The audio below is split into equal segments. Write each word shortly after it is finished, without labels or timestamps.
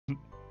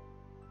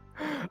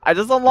I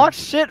just unlocked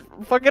shit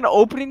fucking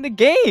opening the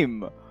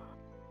game.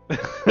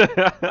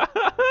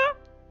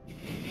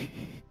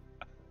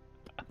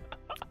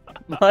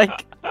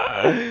 Like,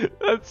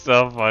 That's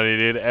so funny,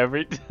 dude.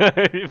 Every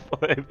time you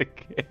play the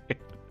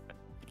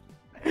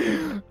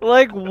game.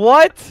 like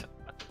what?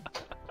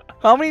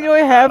 How many do I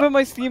have in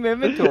my Steam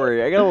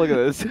inventory? I gotta look at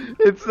this.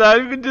 It's not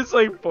even just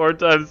like 4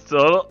 times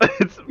total.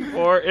 It's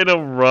 4 in a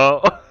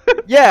row.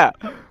 Yeah.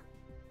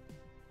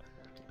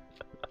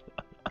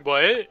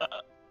 What?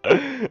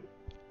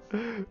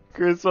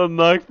 Chris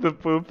unlocked the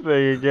poop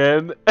thing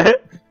again.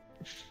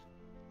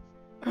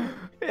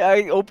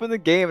 I opened the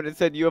game and it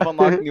said you have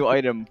unlocked a new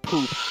item.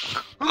 Poop.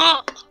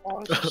 Oh,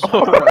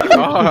 Oh my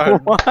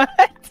god. What?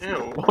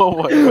 ew.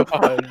 Oh my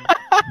god.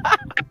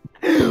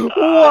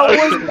 What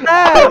was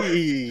that?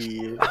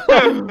 Hey.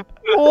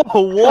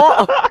 Oh,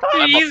 what?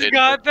 He's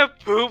got the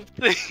poop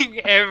thing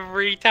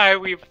every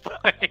time we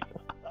play.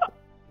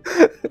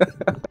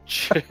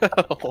 Chill.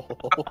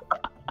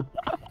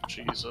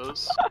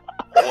 Jesus.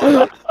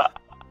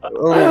 Oh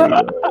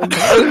my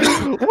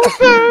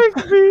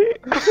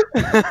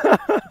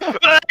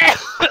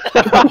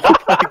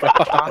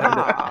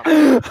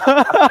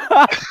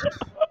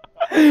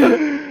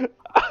I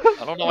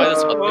don't know why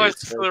this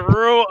update's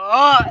through.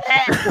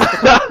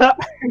 I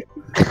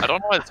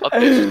don't know why this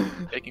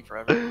update's taking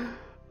forever.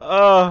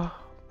 Oh,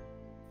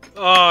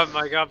 Oh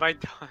my god,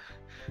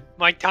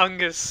 my tongue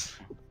is.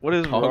 what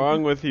is Tongue?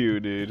 wrong with you,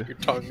 dude? Your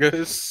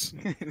tungus.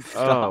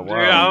 Oh, Dude,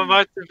 wow. I'm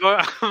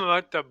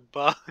about to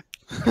bug.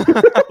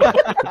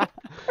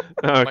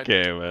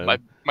 Okay, man.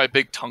 My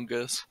big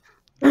tungus.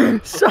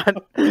 Son.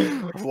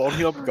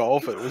 Loading up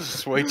golf, it was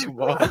just way too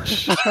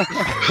much.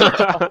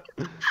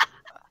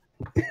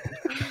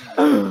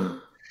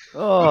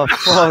 Oh,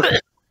 fuck.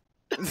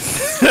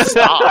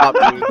 Stop,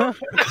 dude.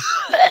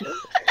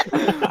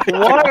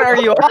 What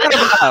are you on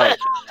about?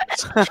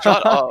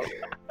 Shut up.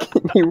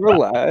 You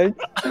relax.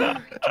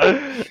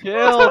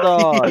 Chill,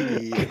 dog.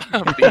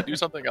 B, do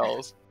something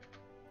else.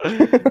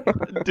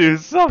 Do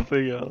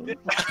something else.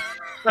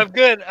 I'm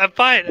good. I'm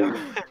fine.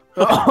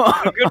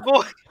 I'm a good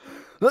boy.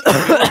 You were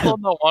the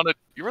one that wanted.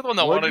 You were the one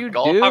that What'd you wanted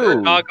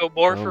golf. do? Nago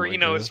Morpherino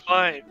God. is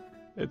fine.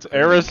 It's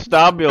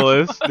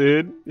Aristobulus,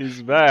 dude.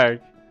 He's back.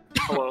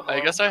 Hello, I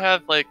guess I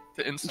have like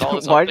to install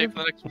this Why update did- for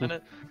the next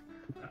minute.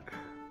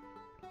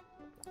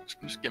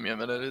 Just give me a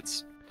minute.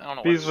 It's I don't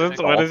know. Pete,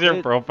 what what is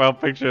your profile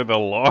picture? The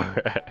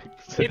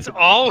Lorax. It's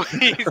always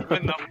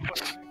been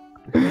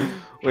the.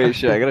 Wait,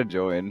 shit, I gotta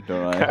join,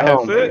 don't I?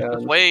 That's my it?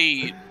 God.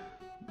 Wait.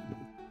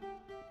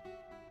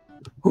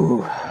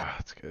 Whew. Ah,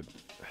 that's good.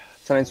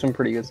 Tonight's been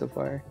pretty good so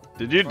far.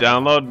 Did you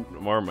download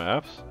more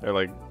maps? Or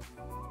like,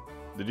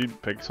 did you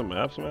pick some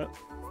maps, Matt?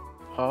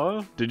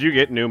 Huh? Did you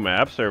get new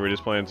maps, or are we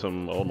just playing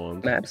some old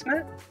ones? Maps,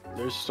 Matt?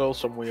 There's still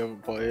some we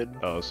haven't played.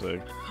 Oh,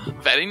 sick.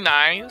 Very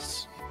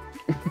nice.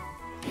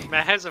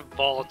 Matt has a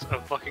vault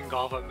of fucking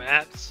Golfa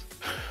mats.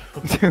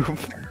 Dude,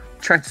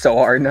 Tried so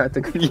hard not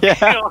to.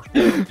 yeah.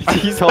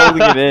 He's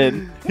holding it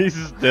in. He's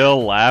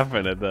still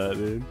laughing at that,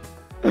 dude.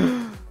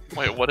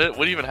 Wait,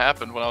 what even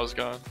happened when I was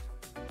gone?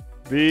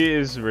 B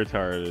is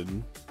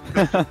retarded.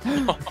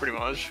 Pretty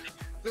much.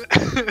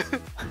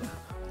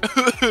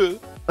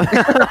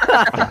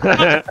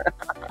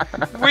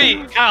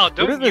 Wait, Kyle, What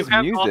don't is you this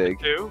have music?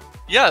 Golfa too?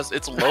 Yes,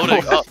 it's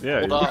loading up.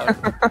 Yeah, Hold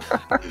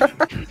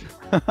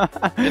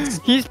on.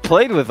 He's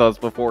played with us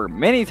before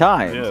many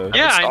times. Yeah.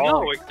 Yeah, I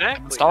installing- know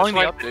exactly. installing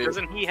That's the why update.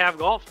 Doesn't he have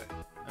Golfa?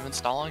 I'm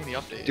installing the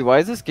update. Dude, why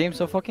is this game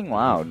so fucking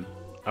loud?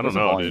 I don't What's the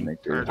know, volume dude.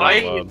 make, dude? Not Why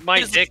loud.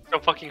 my dick so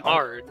fucking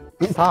hard?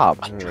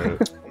 Stop.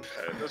 Alright.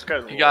 This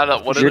guy's You gotta.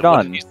 What You're did, what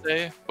done. did he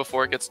say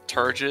before it gets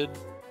turgid?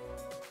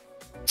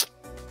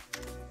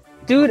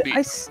 Dude,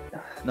 Beat.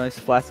 Nice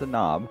flaccid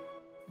knob.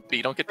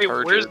 B, don't get Wait,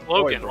 turgid. where's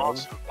Logan bro.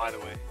 also, by the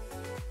way?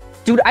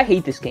 Dude, I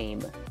hate this game.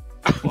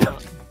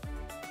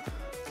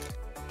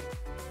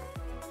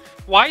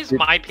 Why is Dude.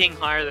 my ping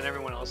higher than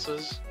everyone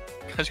else's?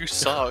 Because you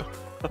suck.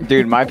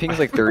 Dude, my ping's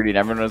like 30 and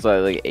everyone's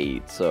like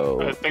 8,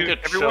 so. I think Dude, it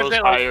everyone's shows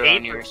at, like, higher 8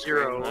 on your or screen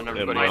 0. than It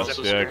everybody Mine's must, at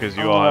else's. yeah, because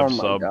you all Oh have my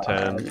sub God.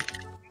 10.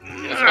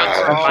 It's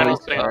got Final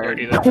Oh, saying sorry.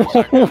 30 there for a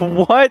second.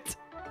 What?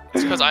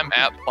 It's because I'm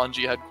at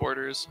Bungie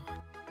headquarters.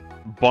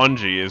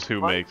 Bungie is who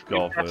What? makes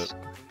Golf That's- It.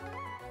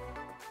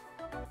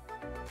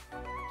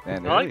 Man, I they're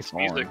like really this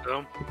smaller. music though.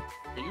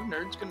 Are you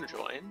nerds gonna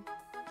join?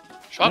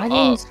 Shut My up.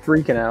 game's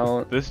freaking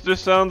out. This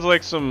just sounds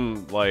like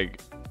some, like,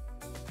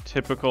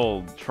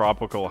 typical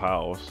tropical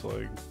house.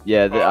 Like,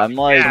 Yeah, I'm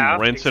like. Yeah,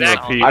 rinsing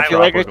exactly. repeat I feel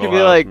like I tropical should be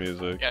house like-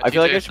 music. Yeah, I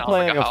feel like TJ I should sounds play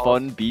like like a house.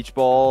 fun beach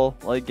ball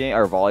like game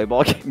or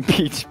volleyball game.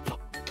 Beach ball.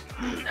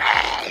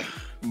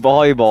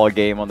 Volleyball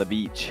game on the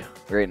beach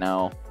right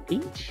now.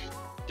 Beach?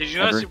 Did you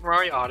know Ever- Super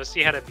Mario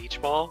Odyssey had a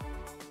beach ball?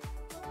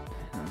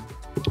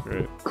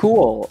 Great.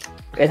 Cool.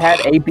 It had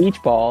a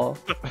beach ball.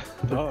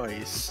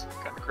 Nice.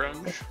 Got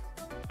grunge.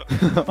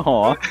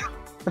 Aw.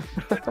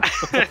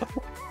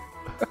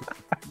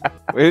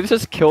 We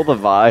just kill the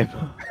vibe.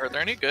 Are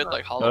there any good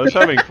like I hollow? was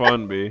having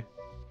fun, B.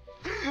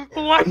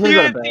 Why do Those you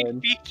are have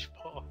bad. beach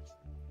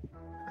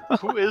balls?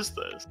 Who is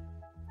this?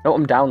 Oh,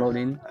 I'm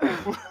downloading.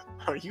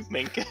 Are you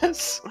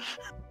Minkus?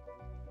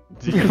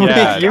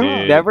 Yeah, you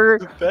dude. never.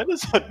 That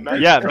is a nice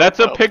Yeah, that's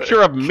a profile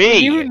picture of me.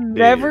 You dude.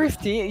 never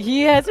seen.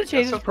 He hasn't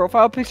changed his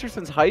profile picture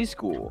since high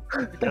school.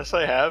 Guess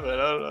I have it.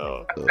 I don't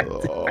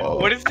know.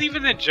 What is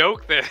even the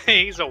joke that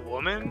he's a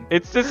woman?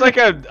 It's just like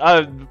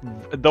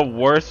the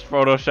worst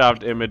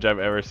photoshopped image I've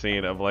ever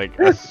seen of like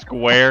a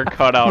square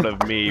cutout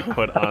of me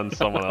put on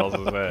someone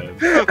else's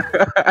head.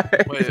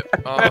 Wait,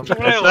 That's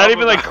what I It's love not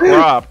even like about it.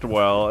 cropped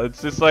well.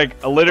 It's just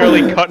like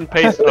literally cut and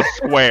paste a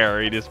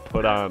square he just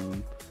put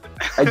on.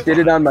 I did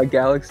it on my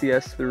Galaxy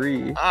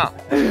S3 ah,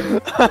 in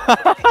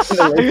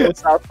the Lakewood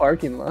South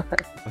parking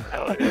lot.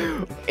 Hell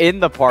yeah. In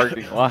the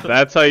parking lot.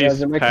 That's how you Yeah, it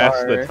was in my pass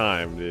car. the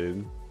time,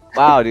 dude.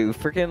 Wow, dude,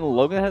 freaking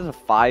Logan has a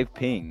 5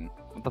 ping.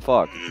 What the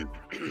fuck?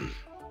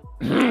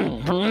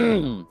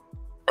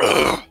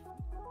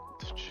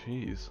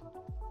 Jeez.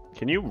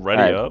 Can you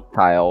ready Alright, up?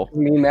 Kyle.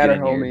 Me and Matt Get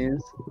are in here.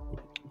 homies.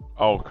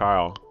 Oh,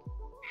 Kyle.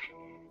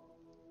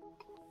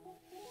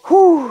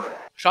 Whew.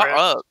 shut Right.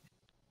 up.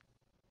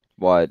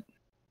 What?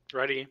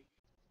 Ready?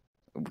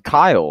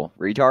 Kyle,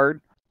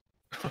 retard.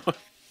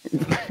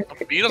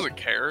 B doesn't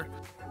care.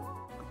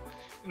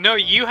 No,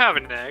 you have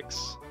an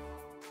X.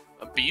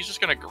 B's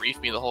just gonna grief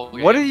me the whole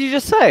game. What did you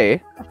just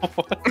say?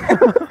 What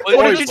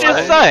did you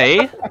just say?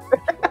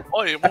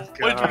 Oi,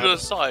 what did you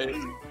just say?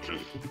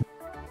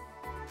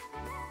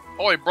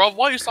 Oi, bro,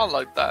 why you sound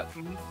like that?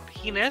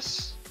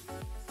 Penis?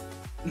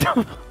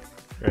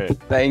 Great.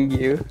 Thank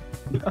you.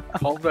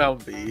 Calm down,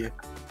 B.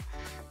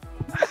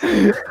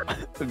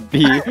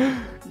 B,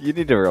 you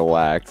need to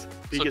relax.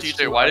 B So gets TJ,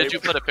 too why did you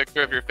hyped. put a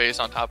picture of your face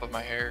on top of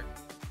my hair?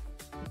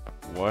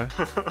 What?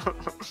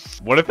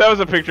 What if that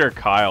was a picture of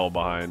Kyle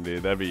behind,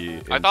 dude? That'd be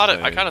I insane.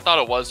 kind of thought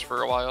it was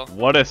for a while.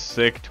 What a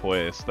sick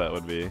twist that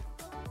would be.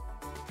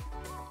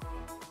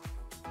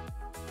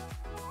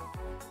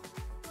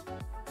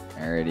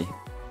 Alrighty,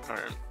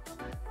 Alright.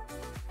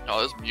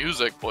 Oh, this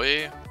music,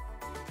 boy.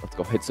 let's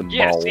go hit some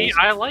Yeah, balls. see,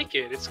 I like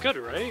it. It's good,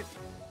 right?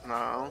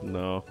 No.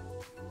 No.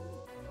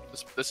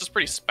 This is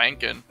pretty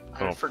spanking.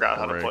 I Oh, forgot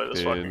how to play frick,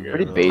 this fucking dude. game.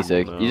 Pretty No,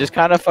 basic. no. You just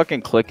kind of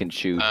fucking click and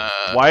shoot.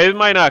 Why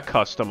am I not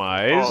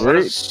customized? Oh, that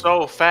is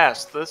so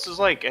fast. This is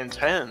like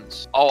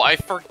intense. Oh, I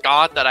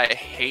forgot that I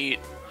hate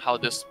how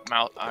this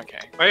mount. Okay.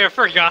 Oh, I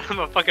forgot I'm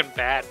a fucking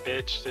bad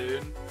bitch,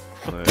 dude.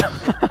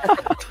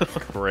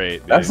 Nice. Great,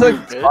 dude. That's like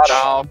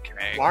Bitch.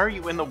 Okay. Why are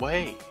you in the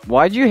way?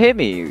 Why'd you hit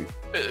me?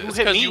 It's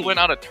hit because you me? went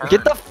out of turn.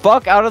 Get the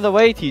fuck out of the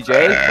way, TJ.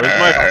 Where's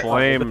my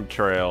flame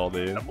trail,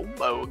 dude? Double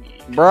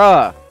bogey.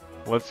 Bruh.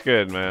 What's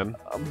good, man?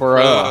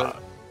 Bruh.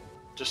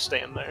 Just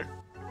stand there.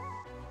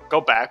 Go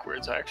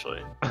backwards,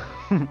 actually.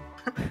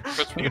 Chris,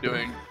 what are you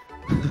doing?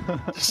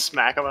 Just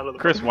smack him out of the.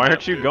 Chris, fucking why map,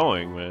 aren't you dude.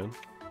 going, man?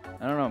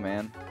 I don't know,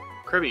 man.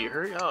 Kribby,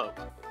 hurry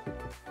up.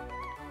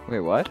 Wait,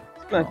 what?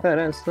 smack that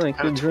ass like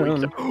a Kind of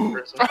tweaked drum.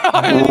 it.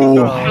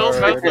 Phil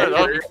said that,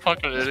 oh, you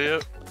fucking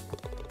idiot.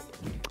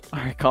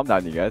 Alright, calm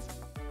down, you guys.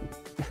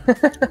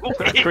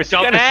 Chris, you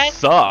gotta Dumbass.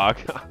 suck.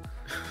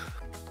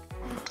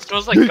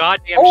 Smells like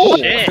goddamn Oh!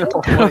 shit.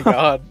 Oh my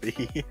god, B.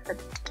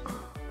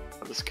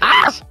 This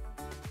kid is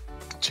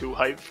too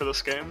hyped for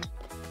this game.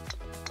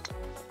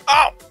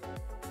 Ow!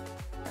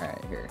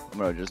 Alright, here. I'm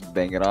gonna just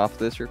bang it off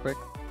this real quick.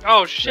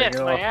 Oh shit,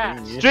 Bang it my off,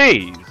 ass. B.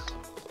 Jeez.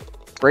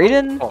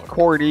 Brayden, Oh,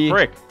 Cordy,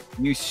 Frick.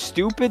 you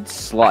stupid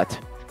slut.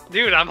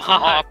 Dude, I'm Aw,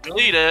 hot.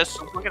 Cletus.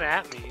 Don't looking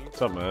at me.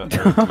 What's up, man?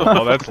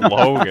 Oh, that's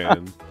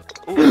Logan.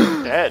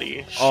 Ooh,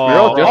 daddy.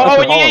 Oh, dressed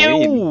up for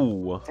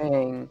you!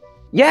 Dang.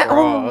 Yeah.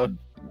 Oh. Bruh.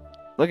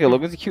 Look at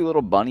Logan's a cute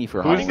little bunny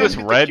for Who's Halloween. this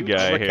red cute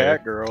guy The here?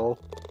 cat girl.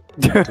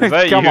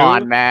 that Come you?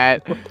 on,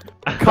 Matt.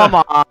 Come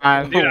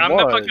on. Dude, I'm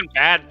the What? fucking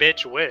bad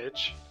bitch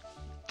witch.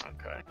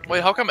 Okay.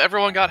 Wait, how come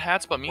everyone got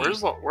hats but me?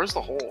 Where's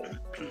the hole?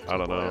 I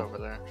don't Way know. over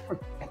there.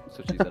 That's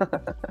what she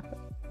said.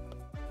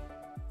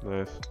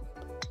 Nice.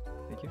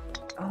 Thank you.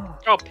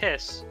 Oh,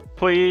 piss.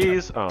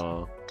 Please.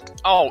 Oh.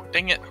 Oh,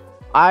 dang it.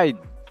 I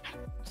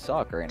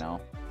suck right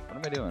now. What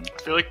am I doing?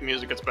 I feel like the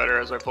music gets better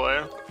as I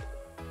play.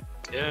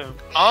 Yeah.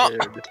 Oh,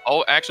 Shit.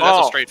 oh, actually, that's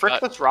a Oh, straight frick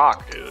shot. this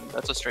rock, dude.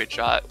 That's a straight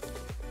shot. It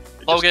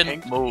just Logan,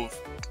 kinked. move.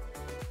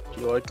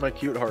 Do you like my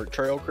cute heart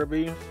trail,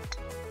 Kribby?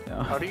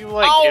 No. How do you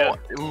like Oh!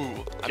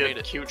 Ooh, I get made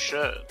it. cute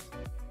shit?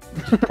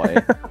 Play.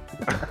 I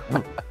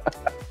feel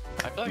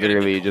like I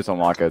Literally, you just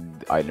unlock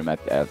an item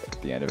at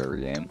the end of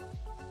every game.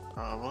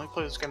 I've only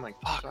played this game like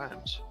 2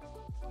 times.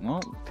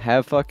 Well,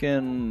 have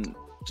fucking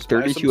Just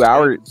buy some 32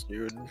 hours. skins,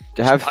 dude.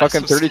 Have buy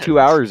fucking some 32 skins.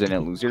 hours in it,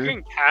 loser.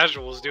 Fucking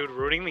casuals, dude,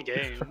 ruining the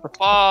game.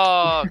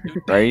 Fuck.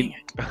 dude, Right?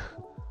 dang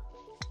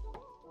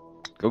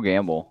Go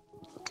gamble.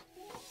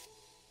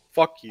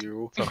 Fuck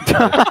you.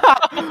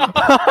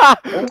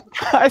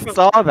 I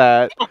saw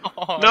that. it.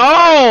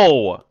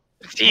 No!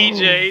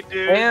 TJ,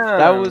 dude. Damn.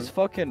 That was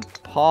fucking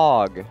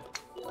Pog.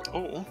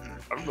 Oh,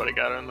 everybody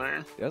got in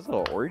there. That's a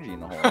little orgy in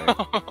the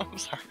hole. I'm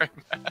sorry,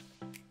 man.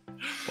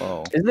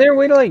 Whoa. Is there a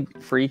way to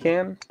like free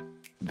cam?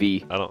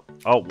 V. I don't.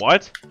 Oh,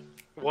 what?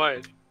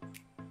 What?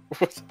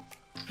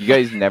 You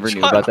guys never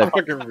knew about that.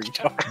 Fucking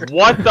retard.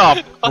 What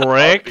the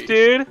frick,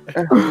 dude?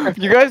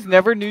 You guys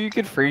never knew you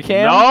could free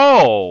cam?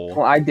 No!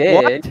 Well, I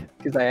did. What?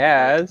 Because I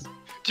asked.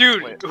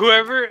 Dude, Wait.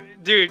 whoever,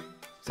 dude,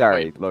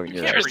 Sorry, Logan,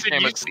 you're can't right. Tristan,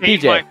 reclaim you it.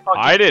 saved PJ, my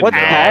fucking I didn't What the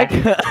know.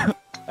 heck?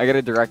 I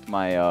gotta direct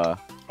my Oh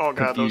god, that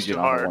was confusion too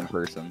on hard. one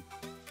person.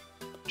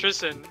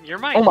 Tristan, you're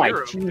my Oh my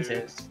hero, dude.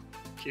 Jesus.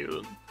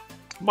 Cute.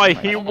 My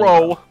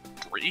hero.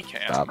 Free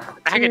cam. Stop.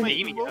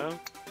 Academia.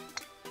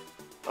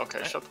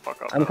 Okay, shut the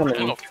fuck up. I'm I coming.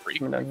 didn't know free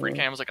I'm done here.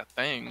 cam was like a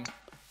thing.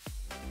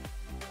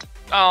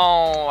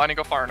 Oh, I didn't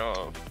go far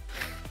enough.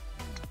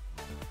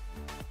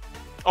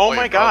 Oh Wait,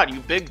 my bro. god, you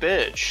big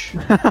bitch.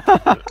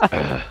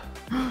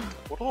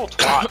 What a little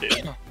twat,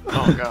 dude.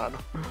 Oh god.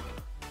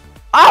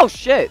 Oh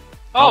shit!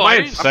 Oh, I I'm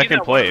in didn't see second that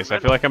one place. I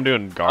red feel like I'm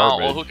doing Oh,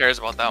 garbage. well, who cares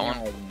about that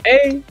one?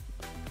 Hey!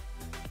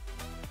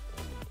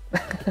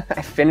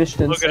 I finished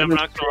in Look at him, seventh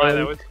not gonna lie,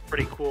 that place. was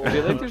pretty cool. I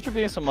feel like there should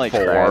be some like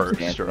Four crabs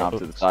dancing off to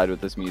the strokes. side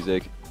with this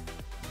music.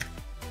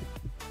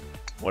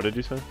 What did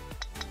you say? There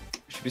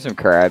should be some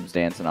crabs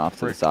dancing off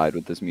to the side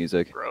with this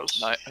music.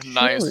 Gross.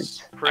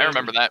 Nice. I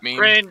remember that meme.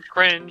 Cringe,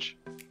 cringe.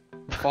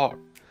 Fuck.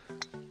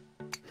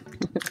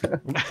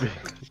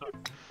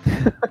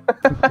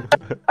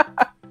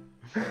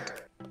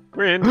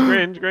 Cringe,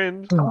 cringe,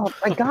 cringe. Oh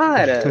my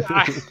god!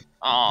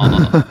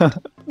 Aw.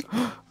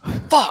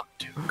 Fuck,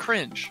 dude.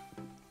 Cringe.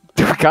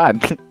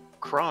 God.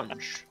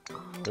 Crunch.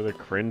 With a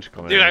cringe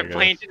clan. Dude, I guess.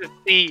 planted a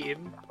seed.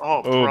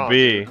 Oh, Oh, bro.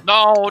 B.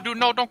 No, dude,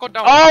 no, don't go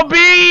down. Oh,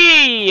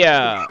 B!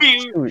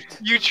 Shoot.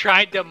 You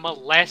tried to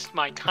molest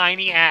my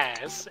tiny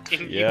ass,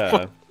 and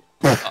Yeah.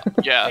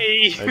 Yeah.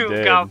 you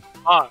did. got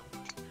fucked.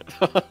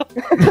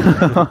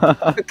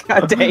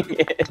 God dang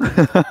it.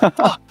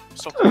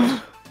 So close.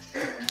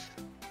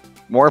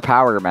 More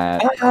power,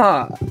 Matt.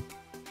 Ah.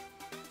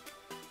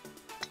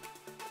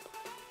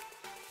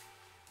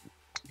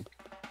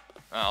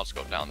 I'll just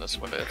go down this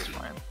way. It's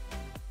fine.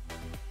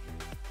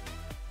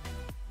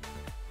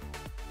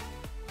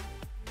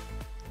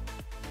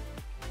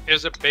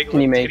 There's a big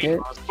Can you little make titty it?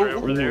 monster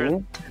over there in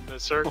Ooh. the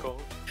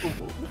circle.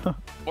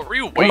 What were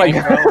you Oh my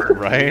waiting god. for?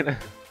 Right?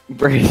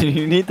 Brady,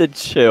 you need to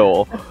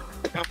chill.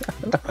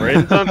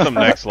 Brayden's on some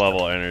next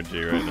level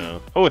energy right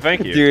now. Oh,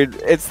 thank you. Dude,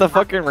 it's the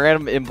fucking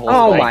random impulse.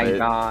 Oh thing my that-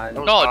 god. That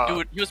was No, hot.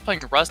 dude, he was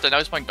playing Rust and now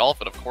he's playing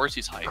Dolphin. Of course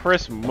he's hyped.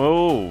 Chris,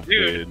 move,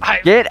 Dude, dude.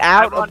 Get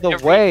out I'm on of the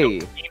every way.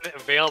 dopamine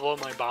available in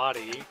my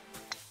body.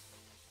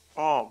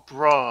 Oh,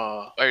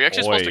 bruh. Are you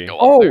actually supposed to Oi. go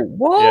up Oh, there?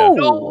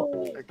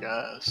 whoa! I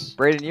guess.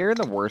 Brayden, you're in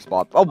the worst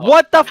spot. Oh,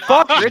 what the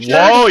fuck, Richard?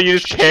 Whoa, you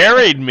just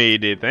carried me,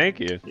 dude.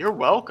 Thank you. You're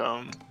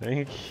welcome.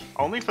 Thank you.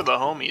 Only for the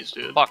homies,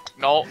 dude. Fuck,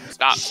 no,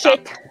 stop, stop.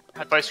 Shit!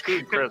 If I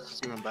screwed Chris,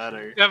 it's even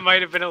better. That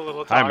might have been a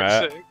little Hi,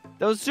 Matt. toxic.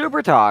 That was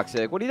super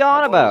toxic. What are you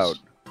on It was.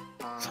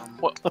 about?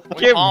 What are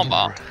Give- you talking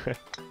about?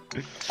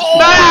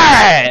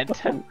 Matt!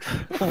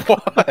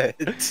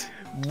 What?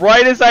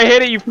 Right as I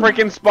hit it, you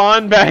freaking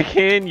spawn back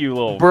in, you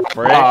little Bruh.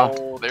 prick.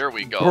 Oh, there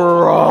we go.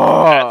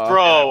 Bro.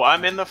 Bro,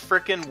 I'm in the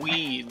frickin'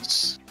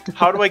 weeds.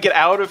 How do I get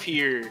out of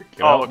here?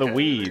 Get out okay, the there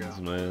we weeds,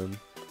 go. man.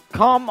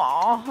 Come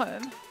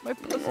on. My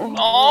pussy.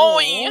 Oh,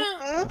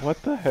 yeah. What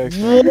the heck?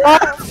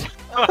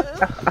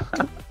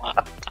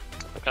 What?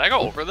 Can I go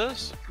over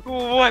this?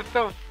 What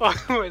the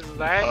fuck was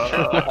that?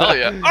 Hell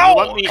yeah. You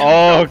want me-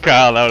 Oh,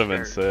 God, that would have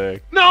been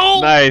sick. No!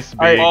 Nice, B.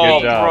 Alright, oh,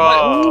 Good job.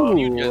 bro. What are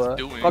you Ooh. guys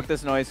doing? Fuck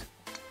this noise.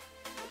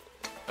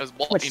 There's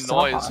Which walking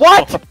song? noise.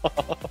 What?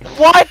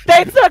 What?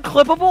 That's not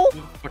clippable?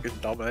 Fucking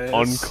dumbass.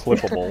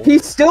 Unclippable.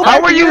 He's still How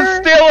back are you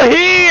here? still What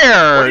here,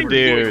 are you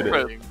dude?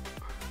 doing?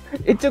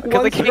 It took Because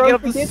I one can't get stroke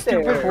up to the get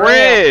stupid there.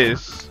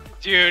 Chris!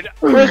 Dude,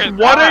 Chris,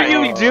 what are I'm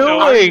you so-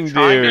 doing,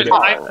 trying to- dude?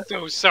 I'm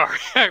so sorry.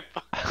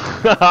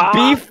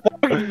 B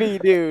fucked me,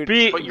 dude.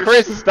 B, But you're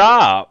Chris,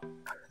 stop!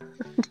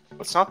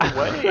 That's not the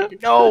way.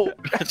 No.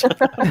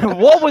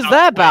 What was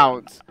that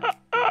bounce?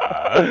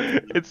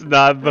 It's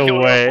not the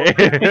way.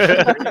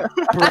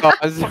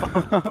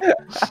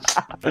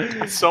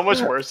 It's so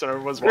much worse than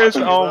everyone's Chris,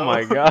 watching. oh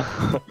my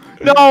god.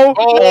 No.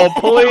 Oh,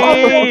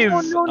 please!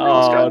 no,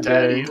 Oh, Got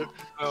daddy.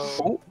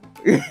 dang.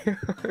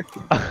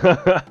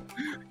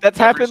 That's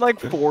happened like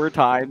 4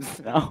 times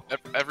now.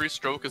 Every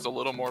stroke is a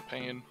little more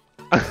pain.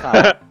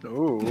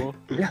 Ooh.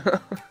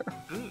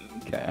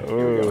 Okay.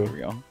 Ooh. Here we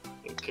go.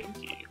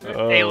 Kinky.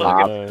 Hey, look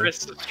Bob. at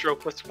Chris, the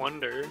strokeless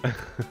wonder.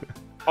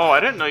 Oh, I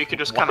didn't know you could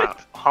just kind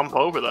of hump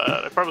over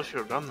that. I probably should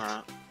have done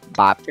that.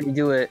 Bop. Can you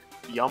do it?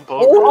 Yump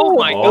over. Oh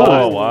my Oh,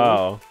 god.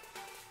 wow.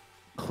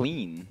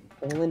 Clean.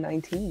 Only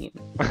 19.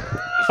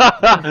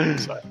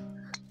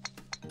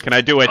 Can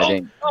I do it? I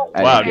didn't,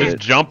 I Wow, didn't just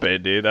get jump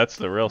it, dude. That's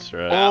the real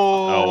strat.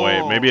 Oh. Oh,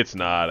 wait, maybe it's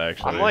not,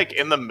 actually. I'm like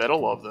in the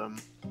middle of them.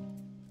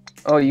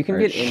 Oh, you can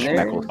Alright, get in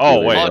there? schmeckle.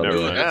 Oh, wait, Oh, never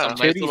dude, mind. that's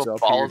some nice Titties little up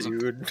balls. here,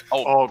 dude.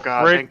 Oh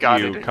god, Frick thank god.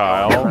 you, I didn't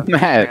Kyle. go.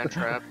 Matt. Man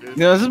trap, dude.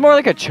 No, this is more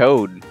like a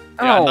chode.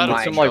 Yeah, I Oh thought it was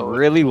my Some like chode.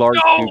 really large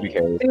No! pubic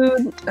hairs.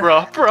 Dude.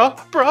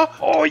 Bruh.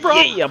 Oh,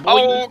 yeah, boy.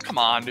 Oh, come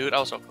on, dude. I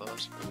was so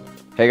close.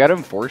 Hey, I got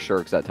him 4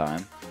 strokes that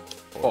time.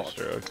 4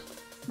 strokes.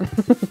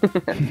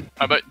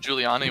 I bet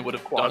Giuliani would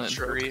have Quad done it in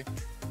stroke. 3.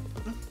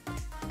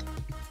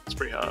 It's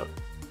pretty hot.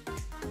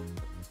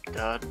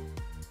 God.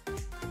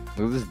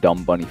 Look at this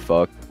dumb bunny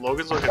fuck.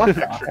 Logan's looking What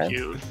the extra heck?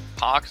 cute.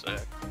 Toxic.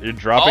 You're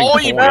dropping Oh,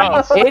 you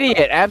coins.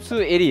 Idiot,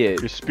 absolute idiot.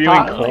 You're spewing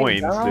Oh my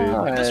coins, dude.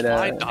 God. That's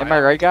fine, Am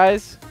I right,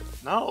 guys?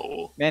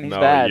 No. Man, he's No,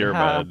 bad. you're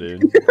Ha. bad,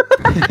 dude.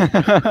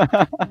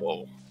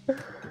 Whoa.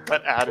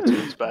 That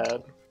attitude's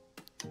bad.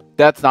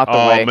 That's not the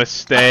Oh, way.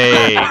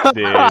 mistake,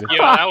 dude. Yeah,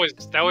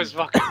 that was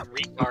fucking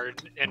retard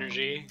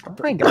energy. Oh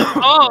my god.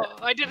 Oh,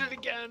 I did it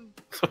again.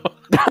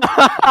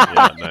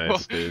 Yeah,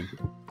 nice, dude.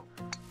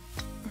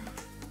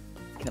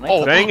 Can I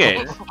Oh, Dang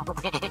it.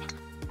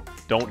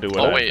 Don't do what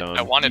Oh I've wait, done.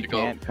 I wanted You to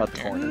go. can't cut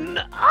the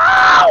corner.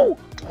 Ow!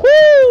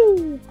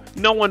 Woo!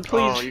 No one,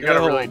 please. Oh, you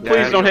gotta really please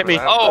dab don't hit over me.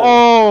 that.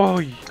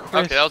 Oh,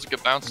 Chris, Okay, that was a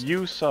good bounce.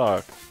 you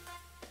suck.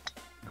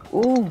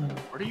 Ooh.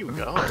 Where do you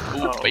go?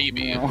 Ooh, Oh,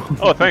 baby.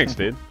 Oh, thanks,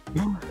 dude.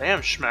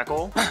 damn,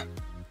 Schmeckle.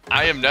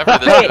 I am never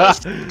this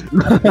good.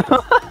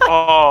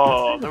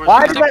 Oh, there was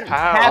Why a did that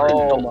happen?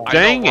 pow. Oh my. I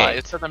Dang know why. it.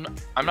 It said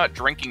I'm not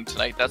drinking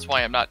tonight. That's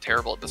why I'm not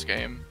terrible at this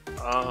game.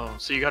 Oh,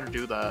 so you gotta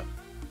do that.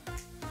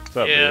 What's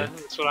up, Yeah, dude?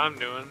 that's what I'm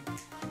doing.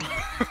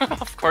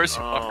 Of course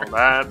you Oh, are.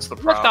 that's the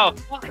What problem.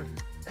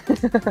 the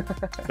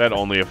fuck? That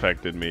only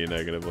affected me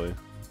negatively.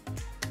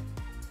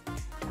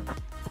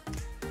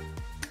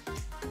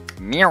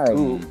 Meow.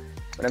 Ooh.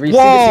 Whenever you see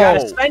this, you gotta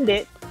Whoa. spend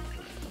it.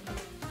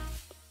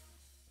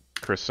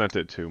 Chris sent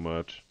it too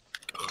much.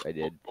 I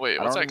did. Wait,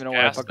 I what's don't that even know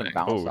why I gas fucking thing?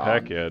 bounced Oh, on.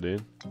 heck yeah,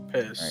 dude.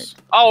 Piss.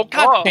 Oh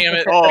god Whoa. damn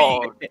it!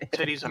 Oh,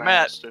 titties and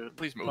Matt. ass, dude.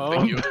 Please move. Oh.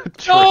 Thank you.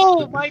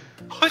 No, my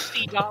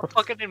pussy got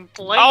fucking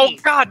inflamed. Oh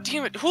god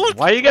damn it! Who?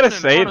 Why you gotta put it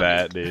in say front of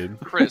that, me? dude?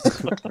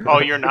 Chris.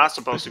 Oh, you're not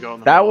supposed to go in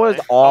the That middle, was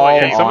eh? all Oh, yeah,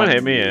 Can you someone on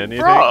hit me you. in, you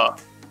think? Bruh.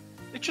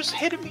 It just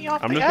hit me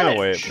off I'm the just gonna edge.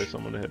 wait for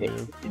someone to hit me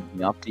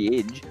in. Off the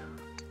edge.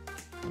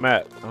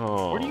 Matt,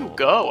 oh. Where do you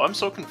go? I'm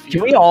so confused.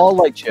 Can we all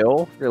like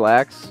chill,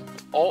 relax?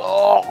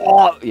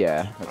 Oh,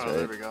 Yeah, that's Oh, there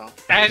right. we go.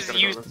 As Gotta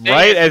you go this- say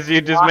Right it, as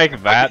you just make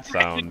that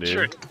fucking sound, dude.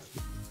 trick.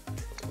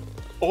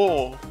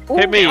 Oh,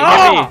 Hit me,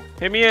 Ah!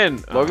 hit me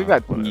in. Logan Oh,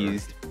 got whatever.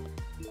 teased.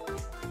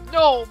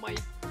 No, my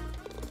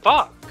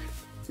fuck.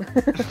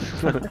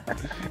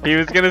 He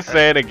was gonna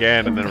say it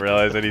again and then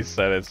realized that he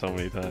said it so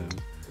many times.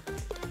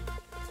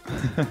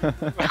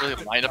 really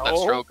line up that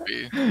No. stroke,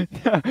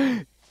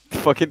 B.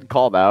 Fucking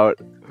called out.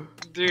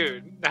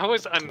 Dude, that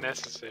was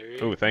unnecessary.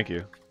 Ooh, thank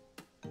you.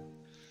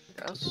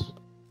 yes.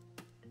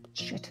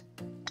 Shit.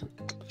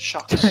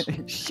 Shucks.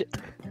 Shit.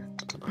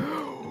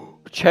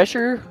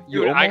 Cheshire,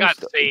 you Dude, I got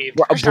almost. saved.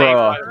 Bruh. Saved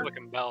by the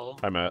fucking bell.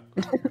 Hi, Matt.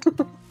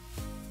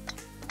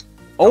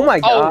 Oh my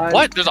Oh, god.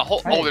 what? There's a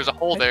hole. Hey. Oh, there's a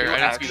hole there. You I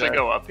didn't see actually that.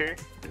 go up here?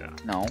 Yeah.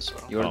 No, So-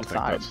 you I go don't to the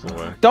think side. that's the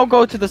way. Don't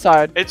go to the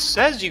side. It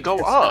says you go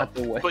It's up, not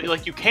the way. but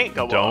like you can't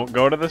go Don't up.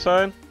 go to the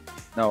side?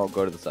 No,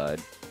 go to the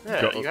side.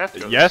 Yeah, Go- you have to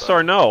go to yes the side.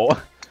 or no?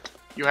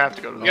 You have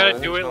to go to the You gotta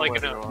side. do There's it like way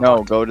in to a- go up.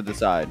 No, go to the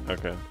side.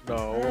 Okay. No.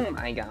 Oh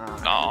my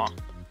god. Nah.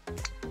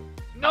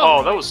 No.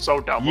 Oh, that was so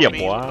dumb. Yeah, of me.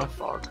 boy. What the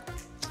fuck?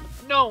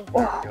 No.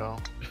 There we go.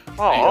 The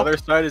Oh, other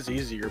side is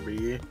easier,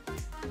 B.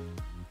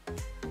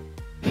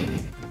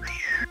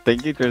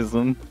 Thank you,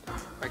 Tristan.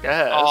 I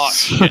guess. Oh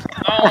shit.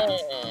 No.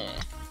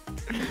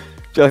 Do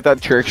you like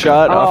that trick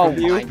shot Oh off of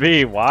you? my-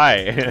 B,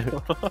 why?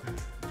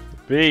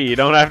 B, you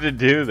don't have to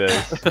do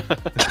this.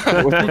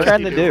 What are you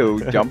trying to do?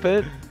 Jump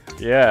it?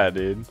 Yeah,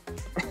 dude.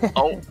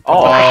 Oh.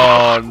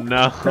 Oh,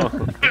 no.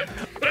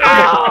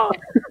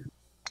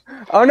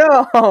 Oh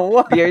no!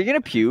 What? Yeah, are you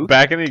gonna puke?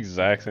 Back in the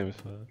exact same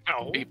spot.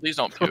 No. B, please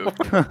don't puke.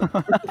 What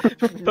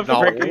the No.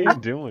 frick are you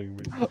doing,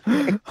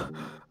 man?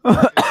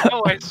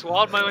 No, I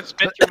swallowed my own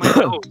spit through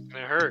my nose and it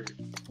hurt.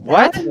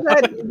 What? How does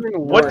that even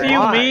What work? do you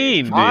Why?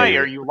 mean, Why dude?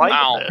 are you like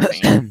Ow.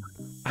 this? man.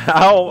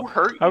 How? Who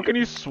hurt How you? can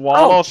you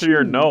swallow Oh, through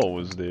your shoot.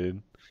 nose,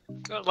 dude?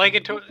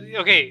 Like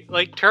okay,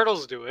 like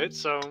turtles do it,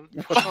 so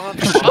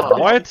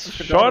What?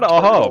 Shut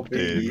up,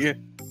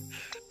 dude.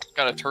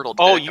 Got a turtle.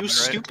 Oh, dick, you am I right?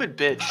 stupid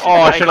bitch. Oh,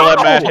 I should have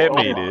let Matt hit Oh,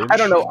 me, dude. I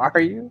don't know. Are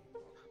you?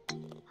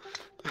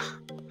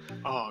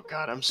 Oh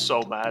god, I'm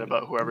so mad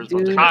about whoever's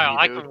about to hit Kyle,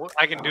 me, dude.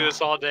 I can do this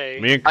all day.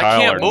 Me and I Kyle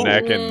can't are move.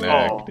 neck and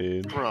neck, Oh.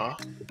 dude. Bruh.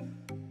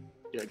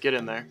 Yeah, get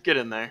in there. Get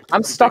in there. I'm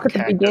You stuck at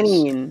big the cactus.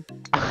 beginning.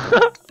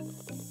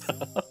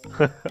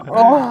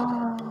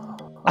 Oh.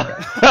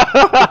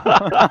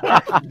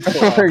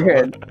 We're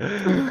good.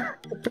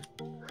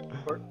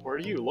 Where are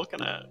you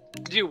looking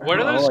at? Dude, what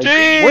are Oh, those? like-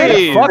 Where the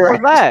Jeez! fuck was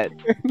that?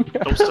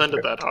 Don't send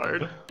it that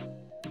hard.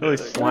 Really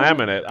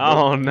slamming it.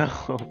 Oh no.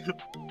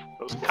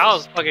 Those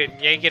Kyle's fucking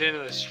yanking into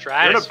the You're in a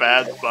stratosphere.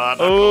 bad spot.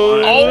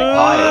 Oh!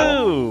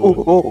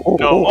 Oh, oh, oh,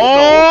 No.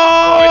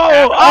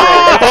 oh.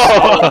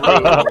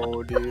 Oh!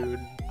 Oh, dude.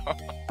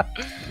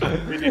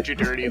 We did you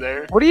dirty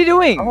there. What are you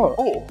doing? Oh.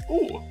 Oh,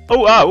 ooh.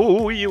 Oh! Ah!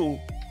 Ooh! You!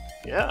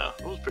 Yeah,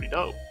 that was pretty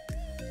dope.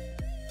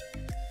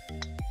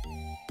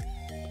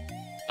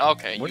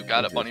 Okay, What you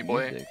got is it, bunny this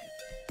boy. music?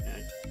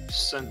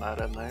 Just send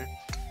that in there.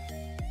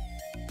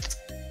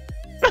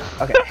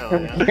 Okay.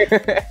 Hell yeah.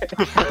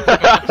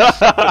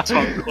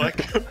 Tongue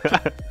click.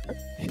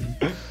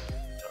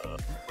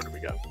 What do we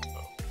got?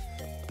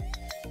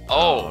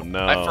 Oh, Oh,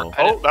 no.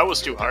 Oh, that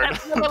was too hard.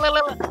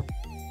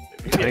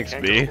 Thanks,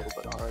 Can't B. go a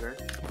little bit harder.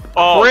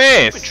 Oh,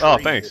 Chris! stupid Oh,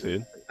 tree. thanks,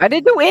 dude. I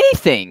didn't do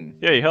anything.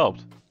 Yeah, you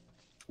helped.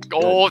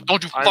 Oh,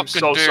 don't you I'm fucking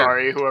so dare.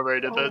 sorry, whoever I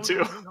did that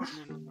to.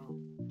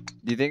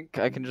 Do you think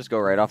I can just go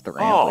right off the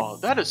ramp? Oh,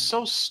 that is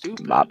so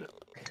stupid. Bop.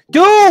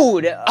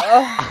 Dude!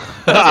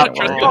 That's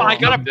Tristan, wrong. I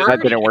got a That burn.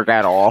 didn't work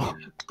at all.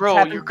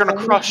 Bro, you're gonna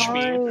crush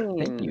me.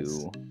 Thank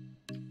you.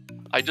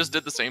 I just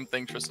did the same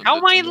thing Tristan How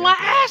did am I to me.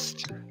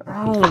 last?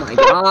 Oh my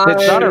god.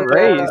 It's not a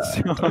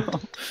race.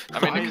 I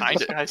mean, Why is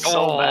this kinda. guy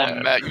so Oh,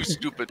 mad? Matt, you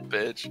stupid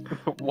bitch.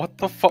 What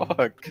the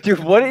fuck? Dude,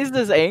 what is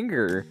this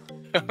anger?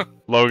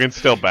 Logan's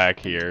still back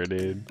here,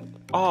 dude.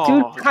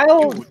 Oh, Dude,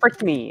 Kyle dude,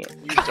 fricked me.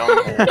 you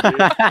dumb hole,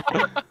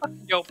 dude.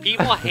 Yo,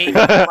 people hate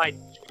my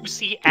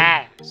juicy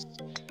ass.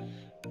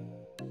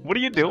 What are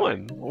you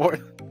doing?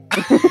 What?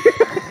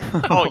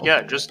 Oh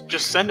yeah, just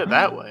send it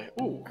that way.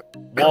 Ooh,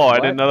 Whoa, I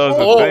didn't know that was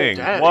a Oh, thing.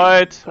 daddy.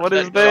 What? What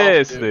is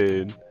That's this, jump,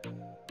 dude?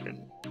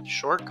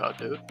 shortcut,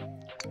 dude.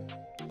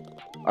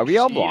 Are we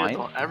all Just eat it blind?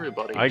 on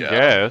everybody. I Yeah.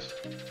 guess.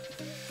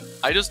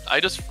 I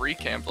just free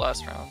camped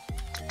last round.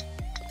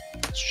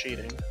 It's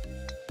cheating.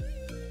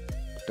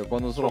 Don't go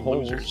in those little What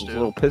holes, losers those do.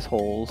 little piss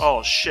holes.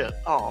 Oh shit.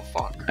 Oh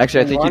fuck.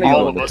 Actually, I think you do All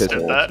go of in the us piss did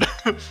holes.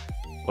 that.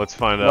 Let's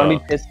find Let me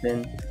out.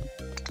 piston.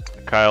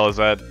 Kyle, is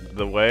that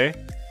the way?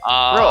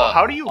 Bro,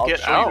 how do you I'll get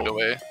show out you the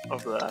way.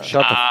 of that?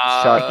 Shut the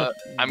shut.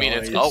 I mean,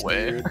 it's Nice, a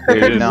way. dude.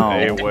 It is No,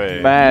 a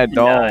way. Mad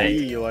dog. Hey,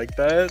 you like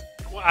that?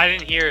 Well, I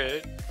didn't hear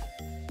it.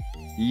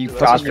 You Dude,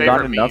 that's his fucking got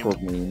a favorite knuckles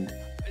meme.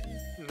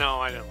 No,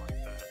 I didn't like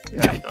that.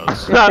 Yeah, it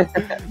does.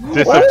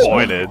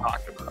 Disappointed.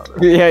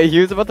 Yeah, he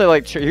was about to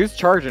like, he was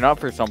charging up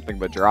for something,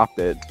 but dropped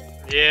it.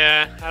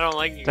 Yeah, I don't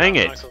like you. Dang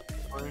got it.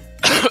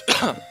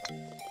 knuckles.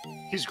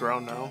 He's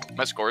grown now.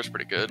 My score is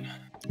pretty good.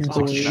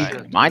 Oh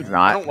shit. Mine's I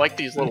not. don't like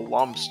these little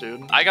lumps,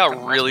 dude. I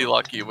got really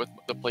lucky with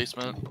the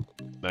placement.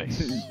 Nice.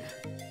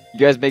 You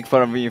guys make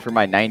fun of me for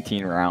my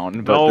 19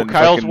 round, but No, then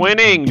Kyle's fucking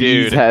winning,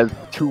 Bees dude. has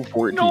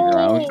 214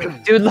 rounds.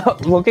 Dude,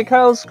 look at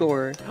Kyle's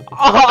score.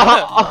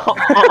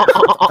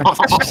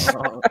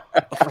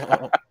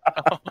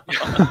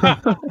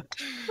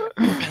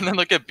 And then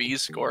look at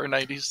B's score,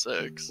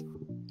 96.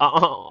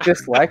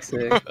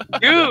 Dyslexic.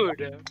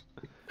 Dude,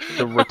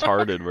 The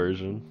retarded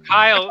version.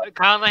 Kyle and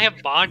I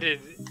have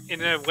bonded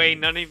in a way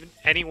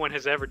anyone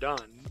has ever done.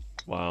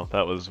 Wow,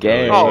 that was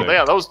Gay. really Oh sick.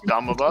 yeah, that was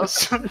dumb of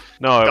us.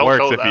 No, it Don't works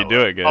go if that you do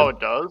way. it good. Oh, it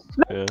does?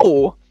 Yeah.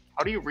 Oh,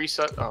 How do you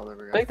reset? Oh, there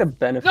we I go. think the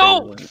benefit.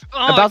 No! of it.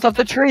 I bounced off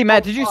the tree,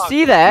 Matt. Did you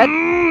see that?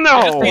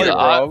 No! Hey,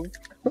 bro.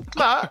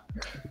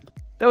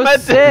 That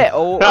was sick.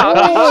 Oh,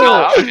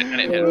 Oh, shit, I didn't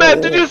hit it.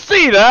 Matt, did you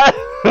see that?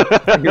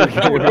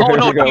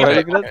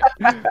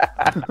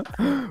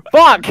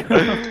 Fuck!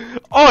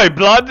 Oi,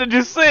 blood, did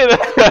you see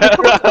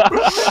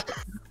that?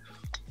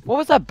 What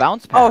was that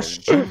bounce pattern? Oh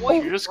shit!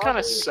 You just kind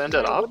of send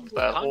it up,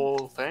 that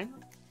whole thing?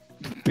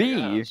 B.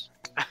 Yes.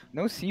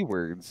 No C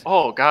words.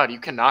 Oh god, you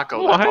cannot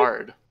go What? that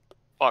hard.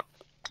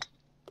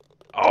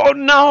 Oh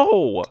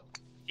no!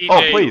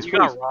 DJ, please, you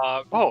got please.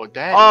 robbed. Oh,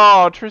 daddy.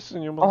 Oh,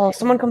 Tristan, you Oh,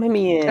 someone come hit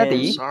me in.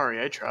 Daddy.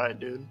 Sorry, I tried,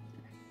 dude.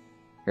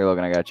 Here,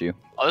 Logan, I got you.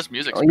 Oh, this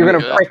music's Oh, you're pretty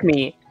gonna good. prick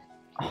me.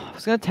 I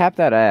was gonna tap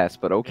that ass,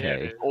 but Yeah, okay.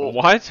 dude. Oh,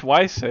 What?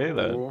 Why say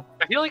that? Cool.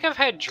 I feel like I've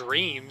had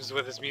dreams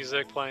with this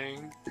music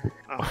playing.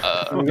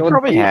 You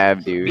probably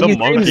have, dude. The You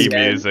monkey dreams,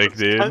 man. music,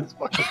 dude. That's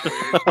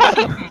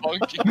fucking weird.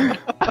 Monkey.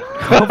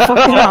 How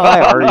fucking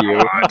high are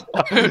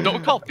you?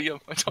 Don't call B a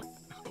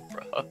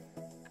bro.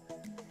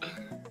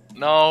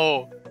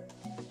 No.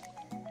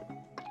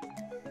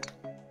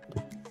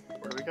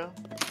 Where do we go?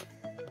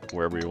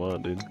 Wherever you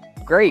want, dude.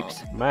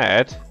 Grapes.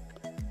 Matt.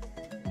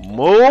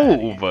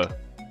 Move!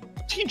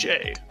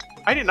 TJ,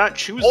 I did not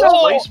choose Oh, that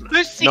placement.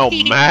 Lucy! No,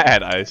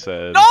 Matt, I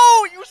said. No,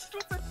 you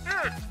stupid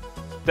bitch.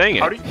 Dang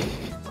How it.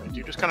 do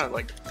you just kind of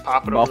like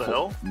pop it over the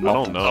hill? I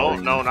don't know. Oh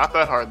no, not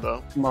that hard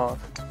though. Moth.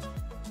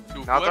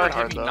 Dude, Not whoever that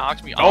hard, hit me though.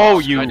 knocked me Oh,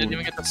 off. you- I didn't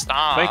even get to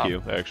stop. Thank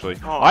you, actually.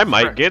 Oh, I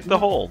might frick. get the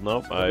hole.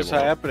 Nope, I What's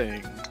won't.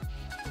 happening?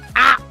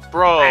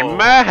 Bro, Hey,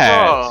 Matt.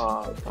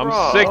 bro, I'm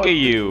bro. sick of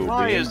you.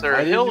 Why dude. is there I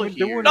a didn't hill even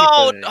do here? anything.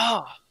 No,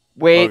 Anything.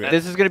 Wait, Okay.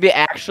 this is gonna be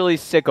actually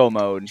sicko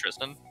mode.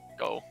 Tristan,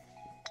 go.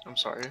 I'm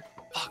sorry.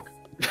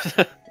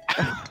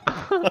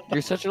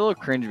 You're such a little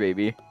cringe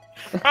baby.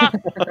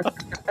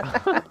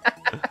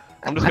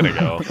 I'm just gonna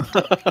go.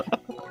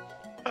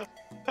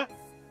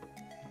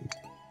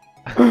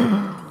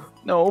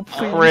 No,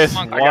 please. Chris,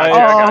 I got why? you,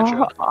 I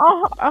got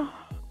Oh,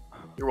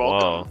 You're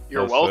welcome. Whoa,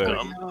 You're that's sick.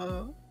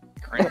 welcome.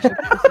 Cringe.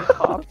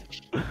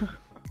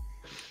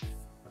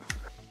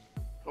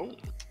 Oh,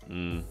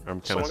 I'm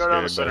kind Someone of go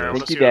down the scared. center. by I'm this.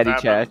 Thank you, see what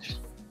Daddy happens. Chat.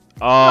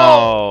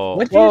 Oh.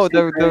 What did you Whoa,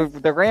 say,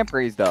 Chris? the ramp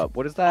raised up.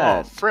 What is Oh,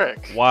 that?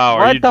 frick. Wow, are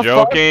What you the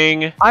fuck?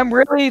 joking? I'm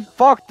really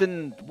fucked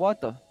and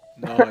what the?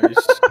 Nice.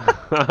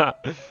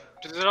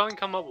 Does it only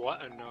come up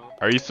what? No.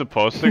 Are you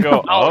supposed to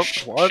go Oh, up?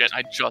 shit,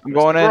 I just I'm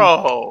going in.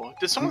 Bro,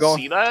 did someone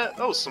going- see that?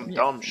 That was some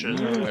dumb shit.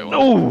 Wait, what?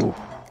 No.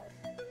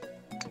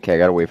 Okay, I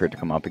gotta wait for it to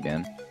come up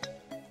again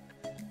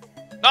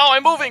No,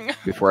 I'm moving!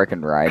 before I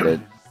can ride it.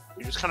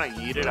 You just kind of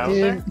yeet it out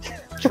there?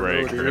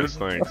 Trey, Oh, dude. Chris,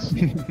 thanks.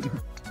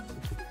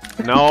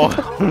 No.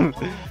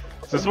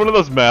 Is this one of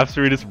those maps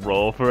where you just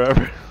roll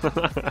forever?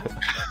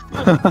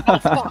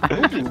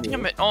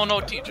 Damn it. Oh no,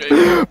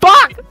 TJ.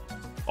 Fuck!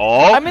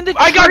 Oh, I'm in the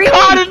I got tree!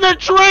 caught in the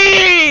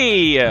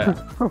tree!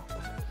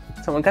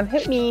 Someone come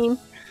hit me.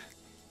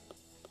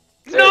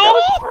 No!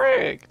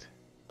 Fricked.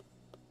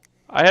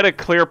 I had a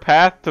clear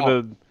path to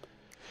the.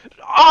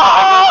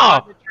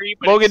 Ah!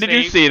 Logan, did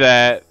you see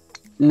that?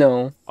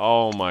 No.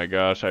 Oh my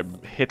gosh, I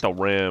hit the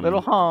rim. Little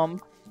hum.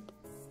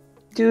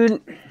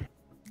 Dude.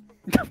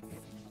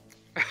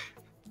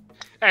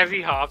 As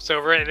he hops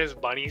over in his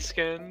bunny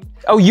skin.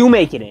 Oh, you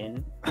make it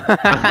in.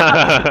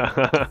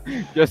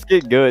 Just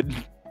get good.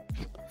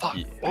 Fuck.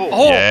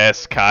 Oh.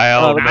 Yes,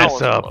 Kyle, Oh, mess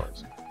that up.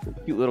 was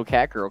Cute little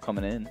cat girl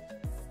coming in.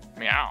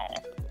 Meow.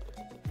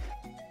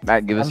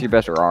 Matt, give us your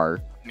best R.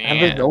 I have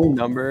his Meow. own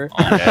number.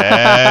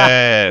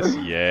 Yes,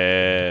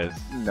 yes.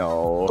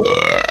 No.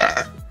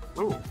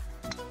 Ooh.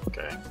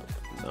 Okay.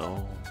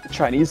 No.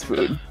 Chinese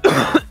food.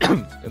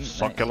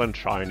 Succulent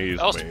Chinese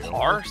That was meal.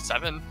 par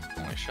 7.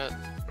 Holy shit.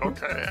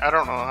 Okay. I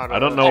don't know how to. I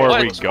don't know where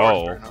what? we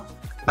go.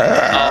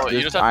 Oh, you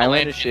This just have to island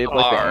land is in shaped the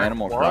like the bar.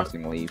 Animal What?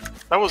 Crossing leaf.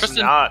 That was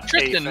Tristan, not.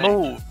 Tristan, a thing.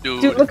 move,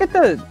 dude. Dude, look at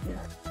the.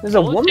 There's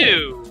a Told woman.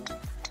 you.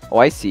 Oh,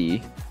 I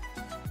see.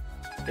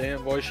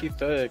 Damn, boy, she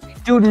thick.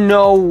 Dude,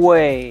 no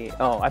way.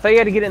 Oh, I thought you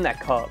had to get in that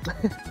cup.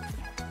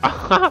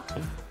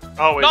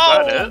 Oh, is No!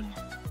 that it?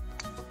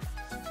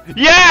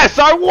 Yes,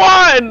 I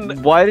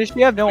won! Why does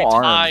she have no We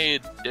arms?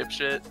 tied,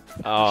 dipshit.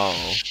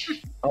 Oh.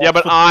 Yeah,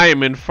 but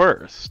I'm in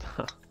first.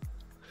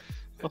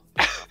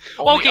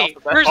 Only Okay,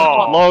 alphabet- first of Oh.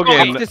 all,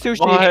 Logan, the sushi.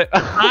 what?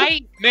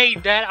 I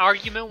made that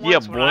argument Yeah,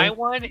 once when I boy.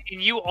 won,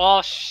 and you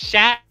all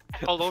shat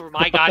all over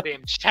my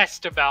goddamn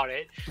chest about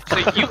it. So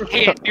you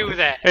can't do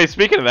that. Hey,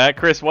 speaking of that,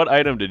 Chris, what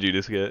item did you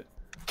just get?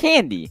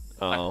 Candy.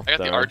 Oh, I got the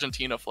sorry.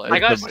 Argentina flag. I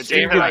got My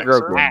Xavier David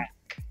Grogu. back.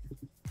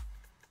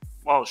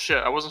 Oh shit!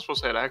 I wasn't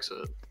supposed to hit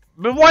exit.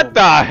 But what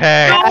the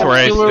heck,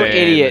 Absolute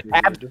Tristan? idiot.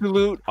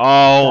 Absolute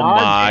Oh God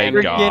my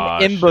freaking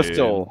gosh,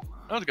 imbecile.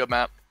 That was a good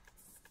map.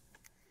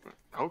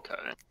 Okay.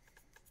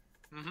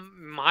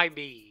 My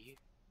B.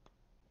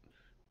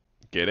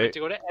 dude. Get To it?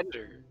 go to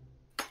editor.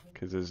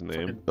 Cause his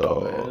name.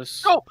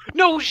 Dumbass. Oh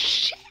no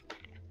shit!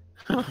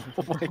 Oh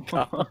my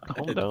god.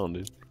 Calm down,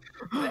 dude.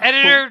 The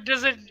editor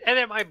doesn't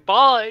edit my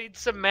ball.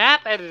 It's a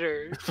map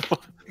editor.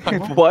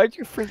 Why'd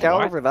you freak out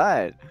What? over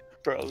that?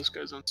 Bro, this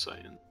guy's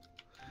insane.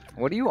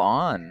 What are you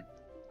on?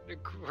 The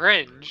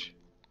cringe.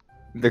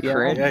 The Yeah.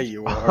 cringe? Yeah,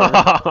 you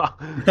are.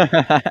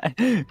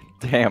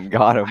 Damn,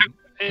 got him.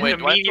 Wait, A do I have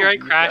to meteorite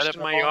read crashed edit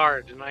in my my ball?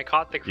 yard, and I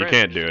caught the You cringe.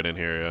 can't do it in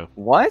here, yeah.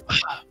 What?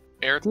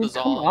 Dude,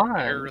 come on.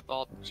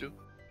 Aerithal 2.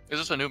 Is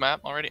this a new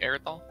map already,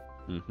 Aerithal?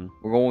 Mm-hmm.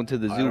 We're going to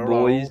the I zoo, don't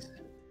boys.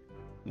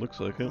 Looks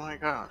like Oh it. my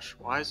gosh,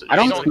 why is it? I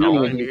don't just see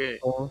you in 98? here.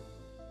 Do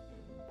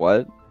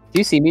What?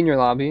 you see me in your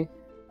lobby?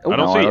 I don't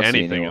no, see I don't see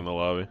anything anyone. in the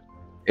lobby.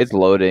 It's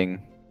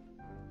loading.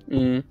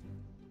 Mm.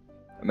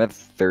 I'm at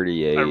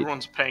 38.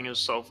 Everyone's ping is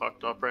so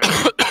fucked up right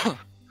now.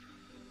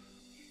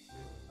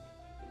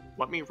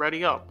 Let me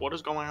ready up. What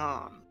is going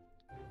on?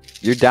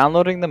 You're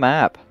downloading the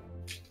map.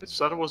 It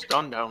said it was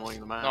done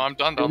downloading the map. No, I'm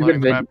done Good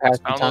downloading the vid map. pass It's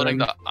the downloading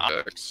time. the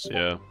objects.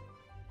 Yeah.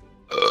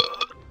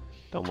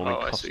 Downloading Oh,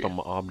 I see. custom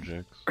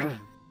objects.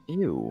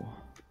 Ew.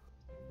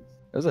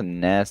 That was a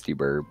nasty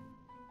burp.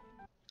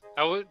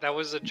 That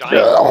was a giant.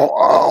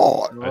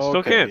 I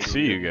still can't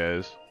see you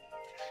guys.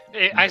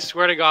 I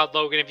swear to God,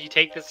 Logan, if you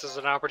take this as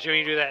an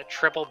opportunity to do that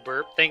triple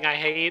burp thing I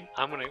hate,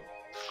 I'm gonna.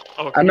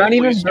 Oh, I'm can not you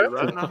even please do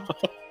burping. that now?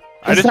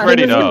 I It's just not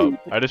readied even up. me.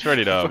 I just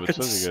readied up. It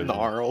Fucking says you guys.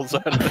 snarls.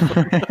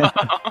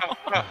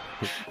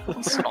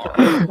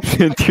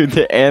 Sorry. Dude,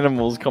 the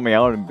animals coming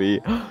out and be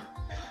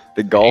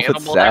the golf at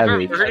Animal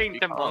never savage. hurting the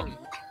become-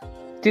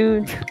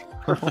 Dude.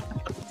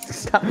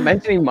 Stop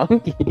mentioning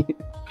monkeys.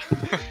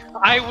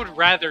 I would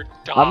rather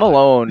die. I'm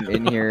alone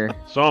in here.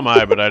 So am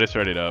I, but I just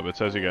readied up. It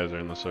says you guys are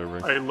in the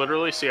server. I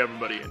literally see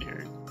everybody in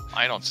here.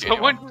 I don't see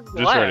Someone anyone.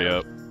 Just ready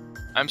up.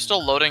 I'm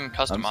still loading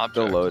custom I'm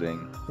objects. still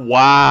loading.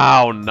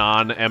 Wow,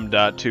 non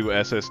M.2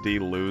 SSD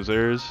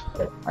losers.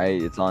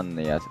 It's on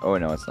the S. Oh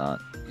no, it's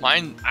not.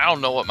 Mine, I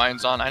don't know what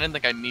mine's on. I didn't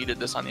think I needed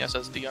this on the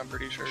SSD, I'm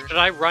pretty sure. Should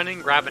I run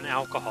and grab an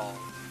alcohol?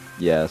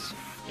 Yes.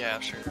 Yeah,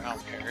 sure, I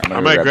don't care. I'm I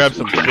gonna might grab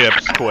some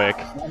chips quick.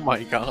 Oh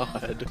my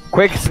god.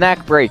 Quick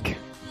snack break.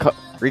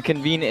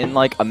 Reconvene in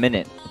like a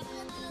minute.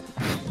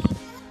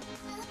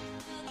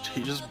 Did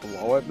he just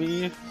blow at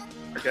me?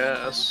 I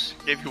guess.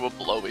 Gave you a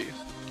blowy.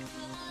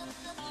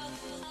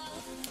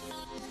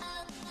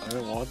 I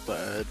didn't want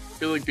that. I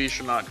feel like B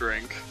should not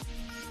drink.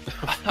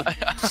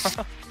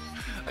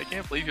 I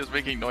can't believe he was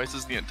making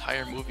noises the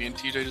entire movie and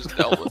TJ just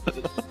dealt with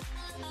it.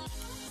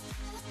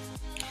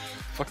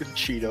 Fucking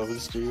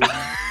Cheetos, dude.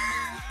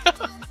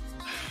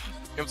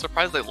 I'm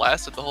surprised they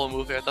lasted the whole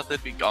movie. I thought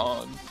they'd be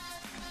gone.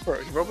 Bro,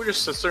 he probably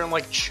just sits there and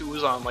like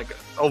chews on like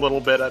a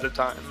little bit at a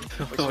time.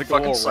 Like, some Like a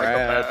fucking little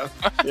rat.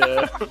 psychopath.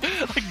 Yeah.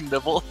 Like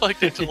nibble, like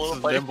He's takes a little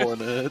just bite.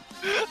 nibbling it.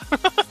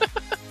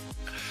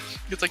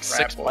 It's like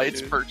Rat 6 boy, bites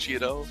dude. per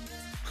Cheeto.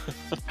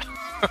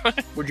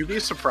 Would you be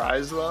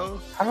surprised though?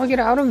 How do I get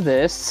out of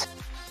this?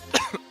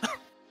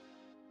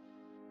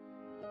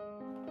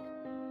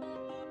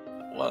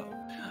 What?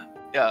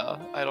 Yeah,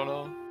 I don't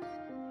know.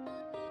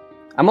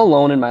 I'm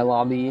alone in my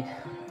lobby.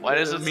 Why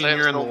does it mean say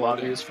you're in the still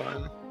lobby loading? is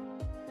fine.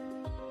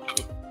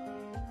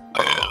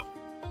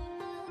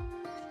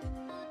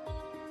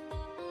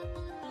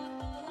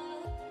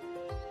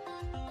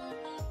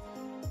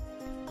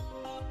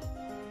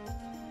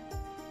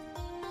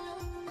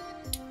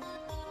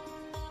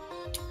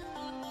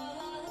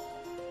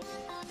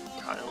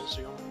 Kyle's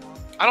the only one.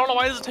 I don't know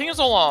why this is taking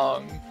so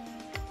long.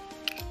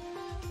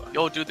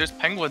 Yo, dude, there's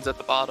penguins at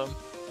the bottom.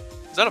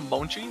 Is that a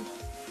Monchi?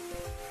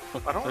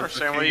 I don't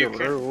understand why you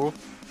can't.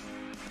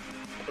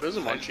 What is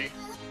a munchie?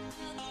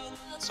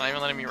 It's not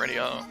even letting me ready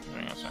up.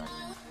 Hang on a sec.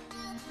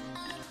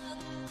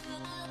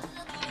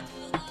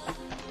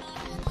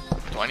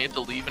 Do I need to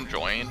leave and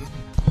join?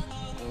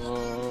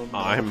 I'm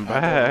I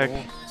back.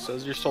 don't know. It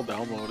says you're still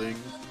downloading.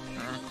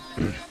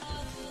 I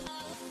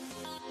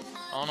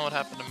don't know what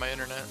happened to my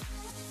internet.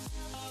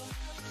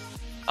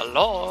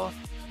 Hello?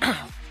 Kinda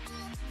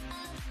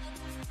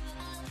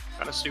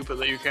stupid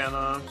that you can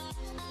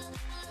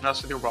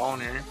mess with your ball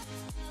in here.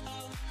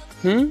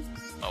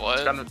 What?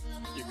 It's kinda,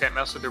 you can't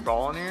mess with your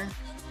ball in here?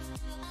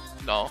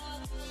 No.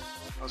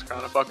 That's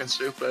kinda fucking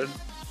stupid.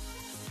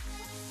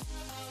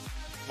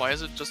 Why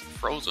is it just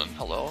frozen?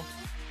 Hello?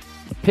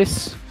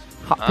 Piss.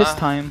 Hot piss Ah.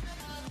 time.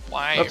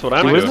 Why? That's what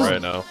I'm Dude, doing this is-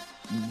 right now.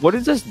 What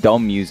is this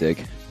dumb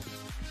music?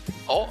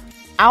 Oh,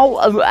 Ow,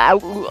 ow, ow,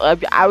 ow,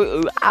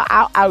 ow,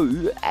 ow, ow.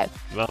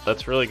 No,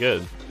 that's really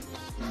good.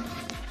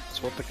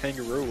 That's what the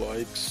kangaroo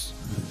likes.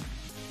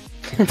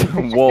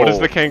 Whoa. What does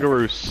the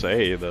kangaroo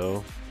say,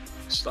 though?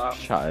 Stop.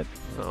 Shut.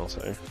 I'll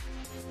say.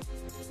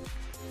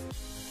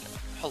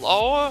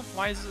 hello?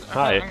 Why is it?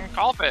 Hi.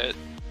 Call it.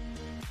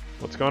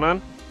 What's going on?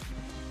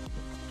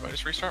 Do I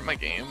just restart my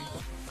game?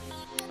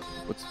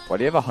 Why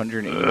do you have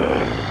 180?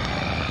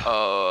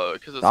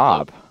 Because it's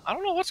Stop. I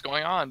don't know what's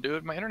going on,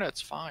 dude. My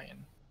internet's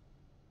fine.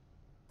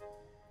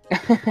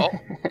 Oh,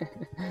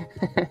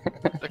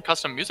 the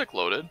custom music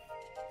loaded.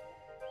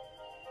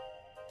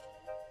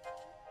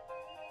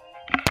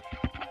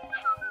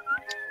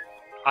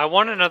 I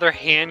want another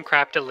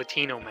handcrafted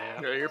Latino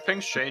map. Yeah, your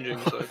ping's changing,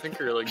 so I think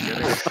you're like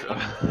getting shit.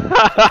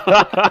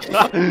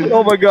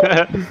 Oh my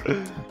god.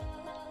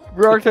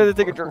 We're trying to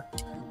take a drink.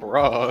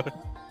 Bruh.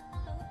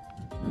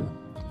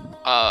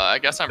 I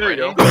guess I'm There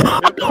ready. you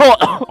go.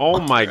 Oh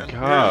my Dear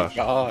gosh.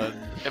 God.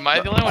 Am I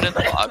the only one in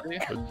the lobby?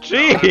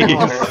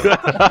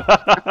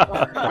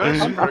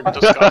 That's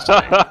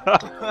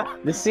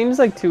disgusting. This seems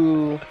like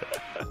too.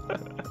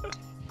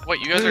 Wait,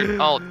 you guys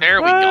are. Oh,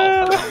 there we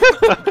go.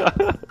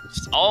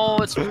 Oh,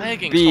 it's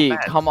lagging. B, so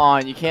bad. come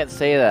on, you can't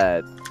say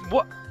that.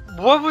 What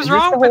was Is this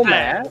wrong the with whole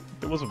that? map?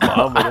 It was I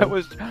abominable.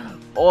 was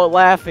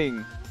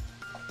laughing.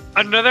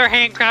 Another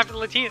handcrafted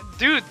Latino.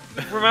 Dude,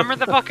 remember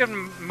the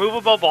fucking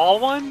movable ball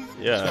one?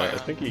 Yeah, I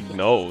think he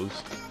knows.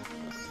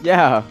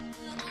 Yeah.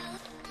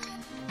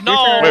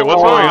 No. Wait,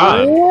 what's going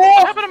on?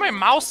 What happened to my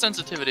mouse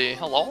sensitivity?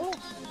 Hello?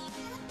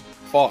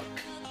 Fuck.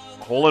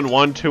 Hole in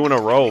one, 2 in a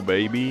row,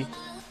 baby.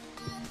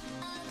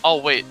 Oh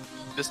wait,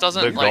 this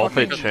doesn't The like. Golf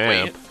make It us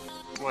champ. wait.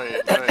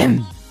 Wait.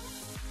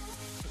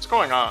 What's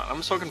going on?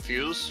 I'm so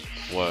confused.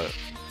 What?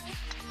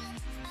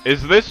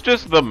 Is this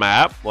just the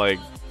map? Like,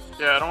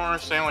 Yeah, I don't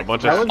understand. a Like,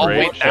 bunch That of was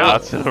straight one-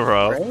 shots in a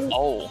row? Right?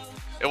 Oh,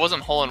 it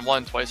wasn't hole in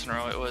one twice in a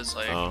row. It was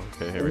like. Oh,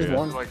 okay, here There's we go.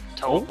 one. like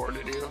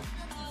teleported you.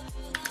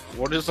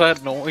 What does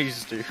that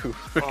noise do?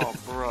 Oh,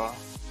 bruh.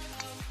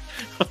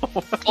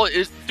 Oh,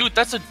 dude,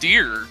 that's a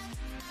deer.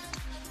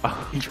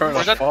 I'm trying Or,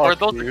 to that, fuck, or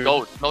those are dude.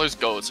 goats. No, there's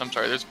goats. I'm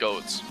sorry, there's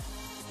goats.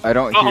 I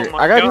don't Oh hear. my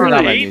I gotta god, turn I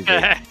down my hate music.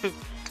 that.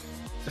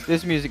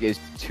 This music is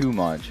too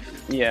much.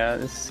 Yeah,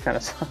 this is kind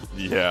of.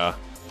 Yeah.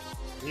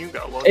 You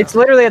got low. It's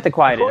literally at the Who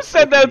quietest.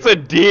 said that's a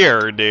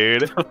deer,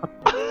 dude?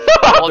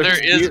 Well,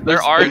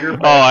 there are.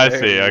 Oh, I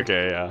see.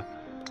 Okay, yeah.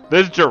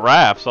 There's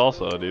giraffes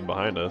also, dude,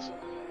 behind us.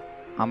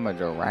 I'm a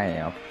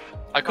giraffe.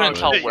 I couldn't Oh,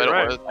 tell shit, what it you're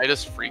right. was. I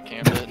just free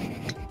camped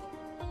it.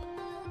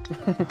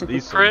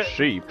 These some Crit.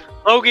 sheep.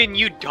 Logan,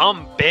 you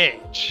dumb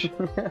bitch.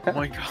 Oh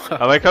my god.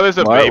 I like how there's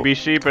a Wow. baby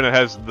sheep and it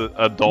has the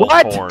adult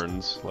What?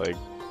 horns. Like,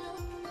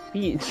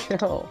 Pete,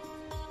 chill.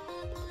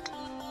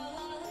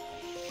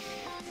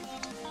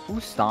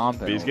 Who's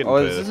stomping? He's getting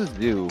Oh, this pissed. is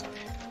you.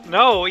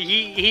 No,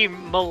 he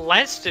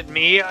molested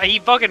me. He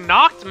fucking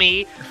knocked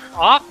me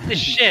off the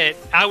shit.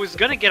 I was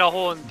gonna get a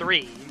hole in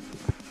 3.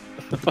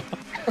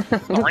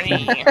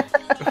 I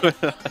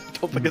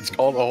don't think it's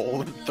called a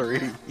hole in 3.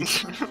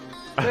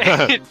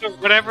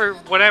 whatever.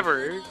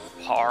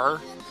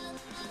 Par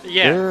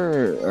Yeah.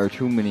 There are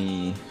too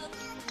many.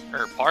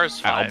 or par's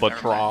 5. never mind.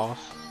 albatross.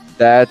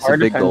 That's a Hard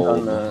big depends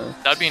on goal. the,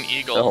 That'd be an the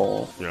eagle.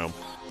 hole. Yeah.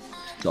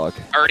 Duck.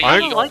 Already I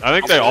an think, eagle. I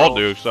think they all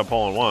do, except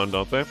hole in one,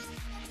 don't they?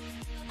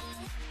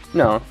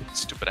 No.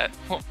 Stupid at.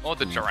 Oh,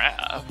 the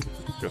giraffe.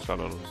 Guess I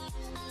don't know.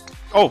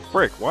 Oh,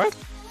 frick! What?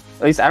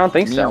 At least I don't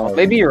think so. Yeah.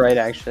 Maybe you're right,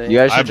 actually. You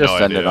guys I should have just no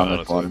send idea, it on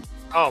this honestly. one.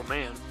 Oh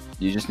man.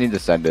 You just need to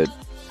send it.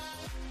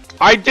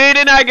 I did,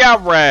 and I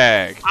got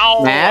wrecked.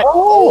 Ow. Matt?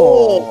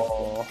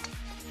 Oh!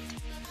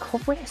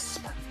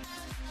 Crisp.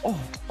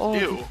 Oh,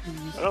 Ew.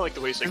 I don't like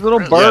the way you say His little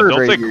crisp. Yeah, bird don't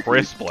right say here,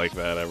 crisp like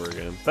that ever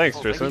again. Thanks,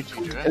 Oh, Tristan.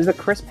 thank you, TJ. There's a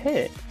crisp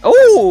hit.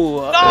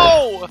 Oh!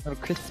 No! A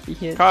crispy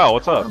hit. Kyle,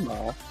 what's up?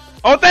 Karma.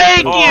 Oh,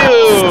 thank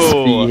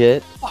Crispy you!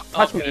 hit.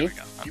 Touch Okay, there me. we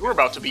go. You were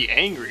about to be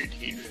angry,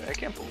 TJ. I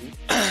can't believe.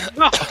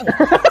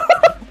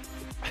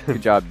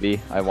 Good job, B.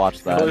 I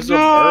watched that. There's a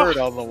bird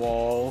on the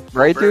wall.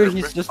 Right, dude? Bird,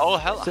 He's bird. just. Oh,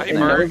 hell, hi, And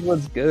Bird. knows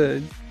what's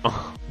good.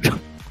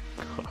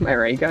 Am I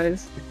right,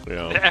 guys?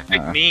 Yeah.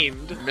 Epic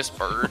memed. Miss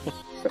Bird.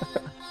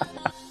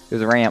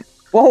 There's a ramp.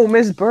 Whoa,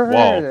 Miss Bird!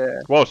 Whoa.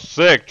 Whoa,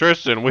 sick,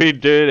 Tristan. We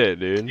did it,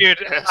 dude. Dude,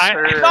 Yes, I,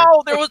 sir.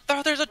 No,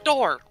 there's a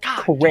door.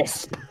 God.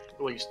 Crisp.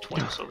 At least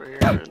twins over here.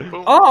 And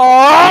boom.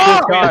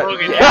 Oh!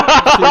 Logan,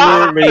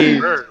 Absolutely,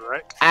 Bird,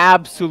 right?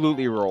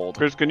 absolutely rolled.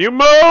 Chris, can you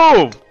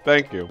move?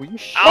 Thank you. Will you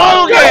sh-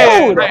 Oh,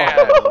 Logan!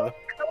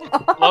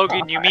 man.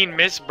 Logan, you mean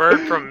Miss Bird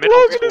from middle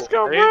Logan school, just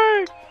got right?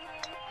 wrecked.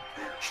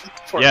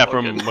 Poor Yeah,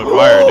 Logan. from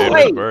McGuire, dude.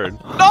 Wait. Miss Bird.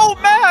 No,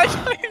 Matt!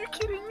 Are you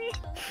kidding me?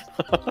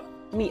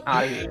 Me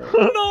out of here.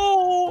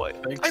 No!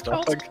 Thanks, I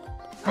bounced.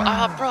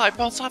 dog. Bro, I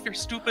bounced off your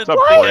stupid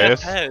What's up,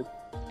 Chris? head.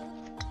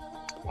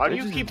 Why do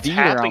you There's keep a deer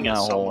around tapping it that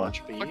so hole.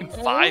 much, B? Fucking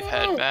 5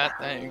 head, Matt.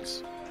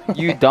 Thanks.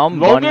 You dumb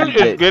bunny. Logan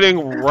is bitch. getting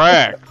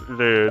wrecked,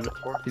 dude.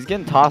 He's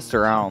getting tossed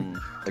around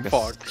like a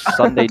Fuck.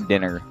 Sunday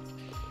dinner.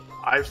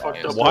 I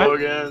fucked up What?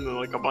 Logan, and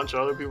like a bunch of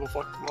other people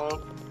fucked him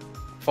up.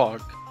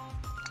 Fuck.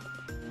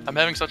 I'm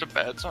having such a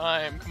bad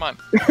time. Come on.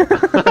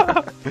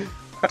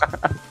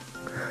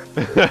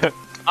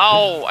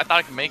 Oh, I thought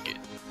I could make it.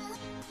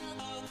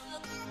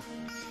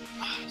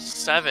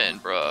 7,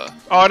 bruh.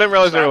 Oh, I didn't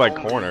realize they were like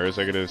corners.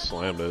 I could have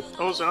slammed it.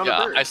 Oh, it's another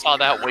Yeah, bird. I saw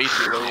that way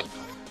too late.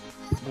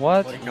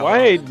 What?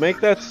 Why make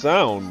that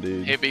sound,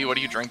 dude? Hey, B, what are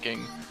you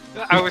drinking?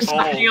 I was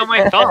sucking on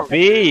my thumb.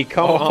 B,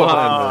 come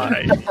on.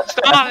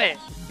 Stop it!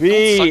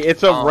 B, Don't suck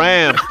it's a your thumb.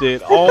 ramp,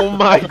 dude. Oh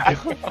my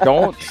god.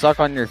 Don't suck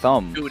on your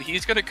thumb. Dude,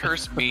 he's gonna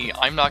curse me.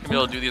 I'm not gonna be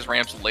able to do these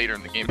ramps later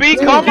in the game. B,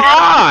 come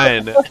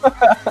on!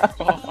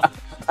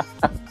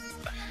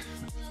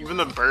 Even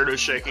the bird is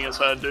shaking his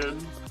head, dude.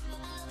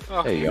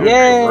 There you go.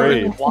 Yay!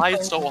 Great. Why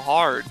it's so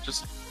hard?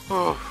 Just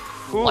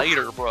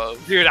lighter, bro.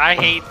 Dude, I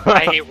hate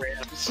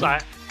ramps.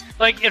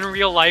 Like in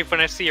real life,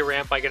 when I see a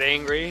ramp, I get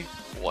angry.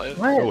 What?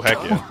 Oh, What? heck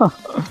yeah.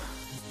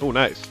 Oh,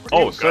 nice. Where'd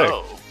Oh, you sick.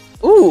 go?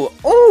 Ooh!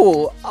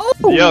 Ooh! Oh!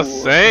 Yeah,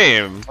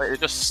 same. Wait, it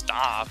just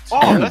stopped.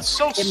 Oh, that's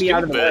so Get me stupid.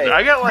 out of the way.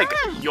 I got like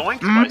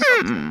yoinked by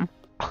something.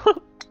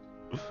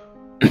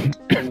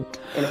 In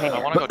I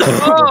hand. wanna go.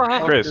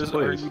 Oh, Chris,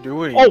 What are please. you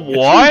doing? Oh,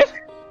 what?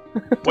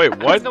 Wait,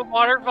 what? what? The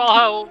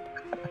waterfall.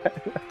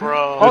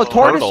 Bro. Oh, this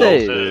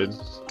tortoises. turtle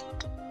is-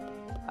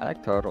 I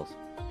like turtles.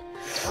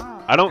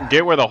 I don't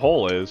get where the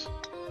hole is.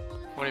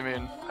 What do you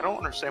mean? I don't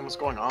understand what's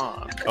going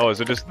on. Oh,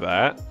 is it just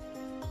that?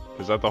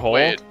 Is that the hole?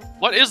 Wait,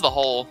 what is the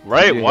hole?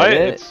 Right, Did you what?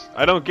 hit it? It's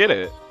I don't get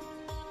it.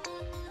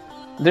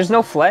 There's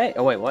no flag.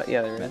 Oh wait, what?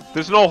 Yeah, there is.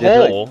 There's no Did you,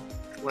 like- hole. Do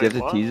you Wait, have to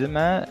what? tease it,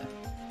 Matt?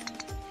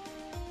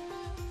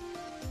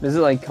 Does it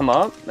like come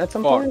up at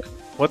some point?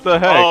 What the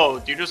heck? Oh,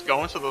 do you just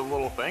go into the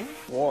little thing?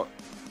 What?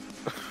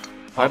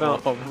 I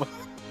don't-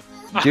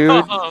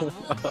 Dude.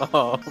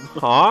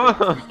 Huh?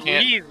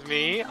 Can't. Please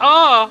me.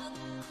 Oh.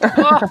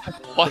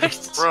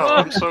 What? Bro,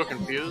 I'm so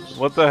confused.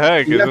 What the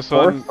heck? You Is got this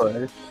one? 4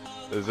 foot.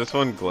 Is this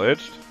one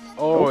glitched?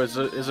 Oh, is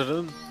it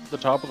in the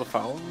top of the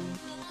fountain?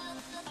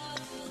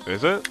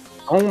 Is it?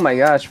 Oh my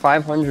gosh,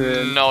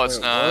 500. No, it's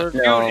Wait, not. what?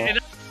 No. Dude,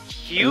 It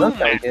human. looks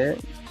like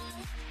it.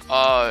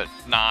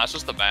 Nah, it's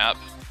just the map.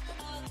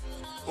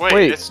 Wait,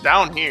 Wait. it's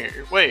down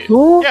here. Wait.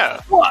 Who?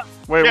 Yeah.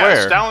 Wait, yeah, where?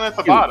 it's down at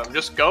the bottom.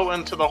 Just go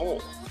into the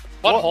hole.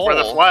 What hole? Where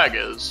the flag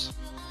is.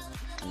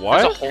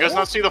 What? There's a You guys hole?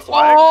 not see the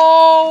flag?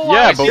 Oh,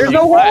 Yeah, I but see There's the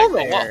no flag, hole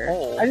but what there.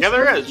 hole? I Yeah, just-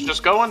 there is.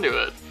 Just go into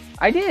it.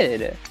 I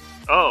did.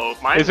 Oh,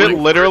 mine. Is it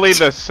literally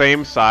the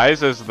same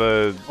size as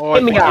the? Oh,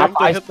 Hit me think you up, have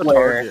to I hit the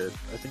swear. target.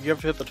 I think you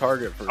have to hit the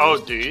target first. Oh,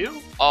 do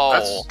you? Oh,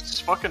 That's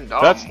fucking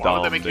dumb. That's Why would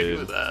they dumb, make you do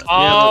dude. that?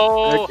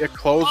 Oh. It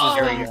closes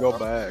when you go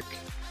back.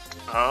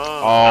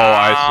 Oh, Oh,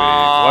 I see.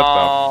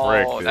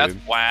 What the frick, dude?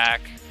 That's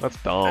whack. That's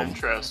dumb.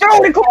 interesting.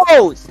 Throw it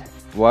close!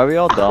 Why are we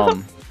all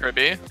dumb?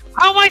 Kirby?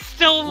 How am I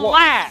still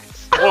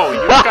last? Whoa,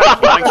 you just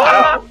got blanked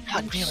out.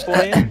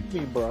 Slammed me,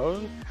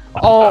 bro.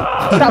 Oh,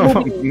 stop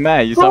moving.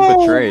 Matt, you sound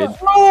betrayed.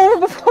 Roll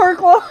before it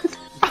closes.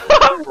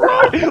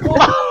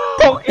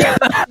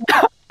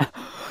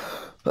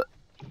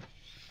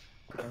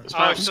 This Oh,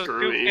 map's so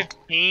screwy.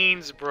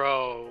 215s,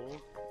 bro.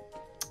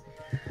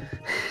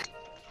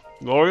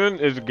 Logan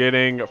is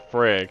getting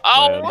fricked.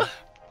 Oh! man.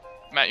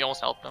 Matt, you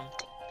almost helped him.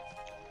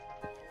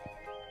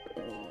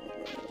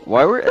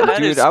 Why were That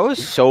dude? is- I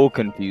was so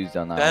confused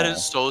on that. That hole.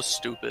 is so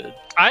stupid.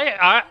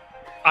 I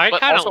But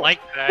kind of also- like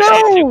that.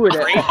 Dude! It's a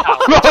great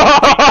house.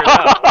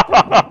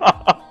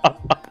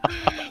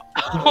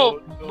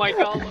 Oh my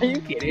god. Are you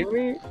kidding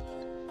me?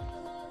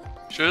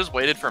 Should've just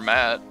waited for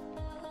Matt.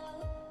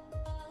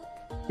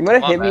 You might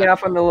have Come hit on, me Matt.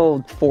 off on the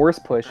little force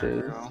There pushes.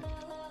 you go.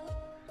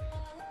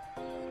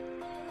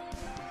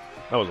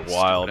 That was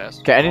wild. Stupid ass.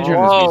 Okay, I didn't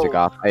turn this music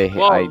off. I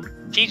Whoa, this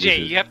TJ,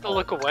 is- you have to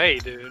look away,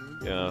 dude.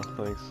 Yeah,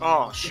 thanks.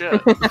 Oh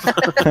shit.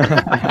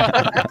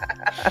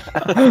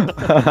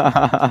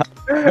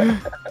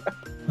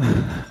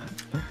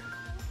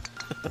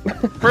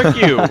 Frick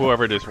you,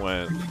 whoever just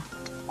went.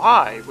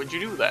 Why would you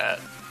do that?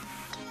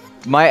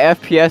 My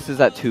FPS is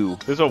at 2.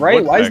 There's a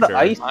Right? Why is the woodpecker.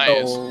 ice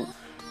Nice. so?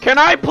 Can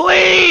I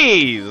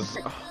please?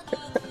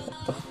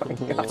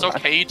 It's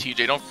okay,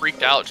 TJ. Don't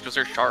freak out just because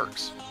they're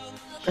sharks.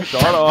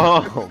 Shut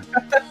up.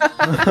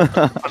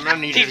 I'm gonna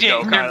need you to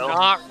go, TJ, they're Kyle.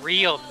 not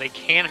real. They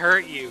can't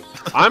hurt you.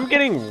 I'm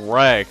getting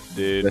wrecked,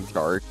 dude. The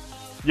shark.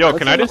 Yo,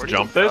 can I just Where do you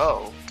jump this?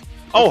 go?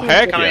 Oh,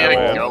 heck Can I yeah, get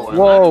man. going?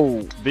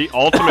 Whoa! The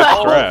ultimate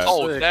stress.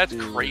 Oh, Sick, that's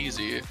dude.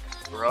 crazy.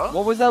 Bruh?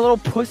 What was that little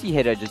pussy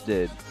hit I just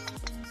did?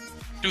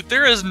 Dude,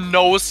 there is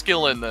no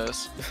skill in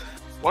this.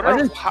 What? Why Are,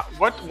 did-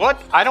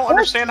 what? I don't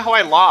understand how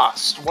I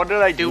lost. What did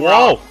I do Whoa!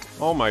 wrong?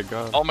 Oh my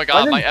god. Oh my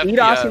god, my Why is DDoSing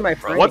FPS. my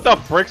bro. friend? What the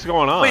frick's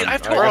going on? Wait, I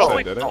have to guess Bro,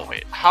 I did it. oh,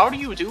 wait. How do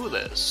you do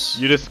this?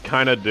 You just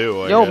kind of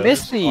do. I Yo, guess.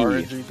 Misty!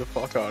 RNG the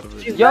fuck out of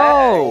it.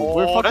 Yo!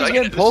 We're Oh, fucking that's-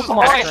 getting this is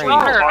Pokemon actually I trained.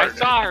 saw her. I hard.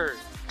 saw her.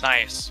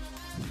 Nice.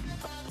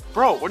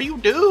 Bro, what do you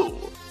do?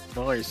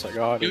 Nice, I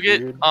got You it, get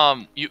dude.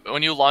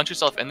 when you launch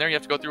yourself in there, you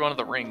have to go through one of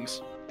the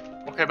rings.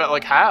 Okay, but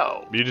like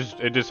how? It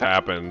just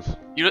happens.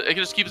 It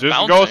just keeps Just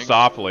bouncing. go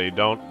softly.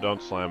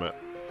 Don't slam it.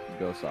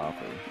 Go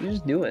softly. You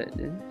just do it,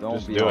 dude. Don't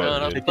Just be do it.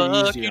 hard. Gonna Take it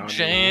fuck easy you on me.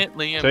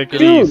 gently and Take it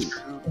Dude. easy.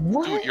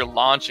 What? Dude, you're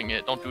launching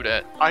it. Don't do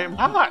that. I am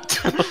not.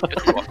 Yes,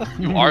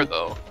 you are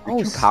though.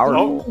 Oh,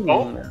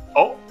 powerful.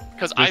 Oh,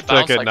 Because I Just take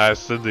bounced it like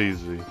nice and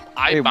easy.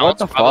 I Hey, what bounced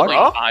the probably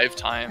fuck? 5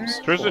 times.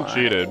 Tristan Wow.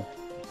 cheated.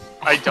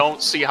 I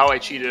don't see how I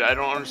cheated. I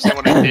don't understand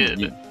what I did.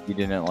 You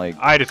didn't like.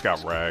 I just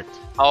got wrecked.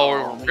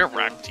 Oh, you're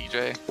wrecked,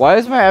 TJ. Why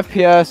is my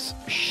FPS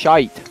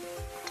shite?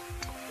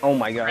 Oh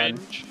my god.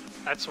 Cringe.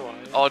 That's why.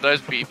 Oh, did I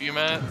just beep you,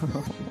 Matt?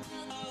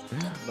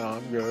 No,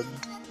 I'm good.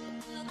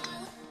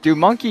 Dude,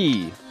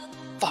 monkey!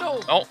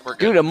 Oh, we're good.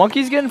 Dude, a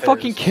monkey's getting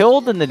fucking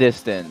killed in the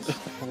distance.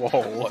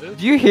 Whoa.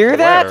 Do you hear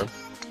that? Where?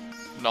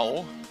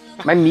 No.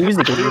 My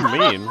music What is. do you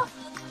mean?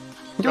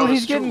 Dude, No, he's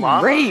it's two getting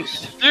llamas.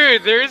 raped.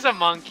 Dude, there is a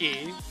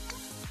monkey.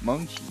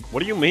 Monkey.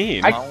 What do you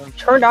mean? I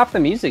turned off the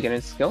music and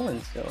it's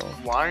going still.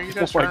 Why are you Oh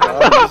guys my trying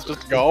to? god, it's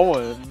just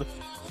going.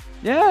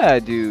 Yeah,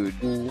 dude.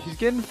 He's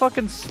getting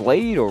fucking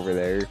slayed over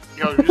there.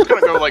 Yo, you're just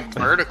gonna go like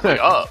vertically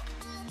up.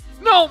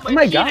 No, Oh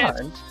my penis. god.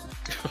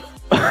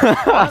 Be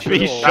That shut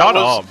That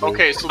was- up. dude.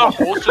 Okay, so the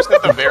hole's just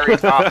at the very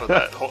top of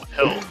that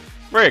hill.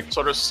 Frick.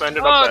 So just send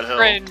it up that Oh, hill.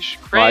 cringe,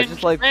 Well, I cringe,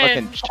 just like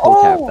fucking cringe.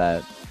 toe tap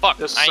that. Fuck.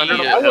 Just I send it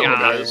need up that it. hill, Yeah.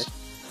 guys.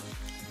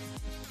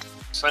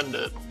 Send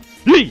it.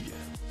 Yee!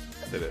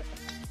 Did it.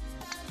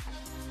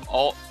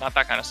 Oh, not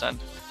that kind of send.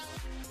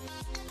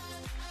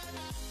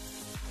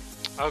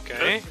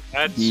 Okay,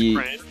 that's Ye-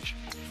 cringe.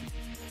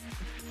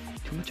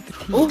 Too much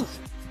of a Ooh. tease.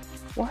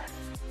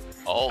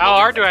 Oh, How Logan,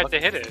 hard do I have look- to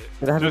hit it?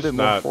 It has a Just bit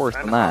more not- force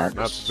than kinda that. hard.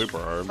 Not super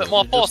hard. Bit but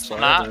more You force just than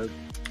started.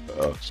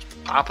 that.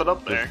 Pop it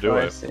up there. Just do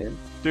Nice, it. dude.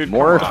 Dude,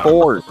 More come on.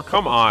 force.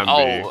 Come on,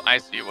 Oh, I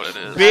see what it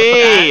is.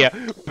 B. B.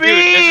 this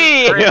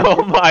is B.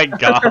 Oh my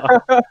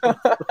god.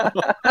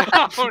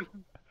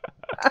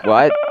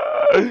 What?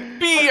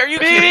 B, are you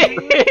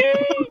kidding? B.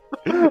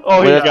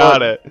 Oh, he Wait,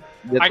 got it. That's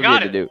what I you got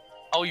had it. to do.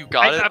 Oh, you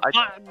got it?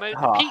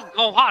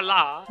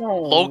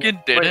 Logan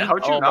did Wait, it.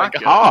 how'd you Oh my not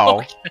get it?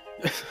 How?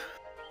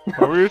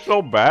 Why were you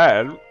so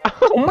bad?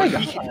 Oh my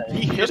god.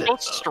 He hit Just it. go though.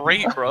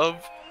 straight, bruv.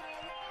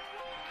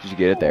 Did you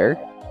get it there?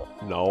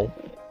 No.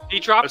 He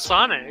dropped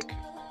Sonic.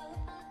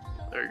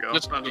 There you go.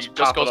 Just pop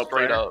go it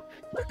straight there. up.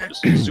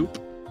 Just zoop.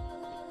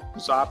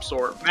 Zop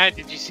sort. Matt,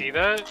 did you see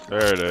that? There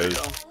it There you is.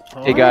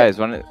 go. Hey guys,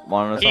 want to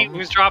know He something?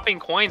 was dropping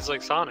coins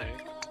like Sonic.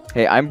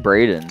 Hey, I'm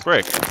Brayden.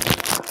 Frick.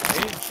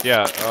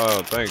 Yeah,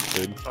 oh, thanks,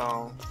 dude.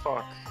 Oh,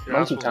 fuck. Monkey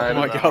not supposed to time. Oh do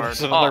my that god, hard.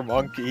 there's another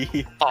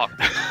monkey. Fuck.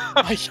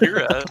 I hear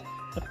it.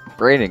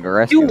 Brayden,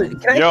 rescue me.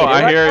 Dude, can I Yo, hit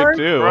I that hear it hard?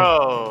 too.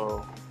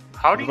 Bro.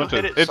 How do you Bunch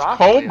of- hit it It's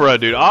softly? Cobra,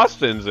 dude.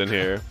 Austin's in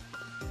here.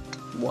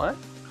 What?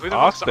 Who the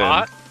fuck's Austin.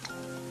 Ot?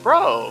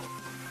 Bro.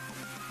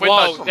 Wait,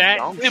 Whoa, that's that,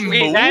 some dumb shit.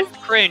 wait, that's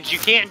cringe. You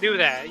can't do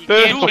that. You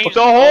The, can't change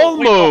the whole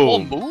Wait, the whole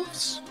move.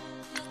 moves?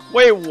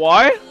 Wait,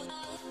 what?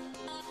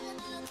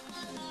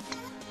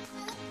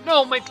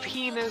 No, my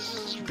penis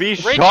is Be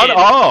rigid. shut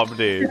up,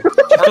 dude.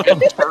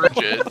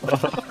 Turgid.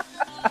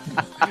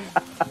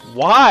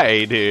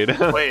 Why, dude?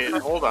 Wait,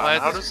 hold on.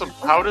 What?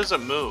 How does it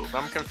move?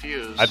 I'm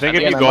confused. I think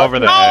if Yeah, you my go over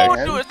the monkey- No,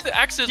 X. dude, it's the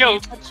X's. Yo, when you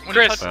touch- when you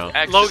Chris, touch the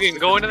X's. Logan,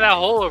 go into that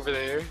hole over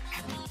there.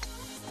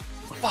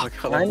 Look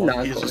how the I'm not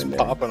monkey's just going there.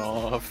 popping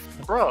off.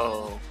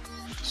 Bro.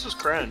 This is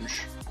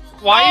cringe.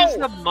 Why No! is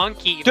the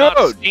monkey Dude, not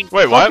synced?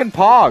 Wait, what? Fucking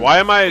Pog. Why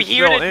am I We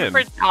hear it still at in?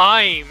 different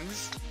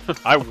times.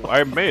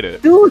 I made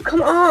it. Dude,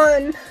 come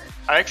on.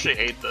 I actually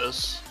hate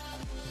this.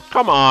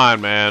 Come on,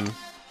 man.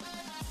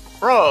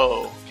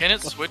 Bro. Can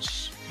it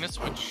switch? Can it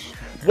switch?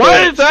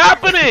 What is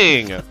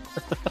happening?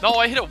 No,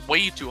 I hit it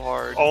way too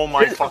hard. Oh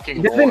my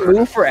fucking Does it lord.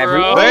 move for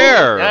everyone?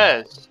 There.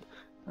 Yes.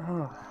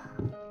 Oh.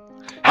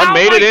 I How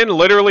made am it in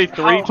literally how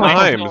 3 am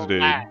I times, so dude.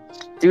 bad?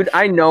 Dude,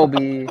 I know,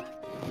 B.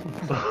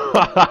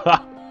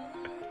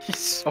 He's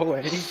so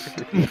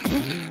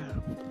angry.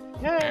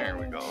 There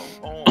we go.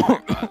 Oh my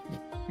god.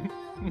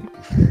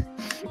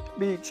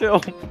 Be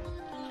chill.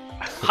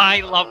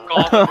 I love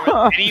golf more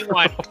than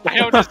anyone. I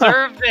don't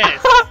deserve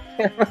this.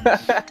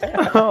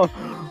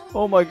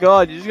 Oh my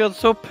god, you just got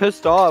so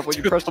pissed off when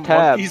you pressed the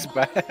tab. monkey's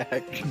back.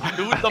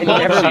 Dude, the It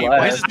never monkey.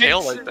 Why is his left.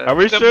 tail like that? Are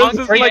we The sure this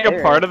is monkey like a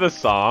there. part of the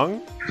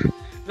song?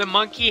 The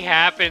monkey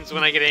happens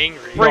when I get angry.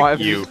 No, Frick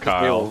I've you, just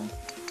Kyle.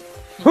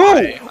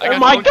 Why? I Oh got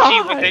my monkey-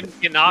 God. Monkey within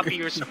cannot be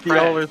He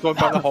suppressed. always went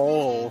by the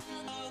hole.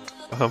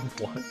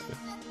 What?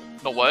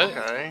 The what?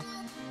 Okay.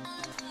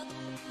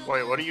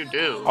 Wait, what do you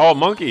do? Oh,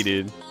 monkey,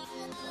 dude.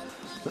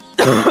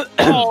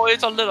 Oh,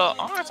 it's a little.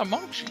 Oh, it's a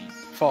monkey.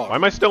 Fuck. Why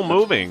am I still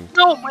moving?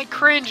 No, my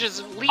cringe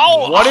is leaving.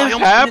 Oh, What I is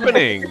almost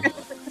happening?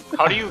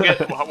 How do you get?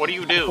 What do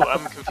you do?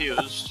 I'm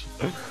confused.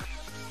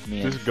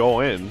 Just go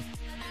in.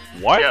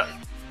 What? Yeah.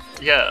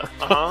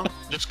 Yeah.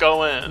 Just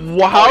go in.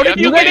 How Oh, did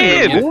you have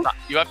get to- in?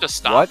 You have to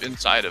stop What?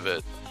 inside of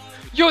it.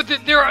 Yo, they're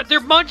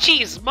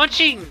munchies,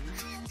 munching.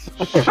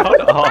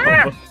 Shut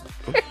up.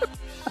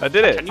 I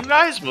did Can it. you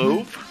guys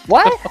move?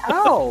 What?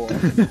 How?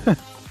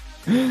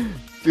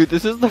 Dude,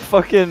 this is the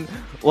fucking,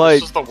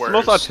 like, This is the It's the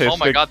most worst. autistic. Oh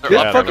my God, they're this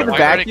Yeah, cat fucking I've ever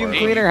back- heard. vacuum Hey.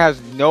 cleaner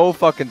has no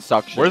fucking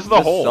suction. Where's the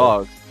This hole?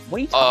 sucks.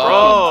 Wait.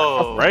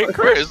 Bro. Right, Where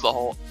Chris? is the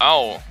hole?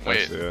 Oh, I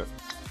wait. see it.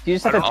 Do you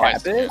just have I to don't know,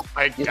 tap it?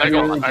 I You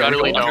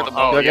really gotta don't.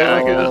 go Oh Look yeah, I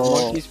at guess. the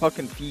monkey's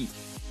fucking feet.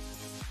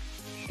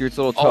 Dude, its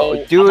little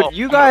toe. Oh, Dude, I'm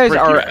you gonna guys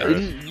freak are.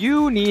 you,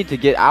 You need to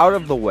get out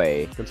of the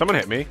way. Can someone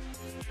hit me?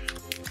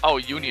 Oh,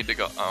 you need to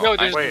go. Oh, No,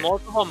 there's wait.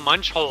 multiple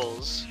munch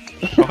holes.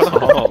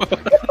 Oh,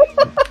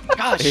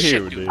 God, ew,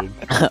 shit, dude. dude.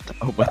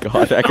 Oh my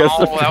god, I guess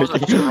Oh, that was a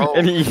the troll.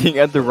 and eating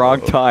at the wrong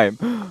time.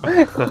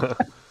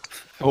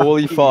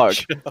 Holy fuck.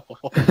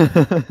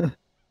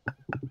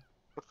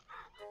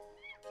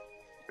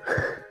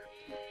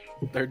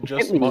 They're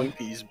just Hit me.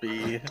 monkeys,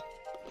 B.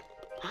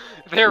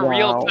 They're Wow.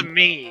 real to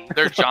me.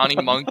 They're Johnny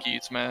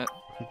Monkeys, Matt.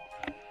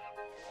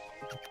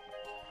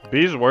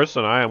 B's worse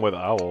than I am with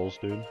owls,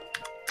 dude.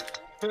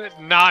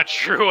 Not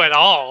true at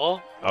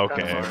all.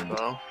 Okay. Kinda fun,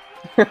 though.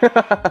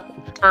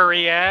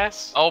 Furry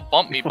ass. Oh,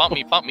 bump me, bump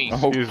me, bump me.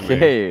 Excuse me.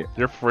 Okay.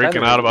 You're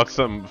freaking out about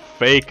some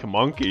fake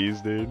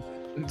monkeys, dude.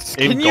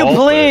 Can you Engulf it.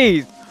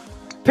 please?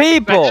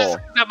 People! That's just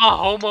 'cause I'm a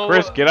homo.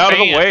 Chris, get out of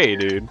the fan. way,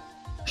 dude.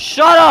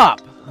 Shut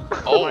up!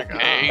 Oh my God.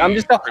 Okay. I'm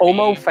just a pretty.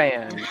 homo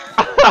fan.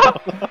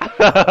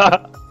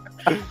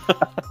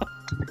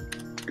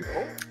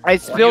 I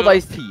spilled you-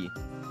 iced tea.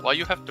 Why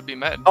you have to be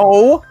mad?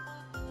 Oh!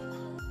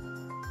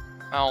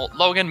 Oh,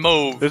 Logan,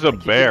 move. There's a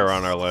bear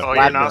on our left. Oh, you're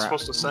Latin not rap.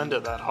 supposed to send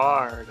it that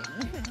hard.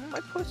 My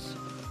puss.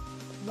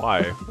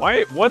 Why?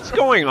 Why? What's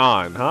going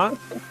on, huh?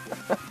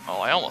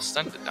 Oh, I almost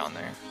sent it down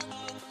there.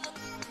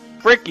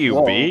 Frick you,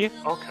 Whoa. B.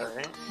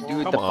 Okay.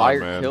 Dude, Come the on, fire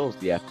man. kills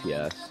the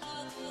FPS.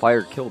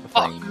 Fire killed the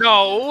Oh, frame.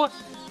 no.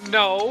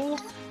 No.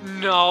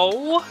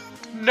 No.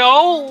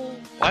 No.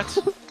 What?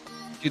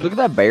 Dude, look at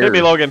that bear. Hit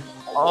me, Logan.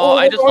 Oh,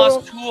 I just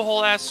lost 2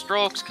 whole ass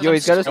strokes. 'cause Yo, I'm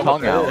he's got his so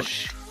tongue out.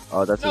 fish.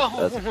 Oh, that's No.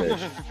 a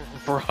fish.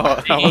 Bro,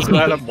 I was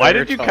at a Why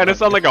bear did you kind of talk.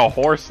 sound like a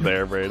horse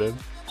there, Brayden?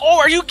 Oh,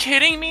 are you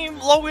kidding me,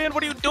 Logan?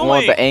 What are you I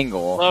want doing? the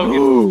angle.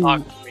 Logan,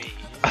 fuck me.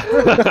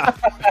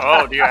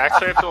 Oh, do you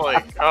actually have to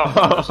like?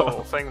 Oh, there's a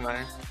little thing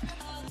there.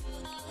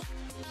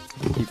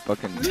 Keep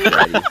fucking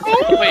ready.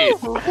 Wait,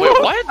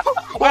 what?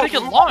 Why'd I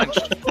get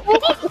launched?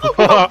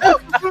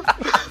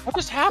 What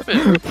just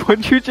happened?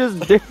 What'd you just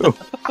do?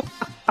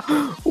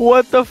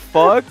 What the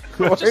fuck?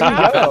 Where'd you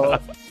go?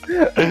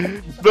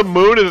 The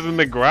moon is in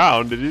the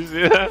ground. Did you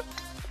see that?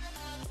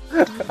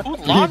 Who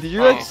Dude, launched? did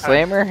you like Oh.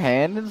 slam your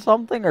hand in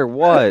something or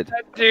what?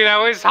 Dude, I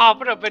was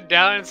hopping up and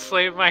down and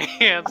slaving my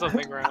hands on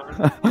the ground.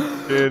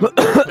 Dude. Dude,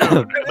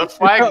 the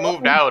flag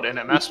moved out and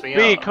it messed me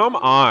B, up. come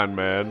on,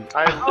 man.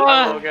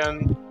 Hi,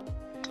 Logan.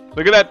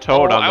 Look at that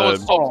toad Oh, on I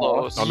was the so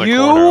close. on the You?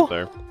 corner up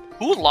there.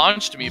 Who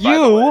launched me, by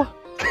the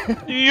way?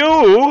 You,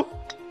 You.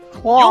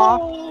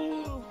 clock,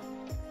 You,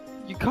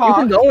 you cock,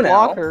 can go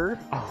now. blocker.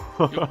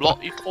 you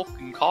bloody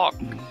fucking cock.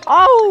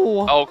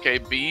 Oh! Okay,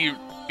 B.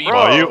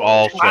 Oh, you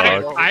all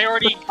I, suck. I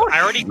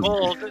already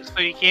gold, so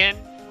you can't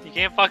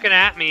fucking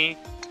at me.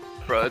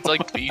 Bro, it's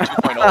like B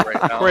 2.0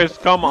 right now. Chris,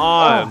 come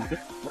on.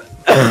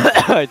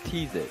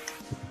 Tease it.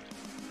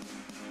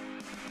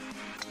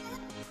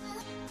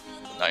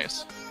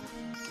 Nice.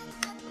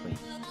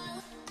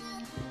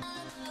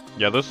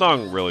 Yeah, this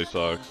song really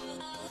sucks.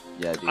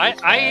 Yeah, dude.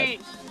 it's bad.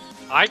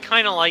 I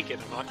kind of like it.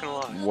 I'm not gonna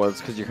lie. Well,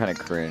 it's because you're kind of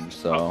cringe,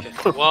 so.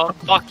 Okay, well,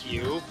 fuck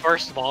you.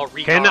 First of all,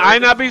 Can retard. I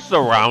not be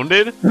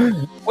surrounded?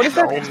 What is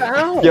that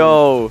sound?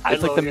 Yo, Hi,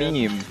 it's like the Logan.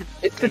 meme.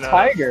 It's the You know.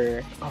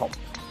 tiger.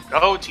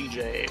 Go,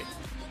 TJ.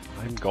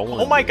 I'm going.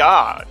 Oh my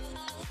God.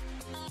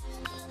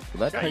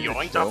 That Got tiger's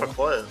yoinked chill. off a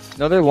cliff.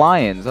 No, they're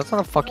lions. That's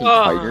not a fucking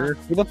Ugh. tiger.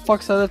 Who the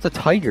fuck said that's a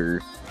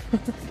tiger?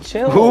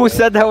 Chill. Who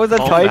said that was a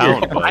Calm tiger?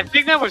 down, bud. I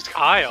think that was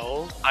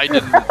Kyle. I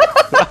did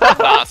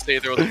not say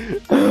there was.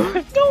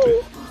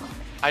 No.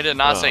 I did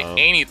not say Uh-oh.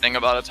 anything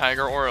about a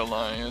tiger or a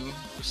lion.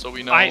 Just so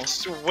we know. I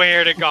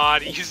swear to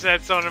God, you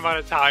said something about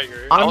a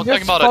tiger. I I'm was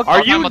thinking just about it. fucking- Are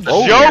I'm you talking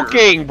about the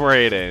joking,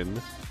 Brayden?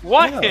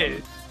 What? Yeah.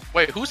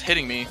 Wait, who's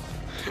hitting me?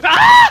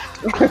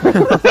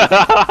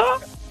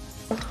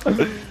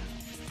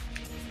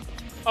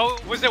 Oh,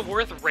 was it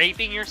worth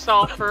raping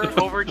yourself for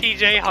over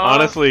TJ, huh?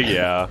 Honestly,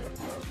 yeah.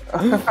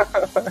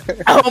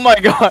 Oh my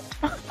god.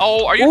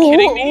 Oh, are you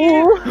kidding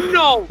me?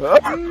 No!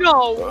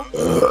 No!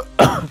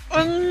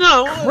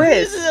 No.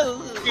 Chris.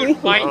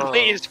 Dude, my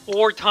plate is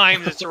 4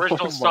 times its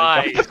original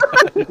size.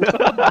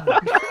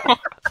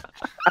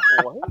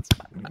 What?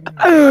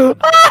 What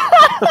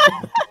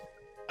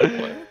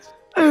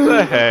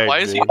the heck? Why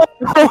is he?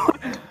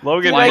 dude?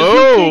 Logan, Why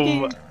is he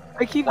move!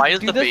 I keep. Why is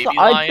dude, the this- baby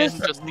I- lion this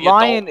just the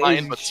lion adult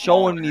lion is but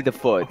showing smaller? me the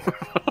foot.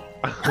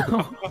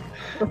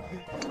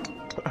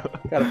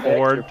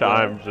 4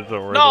 times it's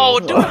original. No,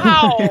 dude,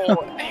 how?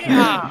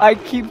 Yeah. I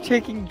keep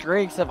taking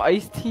drinks of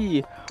iced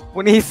tea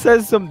when he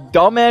says some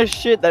dumbass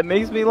shit that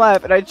makes me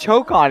laugh, and I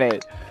choke on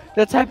it.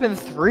 That's happened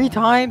 3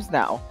 times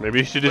now. Maybe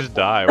you should just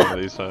die one of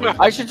these times.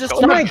 I should just Oh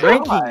stop my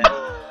drinking.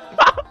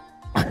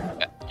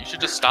 You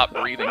should just stop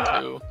breathing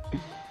too.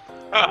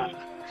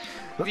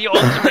 The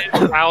ultimate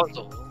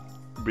arousal.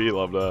 B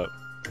love that.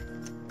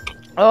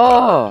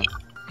 Oh.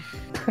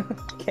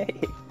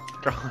 Okay.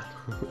 God.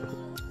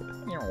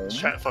 This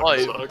chat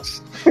Why? fucking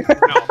sucks.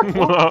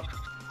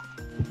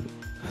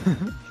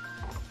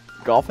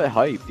 Golf at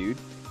hype, dude.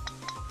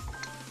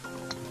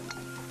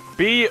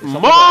 B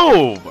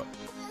move!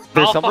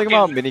 There's I'll something fucking-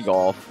 about mini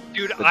golf.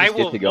 Dude, Let's I just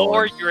get will to going.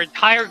 lower your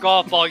entire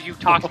golf ball. You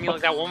talk to me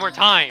like that one more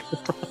time.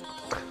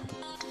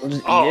 We'll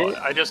just eat Oh, it.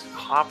 I just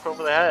hopped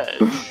over the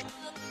hedge.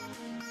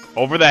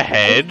 Over the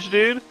hedge,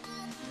 dude?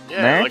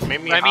 Yeah, Matt? like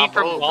made me I mean, hop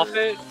from over. golf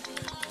it.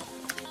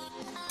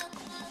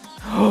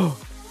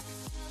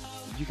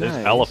 You There's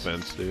guys.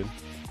 elephants, dude.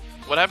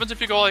 What happens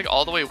if you go like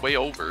all the way way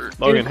over?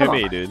 Logan, hit come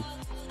me, on. dude.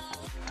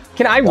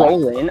 Can I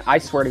roll in? I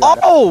swear to God.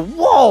 Oh,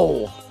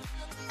 whoa!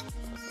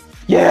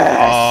 Yes!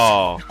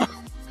 Oh.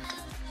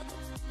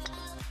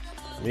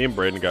 Me and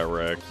Braden got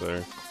wrecked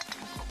there.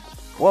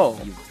 Whoa.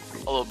 A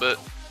little bit.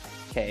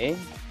 Okay.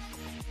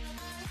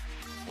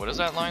 What does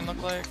that line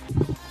look like?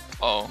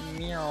 Oh,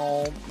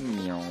 Meow,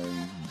 meow,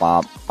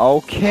 bop.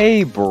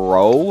 Okay,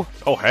 bro.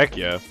 Oh, heck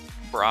yeah.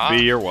 brah.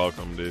 B, you're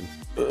welcome, dude.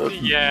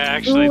 Yeah,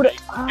 actually, Dude,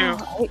 you.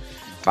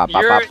 Bop,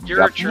 bop, You're bop, you're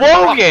bop. a true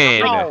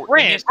Logan! No,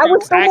 Chris, I you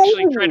was so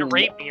actually angry. tried to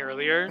rape me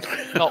earlier.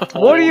 No.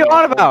 What are you oh,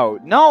 on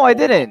about? No, I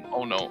didn't.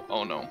 Oh no!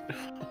 Oh no!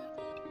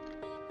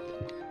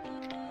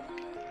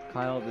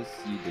 Kyle,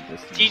 you did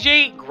this. to me.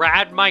 TJ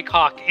grabbed my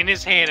cock in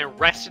his hand and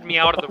wrested me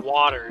out of the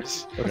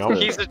waters. No.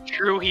 He's a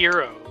true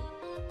hero.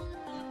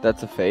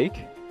 That's a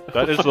fake?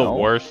 That is the No.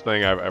 worst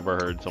thing I've ever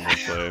heard someone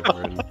say.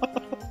 Braden.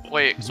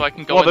 Wait, so I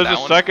can go Well, in there's that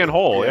a one? second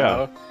hole,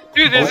 yeah.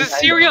 Dude, there's Oh, a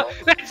cereal.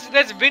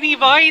 That's Vinny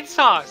Vine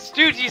sauce.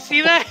 Dude, do you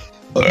see that?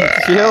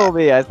 Kill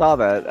me, I saw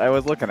that. I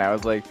was looking, I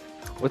was like,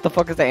 what the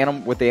fuck is the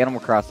animal with the Animal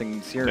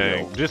Crossing cereal?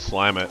 Dang, just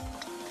slam it.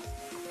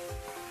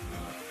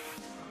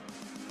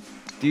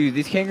 Dude,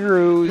 these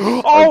kangaroos.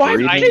 Oh, are I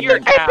breeding- I hear a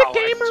cow.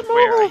 I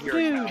swear I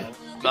hear a cow.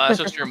 Nah, that's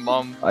just your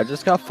mom. I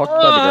just got fucked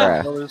by the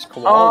grass. Oh, there's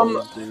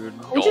koalas, dude.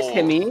 He just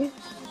hit me.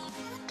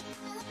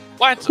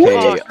 What? Okay.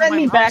 Oh, Send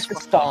me my back mouse to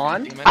fucked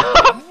spawn.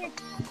 up, damn it.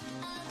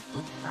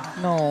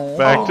 No.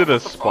 Back to the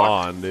what the fuck?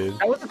 spawn, dude.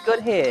 That was a good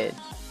hit.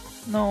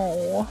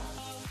 No.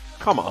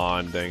 Come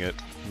on, dang it.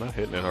 I'm not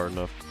hitting it hard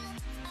enough.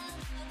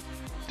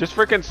 Just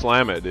freaking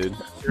slam it, dude.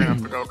 You're gonna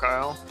have to go,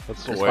 Kyle.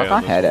 That's the Just way. fuck my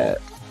on this head one.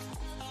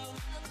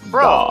 at.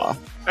 Bro, Nah.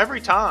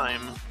 every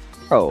time.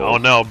 Bro. Oh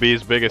no,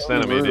 B's biggest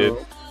enemy, dude.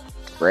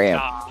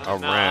 Ramp. Nah, A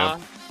nah.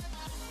 ramp.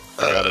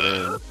 I got it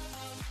in.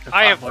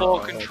 I have full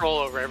control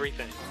over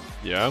everything.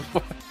 Yeah?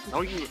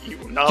 No, you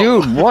no.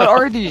 Dude, what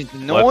are these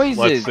noises?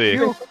 let's see.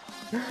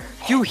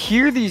 You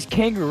hear these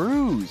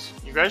kangaroos?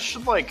 You guys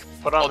should like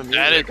put on Oh, the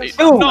that music. is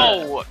or a, something.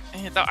 no.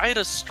 Man, I had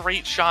a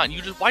straight shot. And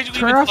you just why'd you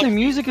Turn even off the touch me?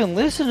 music and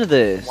listen to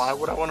this. Why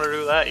would I want to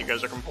do that? You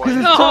guys are Because complaining.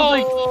 it No. sounds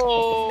like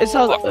it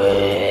sounds like.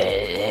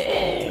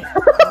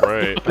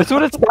 Right. That's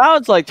what it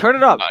sounds like. Turn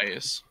it up.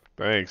 Nice.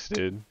 Thanks,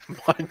 dude.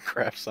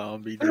 Minecraft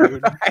zombie,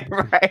 dude.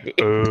 right.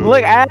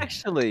 Like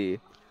actually,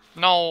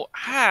 No.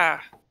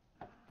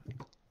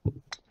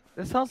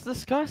 this sounds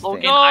disgusting.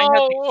 Logan, I had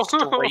No. the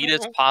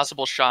straightest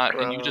possible shot,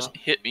 and you just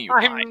hit me.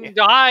 I'm Why?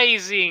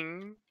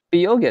 dying. But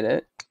you'll get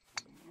it.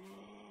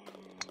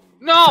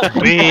 No.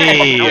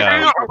 B.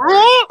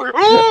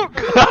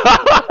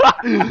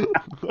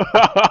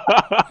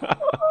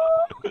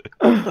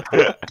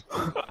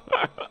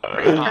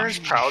 Are your parents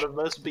proud of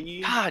this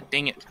bee God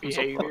dang it! I'm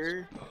so close.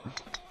 behavior?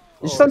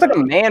 It just sounds like a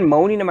man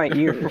moaning in my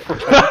ear.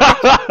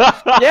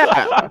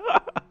 Yeah.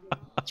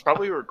 It's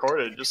probably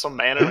recorded. Just some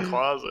man in a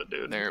closet,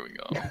 dude. There we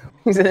go.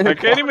 He's in I a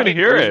can't even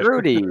hear Where's it.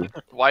 Rudy.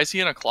 Why is he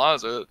in a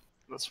closet?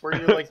 That's where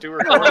you like do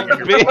recording. of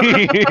your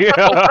B.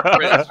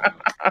 Chris.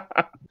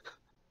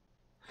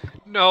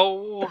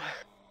 No.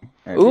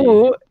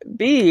 Ooh,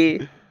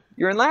 B.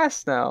 You're in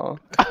last now.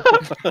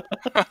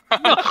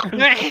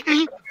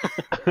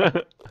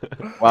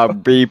 Wow,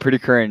 B pretty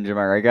cringe. Am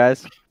I right,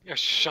 guys? Yeah,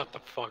 shut the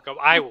fuck up.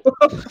 I will.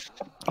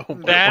 Oh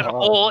my That God.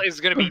 hole is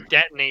gonna be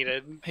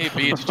detonated. Hey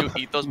B, did you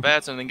eat those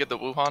bats and then get the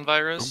Wuhan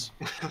virus?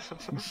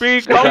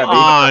 B, come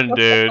on,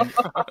 dude.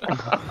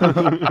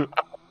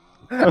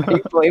 Are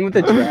you playing with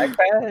the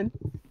trackpad?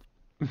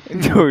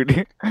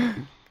 Dude, are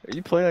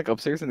you playing like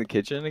upstairs in the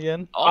kitchen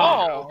again?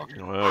 Oh.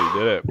 Well, you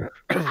did it.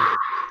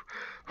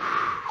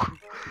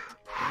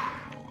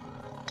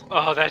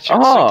 Oh, that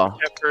took so much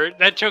effort.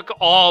 That took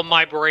all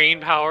my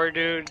brain power,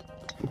 dude.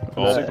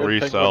 Oh, Super 3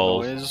 penguin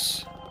cells.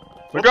 noise.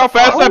 Look how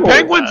fast that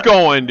penguin's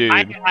going, dude.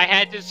 I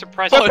had to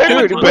suppress That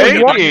penguin's my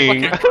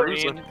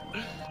banking.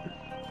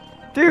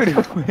 Dude,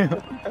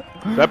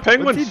 That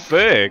penguin's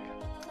sick.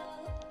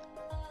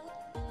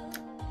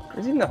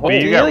 He's in the hole.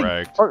 Wait, you he, got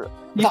like, wrecked.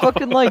 he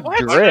fucking like Why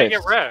did I drifts.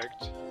 get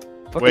wrecked?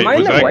 Wait, Am I in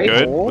was the that right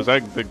good? hole? Was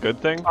that the good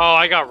thing? Oh,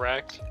 I got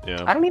wrecked.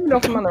 Yeah. I don't even know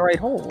if I'm on the right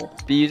hole.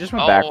 B, you just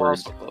went Oh,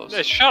 backwards. so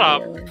close. Shut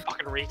up, Yeah.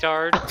 fucking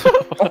retard.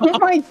 Oh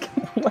my god,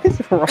 what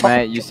is wrong?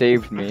 Matt, you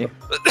saved me.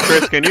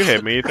 Chris, can you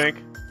hit me, you think?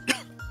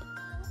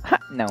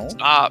 No.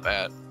 Stop,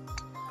 man.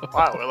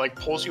 Wow, it like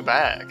pulls you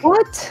back.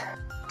 What?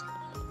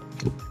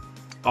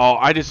 Oh,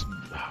 I just...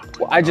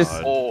 Well, I just.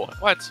 God. Oh,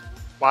 what?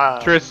 Wow.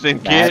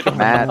 Tristan, Matt, get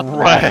Matt,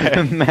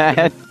 wrecked.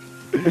 Matt.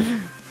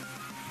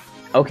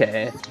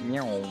 Okay.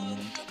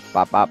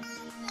 Bop, bop.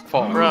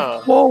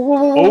 Bruh. Whoa,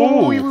 whoa, whoa,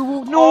 Oh.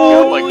 whoa,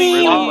 No, like no.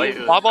 really late.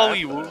 Wabba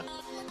wee woo.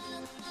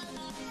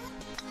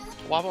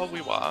 Wabba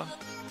wee wah.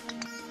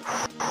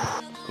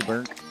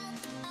 Kuberk.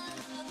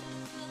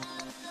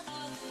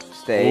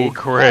 Stay. Oh,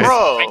 Chris.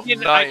 Bro. I can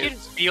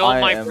nice. feel I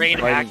my am brain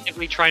fighting.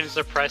 actively trying to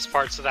suppress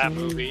parts of that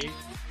movie.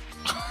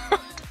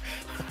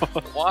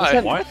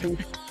 Why? What?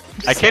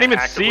 I can't even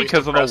see Actively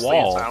because of the suppress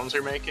wall. sounds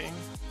you're making.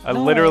 I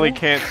literally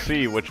can't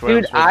see which way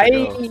Dude, I'm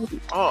supposed to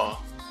go.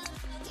 Oh.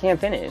 can't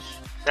finish.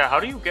 Yeah, how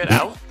do you get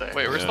out there?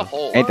 Wait, where's Yeah. the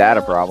hole? Ain't that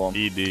a problem?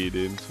 ED, dude.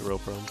 It's a real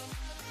problem.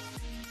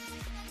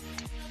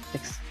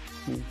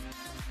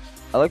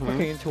 I like Hmm?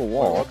 looking into a Oh,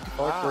 wall. what the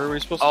fuck? Where are we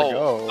supposed Oh, to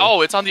go?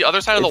 oh, it's on the other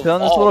side of It's the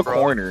on wall, this little bro.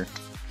 corner.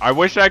 I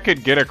wish I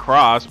could get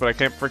across, but I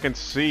can't freaking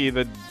see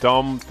the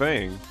dumb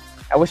thing.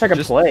 I wish I could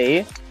Just-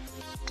 play.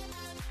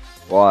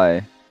 Why?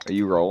 Are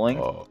you rolling?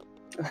 Oh.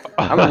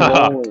 I'm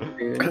rolling,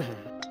 dude.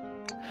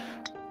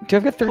 Dude,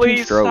 I've got 13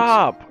 Please strokes.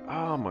 stop.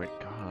 Oh my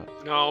god.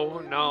 No,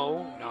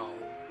 no, no,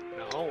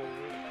 no.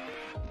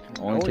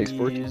 Only takes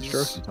 14 Noise.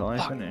 strokes until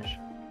I finish.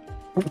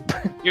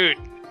 Dude,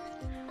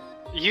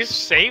 you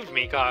saved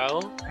me,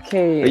 Kyle.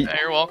 Okay. Yeah,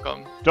 you're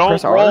welcome. Don't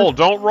Press R? roll,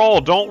 don't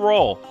roll, don't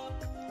roll.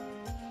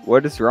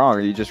 What is wrong? Are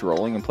you just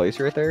rolling in place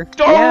right there?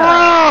 Don't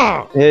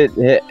roll!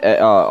 Hit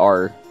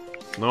R.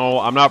 No,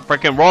 I'm not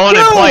freaking rolling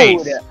in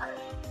place.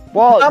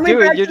 Well, Tell me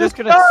dude, back you're to just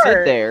the gonna sit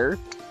start. there.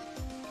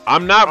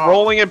 I'm not Oh.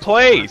 rolling in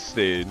place,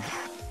 dude.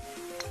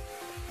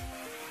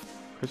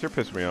 Chris, you're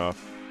pissing me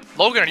off.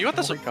 Logan, are you at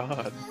this? Oh my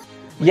god.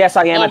 Yes,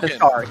 I am at the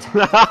Logan. start.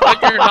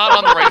 You're not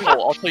on the right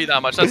hole. I'll tell you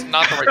that much. That's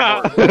not the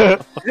right hole.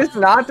 Is this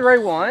not the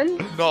right one?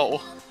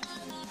 No.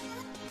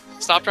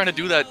 Stop trying to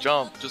do that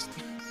jump. Just.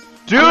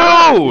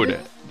 Dude!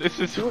 This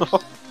is...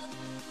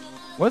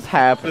 What's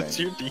happening? What's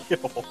your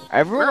deal?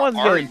 Everyone's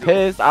Where are getting you?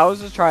 pissed. I was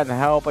just trying to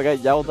help. I got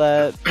yelled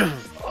at.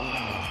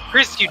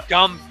 Chris, you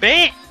dumb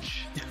bitch!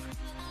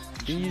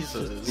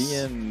 Jesus.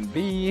 Jesus.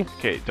 BNB.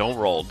 Okay, don't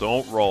roll,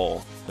 don't roll.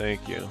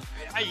 Thank you.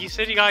 You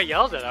said you got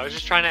yelled at. I was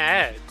just trying to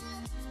add.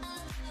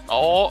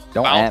 Oh.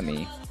 Don't bounce. at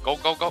me. Go,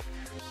 go, go.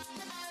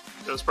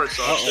 This part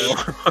sucks, dude.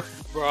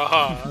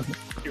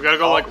 Bruh. You gotta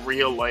go like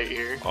real light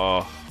here.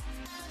 Oh.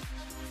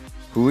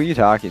 Who are you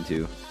talking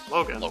to?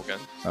 Logan. Logan.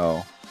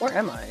 Oh. Where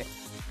am I?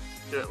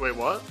 Yeah, wait,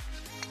 what?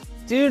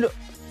 Dude,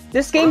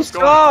 this game What's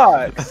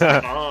going sucks!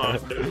 Come on,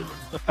 dude.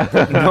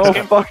 No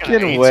game fucking fucking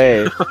hates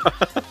way.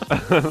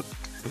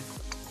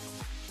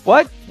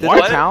 What? Did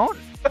What? that count?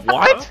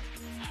 What?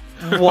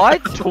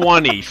 What?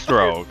 20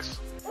 strokes.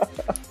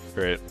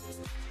 Great.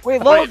 Wait,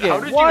 Wait, how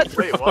Logan, did what? you?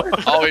 Wait,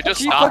 what? Oh, it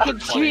just You stopped. fucking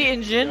at cheat 20.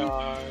 engine.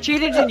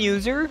 Cheat engine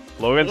user.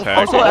 Logan's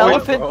Also,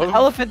 hacking. ele-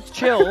 elephant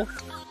chill.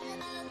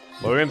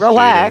 Logan's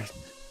Relax.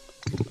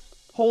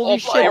 Holy Oh,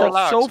 shit, buddy, that's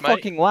relax, so mate.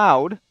 fucking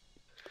loud.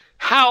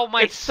 How am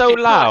I It's so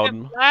still loud.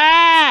 in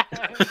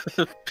last?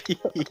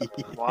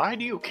 Why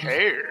do you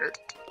care?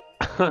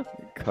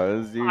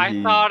 Cause dude,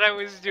 I thought I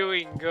was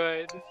doing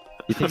good.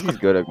 he thinks he's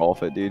good at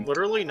golf, it, dude.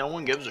 Literally, no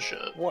one gives a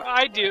shit. What?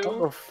 I How do.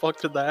 the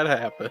fuck did that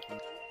happen?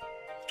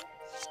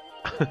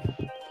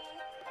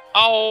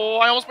 Oh,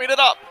 I almost made it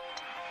up.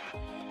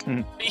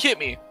 Hmm. He hit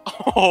me.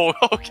 Oh,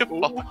 okay.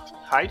 Ooh.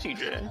 Hi,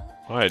 TJ.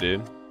 Hi,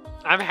 dude.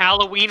 I'm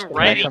Halloween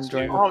ready. come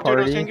join dude. the Oh, dude, I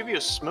was party? gonna give you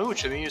a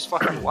smooch and then you just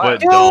fucking But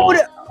left. Dude! don't.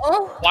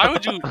 Oh, Why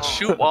would you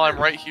shoot while I'm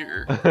right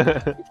here?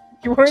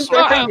 you weren't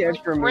Ah, there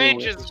yet for me.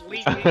 Fridge is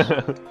leaking.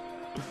 The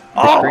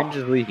Oh! screen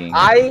is leaking.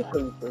 I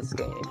hate this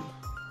game.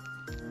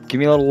 Give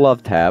me a little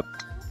love tap,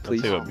 Let's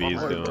please. see what B's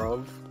Hi, doing.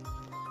 bruv.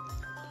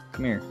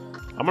 Come here.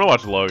 I'm gonna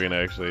watch Logan,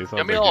 actually. Sounds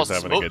Give me like a he's little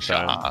having a smoke good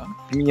time. shot.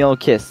 Give me a little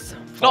kiss.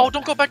 No,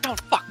 don't go back down.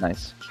 Fuck.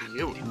 Nice.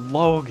 You.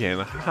 Logan,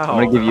 how?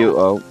 I'm gonna give you.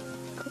 Oh.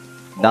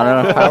 Not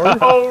enough power?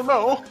 Oh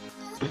no!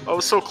 I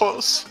was so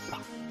close.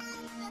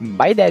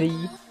 Bye, daddy.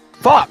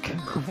 Fuck!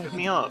 Hit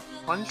me up.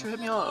 Why didn't you hit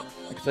me up?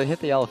 Because I hit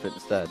the elephant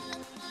instead.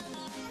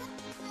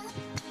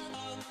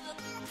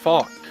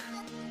 Fuck.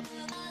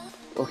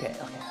 Okay.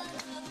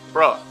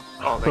 Bruh,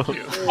 Oh, thank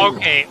you.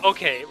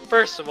 Okay.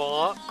 First of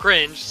all,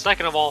 cringe.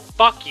 Second of all,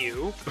 fuck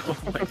you. Oh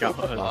my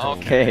god.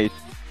 Okay.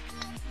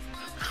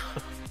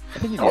 I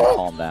think you need to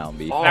calm down,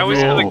 B. Oh, That was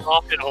no. in the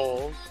coffin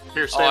hole.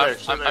 Here, stay Oh, there.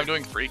 Stay there. I'm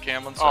doing free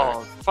cam. One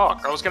Oh, sec.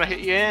 fuck. I was gonna hit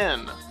you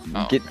in.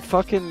 Oh. Get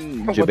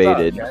fucking What's up,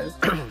 debated. guys?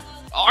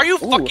 Are you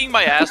Ooh. fucking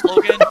my ass,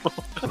 Logan?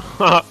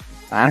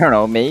 I don't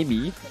know,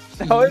 maybe.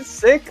 That was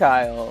sick,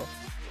 Kyle.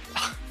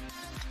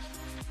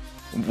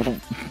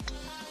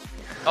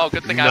 Oh,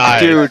 good thing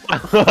Nice. Dude,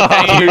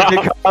 Damn.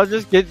 dude, I'll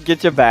just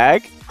get your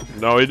bag.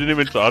 No, he didn't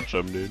even touch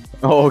him, dude.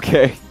 Oh,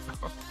 okay.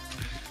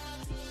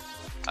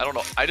 I don't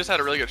know. I just had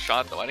a really good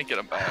shot though. I didn't get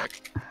him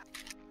back.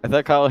 I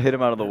thought Kyle hit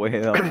him out of the way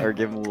though, or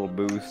give him a little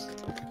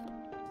boost.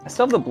 I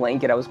still have the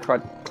blanket I was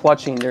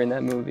clutching during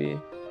that movie.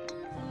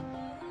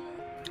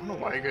 I don't know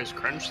why you guys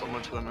cringed so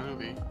much of the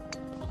movie.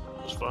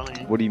 It was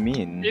funny. What do you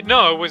mean?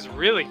 No, it was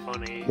really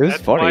funny. It was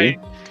funny.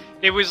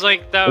 It was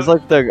like It that. was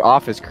like the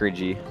Office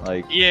cringy,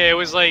 like Yeah, it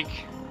was like.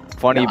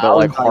 funny No, but I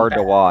like was like hard to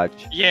that.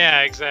 watch.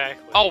 Yeah,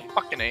 exactly. Oh,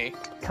 fucking A.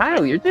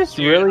 Kyle, you're just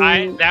Dude,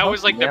 really. that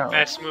was like the helping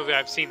best movie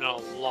I've seen in a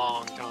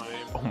long time.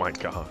 Oh my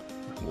god.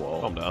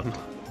 Whoa. Calm down.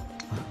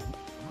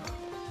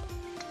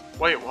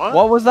 Wait, what?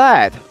 What was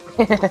that?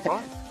 the fuck?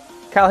 out.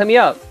 Kyle, hit me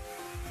up.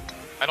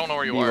 I don't know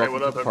where you Be are. welcome what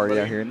to up, the party out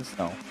everybody? here in the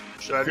snow.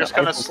 Should I just Yeah,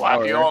 kind of Eiffel slap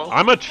Tower. you all?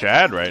 I'm a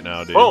Chad right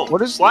now, dude. Boom!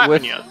 What is slapping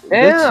with you?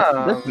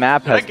 Yeah. This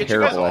map Did I has get you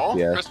guys terrible all?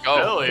 FPS. Let's go.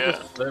 Hell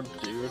yeah.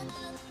 Simp, dude. That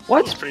was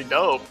What? pretty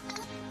dope.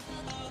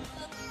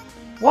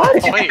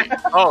 What? Wait,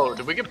 oh,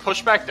 did we get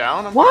pushed back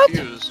down? I'm What?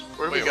 confused.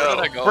 Where did Wait, we where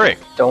go? did I go? Frick.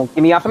 Don't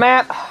get me off the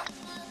map.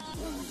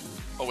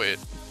 Oh wait.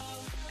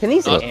 Can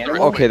these No, animals?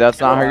 Okay, that's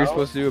not how you're out?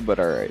 supposed to do it, but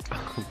alright.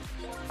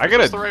 I Is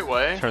this the gotta right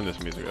way? turn this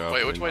music off.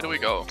 Wait, which way do we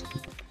go?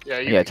 Yeah,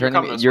 Yeah, turn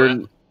come the, this you're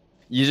way.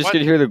 you just What? get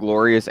to hear the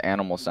glorious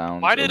animal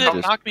sounds. Why did of it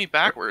just knock me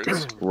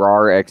backwards?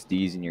 RAR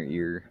XDs in your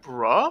ear.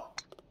 Bruh?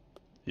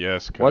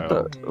 Yes, Kyle. What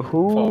the?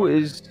 Who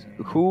is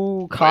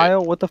who?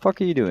 Kyle? What the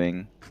fuck are you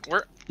doing?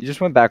 Where? You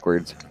just went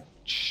backwards.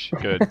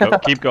 Good. Go,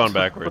 keep going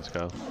backwards,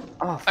 Kyle.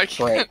 Oh, I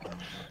frick. can't.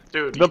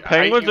 Dude, The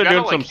penguins you are gotta,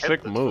 doing like, some hit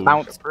sick the moves.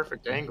 Bounce.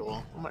 Perfect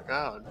angle. Oh my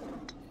god.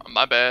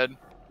 My bad.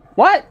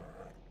 What?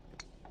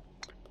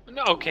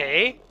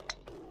 Okay.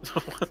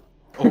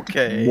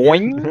 Okay.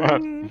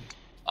 Boing.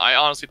 I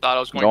honestly thought I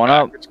was going, Going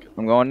up. backwards.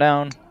 I'm going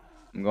down.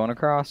 I'm going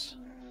across.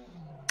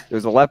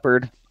 There's a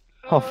leopard.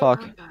 Oh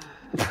fuck.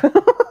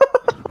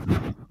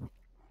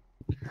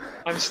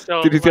 I'm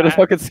still. Dude, he's got a mad.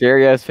 fucking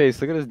scary ass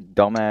face. Look at his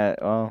dumb ass.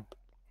 Oh,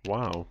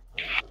 Wow.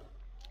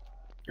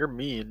 You're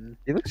mean.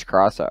 he looks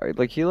cross-eyed.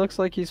 Like he looks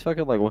like he's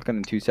fucking like looking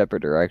in two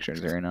separate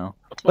directions right now.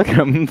 Look at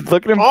him.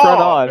 Look at him front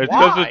Oh, on. It's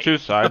because the Why? two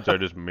sides are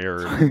just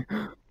mirrored.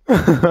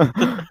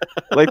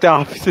 Like the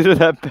opposite of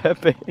that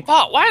Pepe.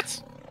 Oh,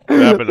 what?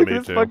 It happened to Look me at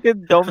his too.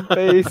 fucking dumb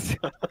face.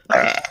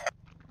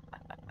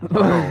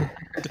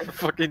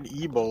 Fucking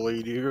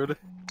Ebola, dude.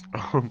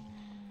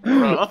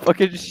 Bruh.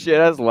 Fucking shit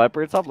ass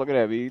leopard. Stop looking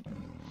at me.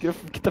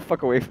 Get the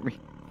fuck away from me.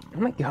 Oh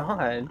my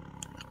god.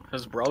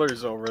 His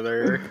brother's over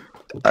there.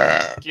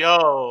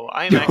 Yo,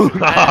 I am actually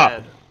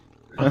mad.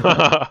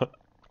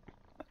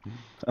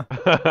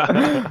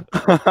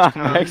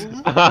 I'm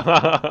actually-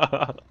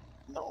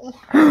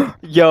 No.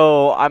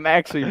 Yo, I'm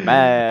actually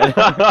mad.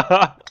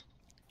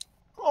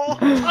 Oh.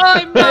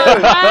 I'm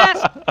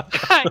not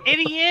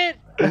idiot.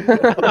 B,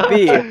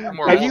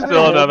 More have you wolf. been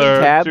Still holding another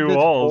tab 2 this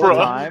holes. whole Bruh.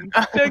 time?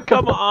 Dude,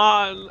 come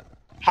on.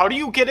 How do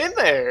you get in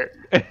there?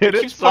 It keeps is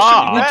pushing me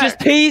soft. back. Just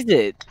tease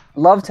it.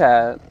 Love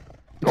tap.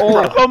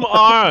 Oh, come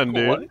on,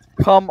 dude. What?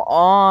 Come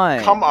on.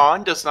 Come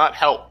on does not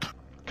help.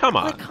 Come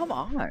Like, on. come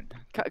on.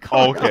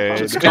 Come Okay. on.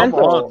 Just Gentle.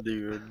 come on,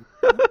 dude.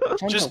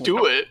 Just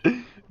do it.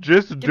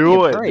 Just Give me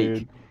do a it, break.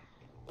 dude.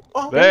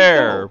 Oh,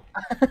 There.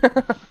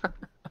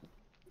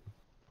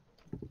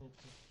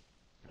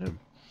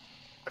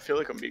 I feel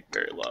like I'm being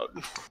very loud.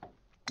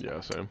 Yeah,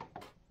 same.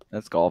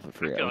 Let's golf it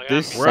for I you. feel like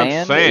This We're on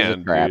sand, sand, is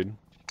a trap. dude.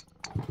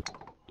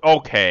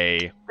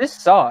 Okay. This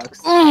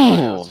sucks.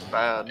 Ooh. It's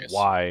bad.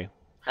 Why?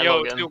 Yo,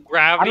 Hello again. dude,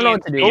 gravity. I don't know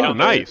what to and do. speed Oh, on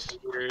nice. this is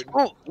weird.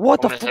 Oh,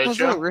 what the Wanna fuck hit was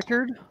ya? that,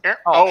 Richard?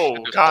 Oh,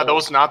 shit, god, that oh.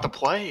 was not the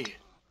play.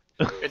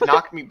 It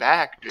knocked me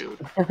back, dude.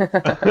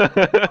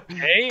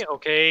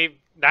 Okay,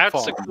 that's a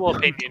Fuck. cool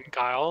opinion,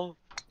 Kyle.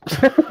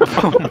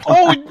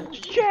 Oh,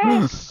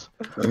 yes!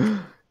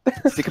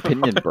 Sick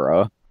opinion,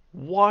 bro.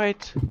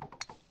 What?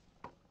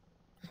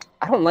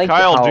 I don't like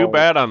Kyle, how... do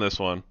bad on this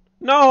one.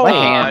 No! My I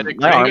hand, think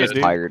my Craig arm is- is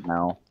tired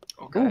now.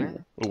 Okay.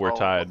 Ooh, we're Oh,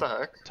 tied. What the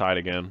heck? Tied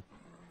again.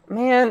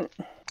 Man,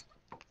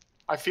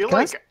 I feel Can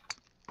I like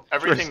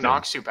everything Tristan.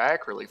 knocks you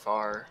back really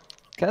far.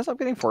 Can I stop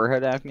getting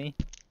forehead acne?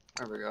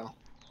 There we go.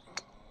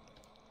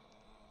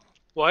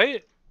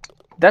 What?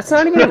 that's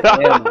not even an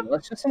animal.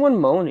 That's just someone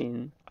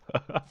moaning.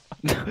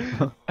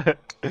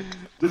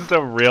 Just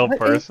a real What is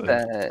person.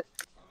 that?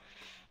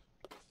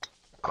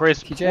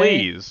 Chris, TJ?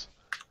 please.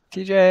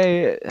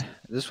 TJ,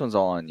 this one's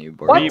all on you,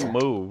 bro. What?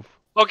 Remove.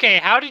 Okay,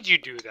 how did you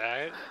do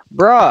that?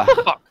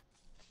 Bruh.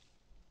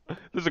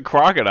 There's a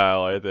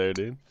crocodile right there,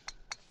 dude.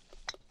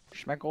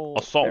 Schmeckle.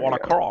 A saltwater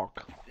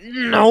croc.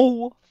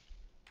 No.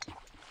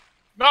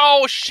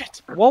 No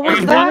shit. What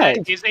was that?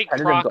 It is a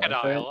Predator crocodile.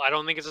 dolphin. I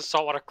don't think it's a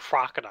saltwater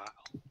crocodile.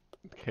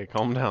 Okay,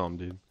 calm down,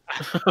 dude.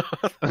 I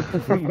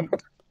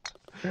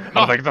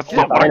think that's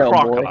Yeah, not what I a know,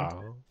 boy.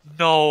 crocodile.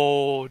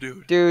 No,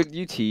 dude. Dude,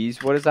 you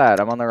tease. What is that?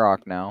 I'm on the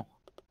rock now.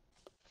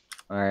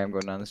 Alright, I'm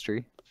going down this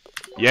tree.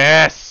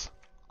 Yes!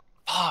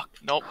 Fuck.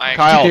 Nope. I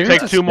Kyle, Dude, take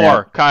there's 2 a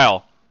more.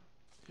 Kyle.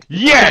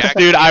 Yes,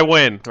 dude, I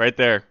win. Right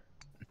there.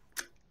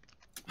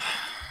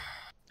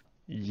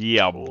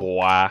 Yeah,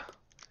 boy.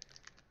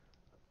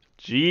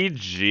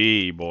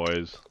 GG,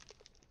 boys.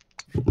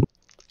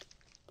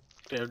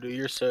 Damn, dude,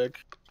 you're sick.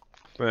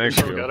 Thank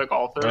Still got you. a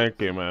golf it.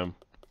 Thank you, man.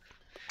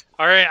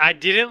 Alright, I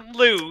didn't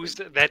lose.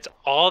 That's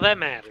all that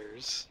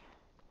matters.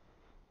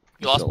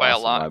 You lost Still by a lost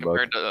in my lot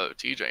book. compared to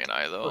TJ and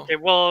I, though. Okay,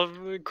 well,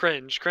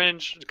 cringe,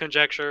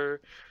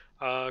 conjecture,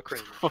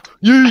 cringe.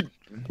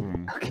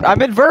 Hmm.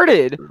 I'm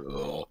inverted!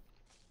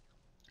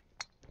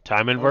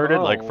 Time inverted,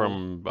 like Oh.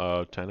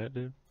 from Tenet,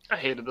 dude? I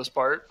hated this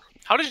part.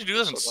 How did you do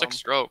this in So 6 dumb.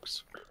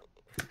 strokes?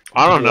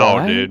 I don't know,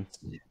 What? dude.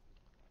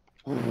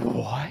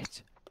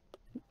 What?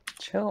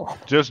 Chill.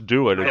 Just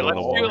do it. Okay, It's on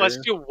the wall. let's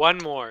do one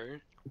more.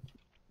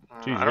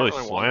 Jeez, I really don't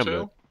really want slammed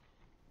to.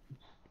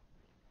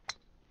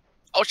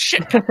 Oh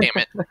shit! God damn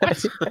it!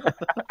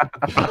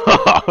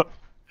 What?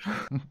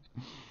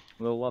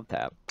 Little love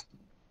tap.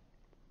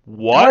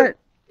 What?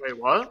 Wait,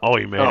 what? Oh,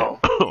 he made Oh.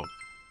 it.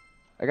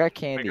 I got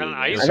candy. I got an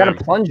man. ice I got a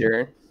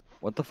plunger.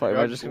 What the fuck? I Am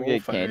I got just gonna dual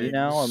get candy fangs.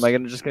 now? Am I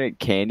gonna just gonna get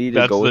candy to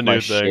That's go the with my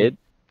new thing.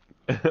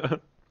 shit? Some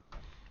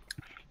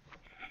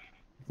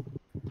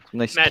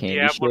nice Matt, do candy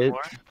you have one shit.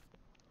 more?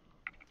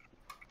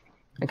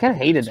 I kind of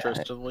hated Is that.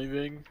 Tristan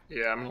leaving?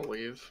 Yeah, I'm gonna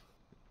leave.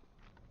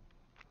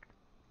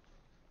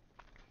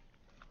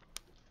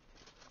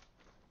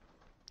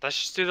 Let's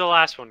just do the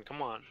last one.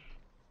 Come on.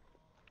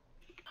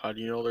 How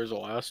do you know there's a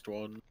last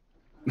one?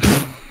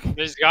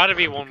 There's got to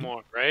be one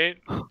more, right?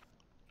 There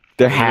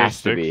There's has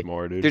to 6 be.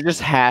 more, dude. There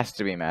just has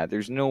to be, Matt.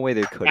 There's no way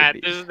there couldn't Matt,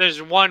 be.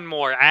 there's one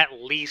more. At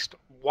least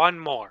one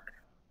more.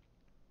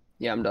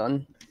 Yeah, I'm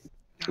done.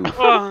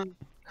 Oh,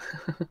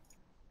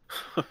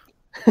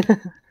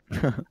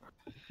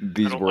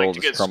 These I don't worlds like to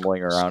is get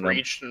crumbling around him.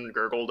 screeched and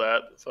gurgled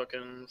at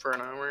fucking for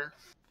an hour.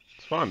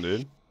 It's fun,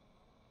 dude.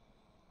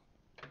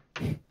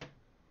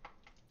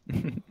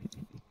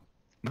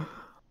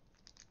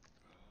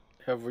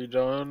 Have we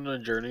done a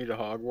journey to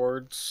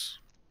Hogwarts?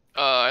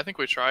 I think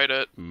we tried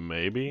it.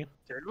 Maybe.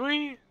 did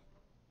we?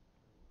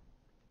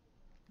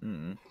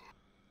 Mm.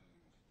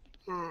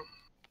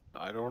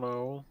 I don't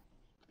know.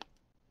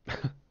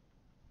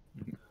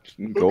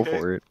 Go Okay.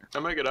 for it. I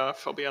might get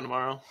off. I'll be on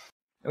tomorrow.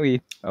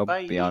 I'll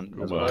Bye. be on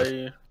as well.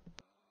 Goodbye.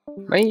 Bye.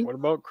 Mate. What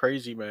about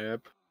Crazy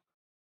Map?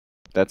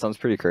 That sounds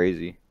pretty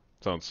crazy.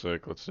 Sounds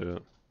sick. Let's do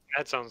it.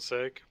 That sounds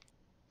sick.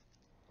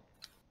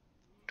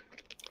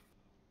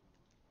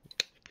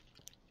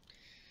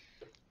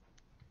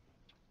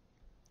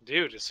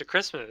 Dude, it's a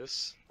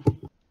Christmas.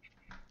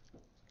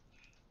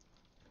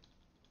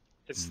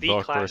 It's the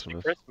The classic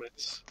Christmas.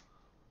 Christmas.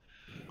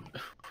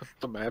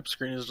 The map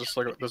screen is just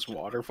like this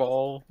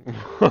waterfall.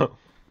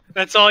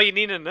 That's all you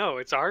need to know.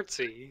 It's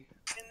artsy.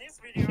 In this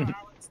video,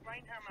 I'll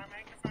explain how my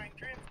magnifying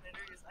transmitter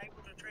is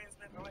able to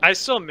transmit I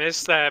still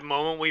miss that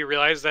moment we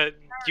realized that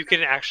you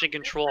can actually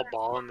control a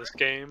ball in this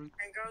game.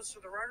 and goes to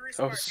the rotary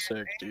That was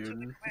spark sick, and to the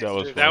dude. That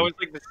was capacitor. That was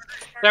like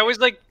that was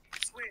like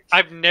Switch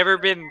I've never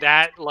been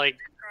that like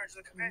charge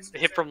the capacitor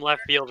hit from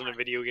left field in a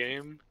video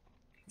game.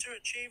 to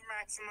achieve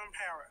maximum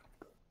power.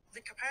 The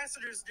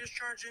capacitors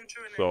discharge into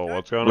an So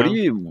what's going What on?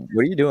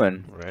 are you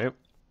doing? Right?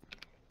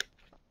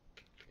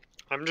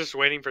 I'm just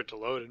waiting for it to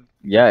load.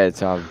 Yeah, it's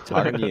talking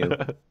to you.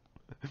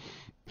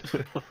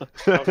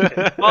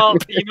 Okay. Well,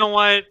 you know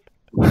what?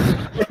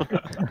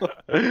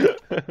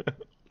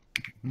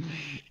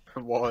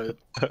 What?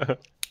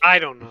 I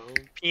don't know.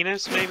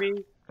 Penis,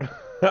 maybe?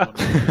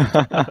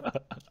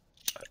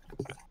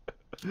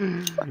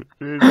 Dude,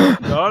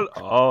 shut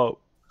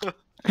up.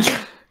 God,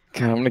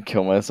 I'm gonna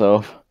kill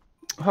myself.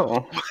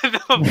 Oh.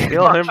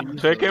 Kill him.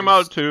 Take him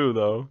out too,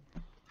 though.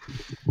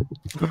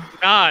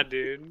 Nah,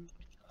 dude.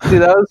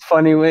 Dude, that was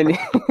funny when he's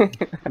Yeah,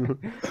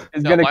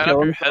 gonna line up kill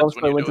your himself, heads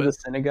so when I you went do to the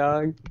it.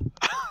 synagogue.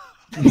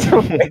 To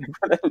wait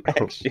for the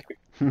next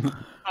shoot.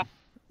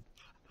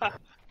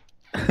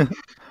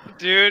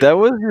 Dude, That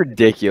was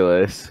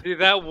ridiculous. dude,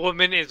 that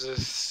woman is a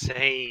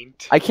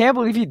saint. I can't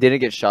believe he didn't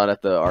get shot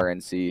at the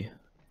RNC.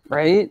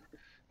 Right?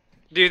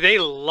 Dude, they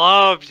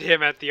loved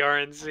him at the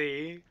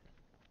RNC.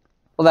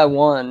 Well, that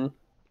one.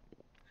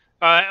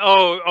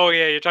 Oh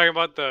yeah, you're talking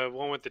about the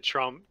one with the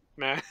Trump,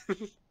 man.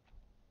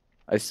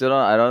 I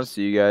don't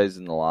see you guys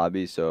in the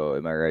lobby, so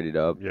am I ready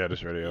up? Yeah,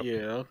 just ready up.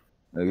 Yeah.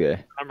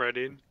 Okay. I'm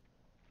ready.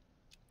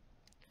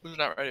 Who's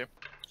not ready?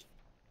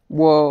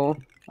 Whoa.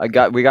 We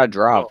got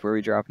dropped. Where are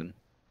we dropping?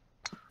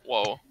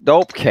 Whoa.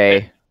 Dope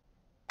K.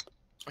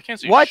 I can't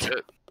see What?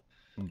 shit.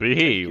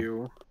 B.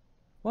 You.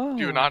 Whoa.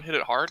 Do you not hit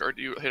it hard, or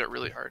do you hit it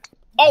really hard?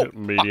 Oh!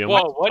 Medium.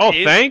 Whoa, what oh,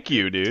 is- thank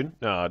you, dude.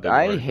 No, it didn't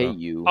I work, hate though.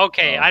 you.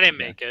 Okay, Oh, I didn't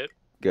make it.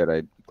 Good.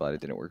 I'm glad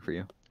it didn't work for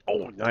you.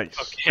 Oh, nice.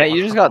 Matt,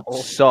 you just got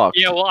sucked.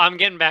 Yeah, well, I'm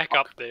getting back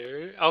up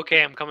there.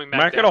 Okay, I'm coming back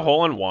Matt down. got a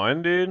hole in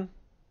one, dude.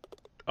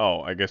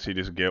 Oh, I guess he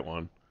just get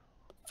one.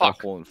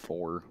 Fuck. Hole in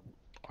 4.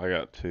 I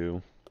got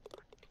 2.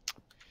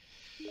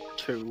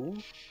 2.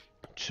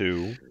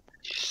 2.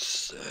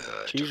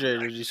 TJ,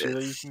 did you see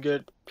that you can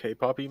get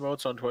K-pop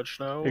emotes on Twitch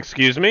now?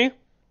 Excuse me?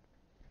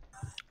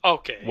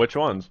 Okay. Which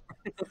ones?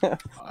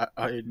 I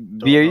don't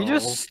B, are you know.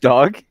 just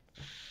stuck?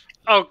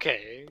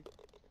 Okay.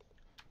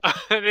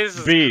 This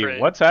is B,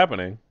 cringe. what's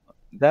happening?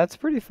 That's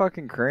pretty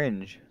fucking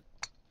cringe.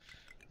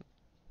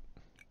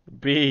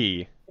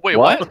 B. Wait,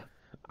 What? what?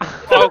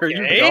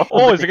 Okay.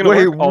 Oh, is it gonna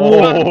Wait, work? what?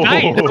 Oh,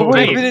 Nice. That would've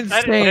Wait, been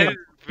that insane. is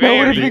That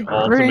would've very- been the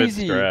ultimate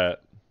crazy. strat.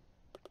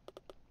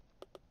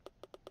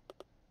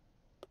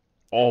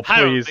 Oh, I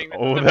don't please. think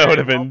that's Oh, a that would very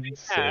have been healthy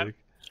map. sick.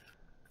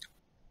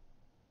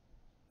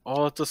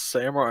 Oh, it's a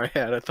samurai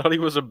hat. I thought he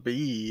was a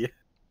bee.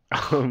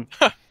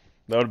 That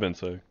would have been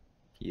sick.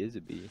 He is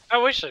a B. I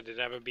wish I did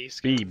have a B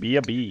skin. B, be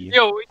a B.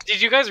 Yo,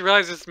 did you guys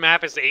realize this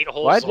map is 8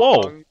 holes What? Whoa.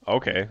 long?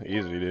 Okay,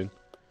 easy, dude.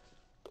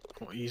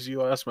 Well, easy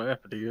last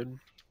map, dude.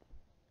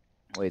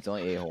 Wait, it's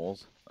only 8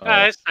 holes. Oh.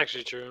 That's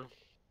actually true.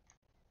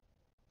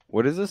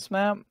 What is this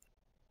map?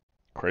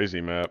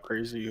 Crazy map.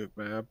 Crazy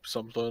map,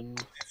 something.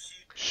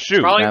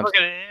 Shoot. Probably Maps.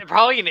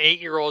 probably an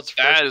 8-year-old's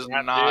That first is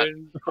map, not-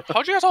 dude.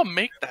 How'd you guys all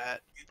make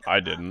that? I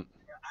didn't.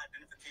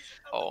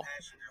 Oh.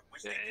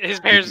 His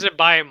parents didn't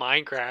buy a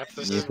Minecraft.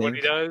 This You is what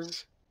he think?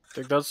 does. I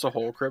think that's the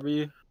whole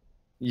Kribby.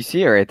 You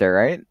see it right there,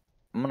 right?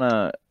 I'm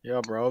gonna... Yeah,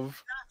 bruv.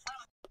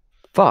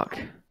 Fuck.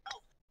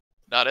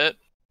 Not it?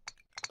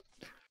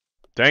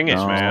 Dang it,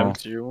 No. man.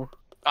 It's you.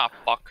 Ah,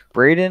 fuck.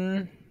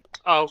 Brayden...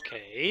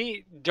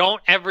 Okay.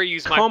 Don't ever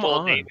use my Come full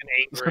on. name in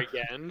anger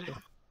again.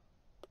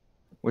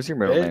 What's your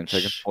middle name so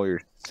I can Bitch.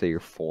 say your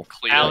full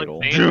Cleveland.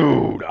 title?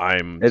 Dude,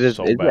 I'm It is-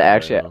 so it's bad right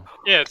actually- now.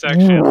 Yeah, it's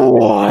actually.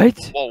 What?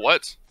 Whoa,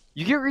 what?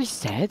 You get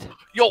reset?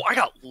 Yo, I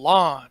got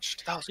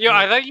launched. That was Yo, good.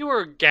 I thought you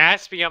were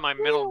gasping at my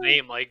middle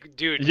name. Like,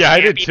 dude. Yeah, I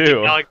you can't did be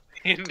too.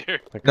 Alexander.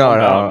 Like, No, calm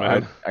no, down,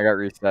 man. I got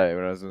reset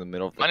when I was in the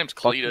middle of the My name's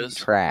fucking Cletus.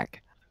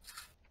 track.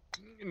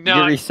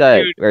 No, get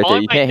reset dude, right there.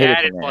 only You my can't hit it dad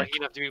from is there. lucky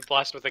enough to be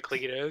blessed with a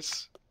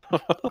Cletus.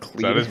 Is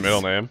that his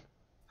middle name?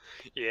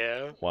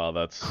 Yeah. Wow,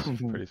 that's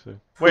pretty sick.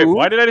 Wait,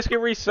 why did I just get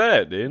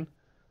reset, dude?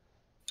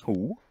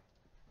 Who?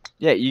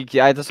 Yeah,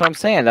 that's what I'm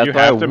saying. That's You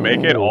why have to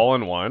make it Ooh. all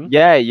in one?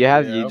 Yeah, you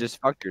have. You Yeah.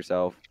 just fucked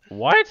yourself.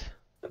 What?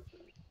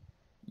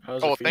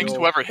 How's Oh, it thanks to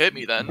feel? whoever hit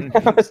me then.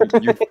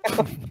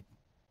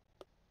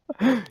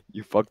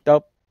 you fucked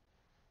up.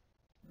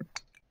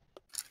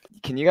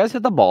 Can you guys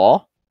hit the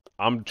ball?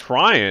 I'm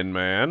trying,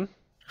 man.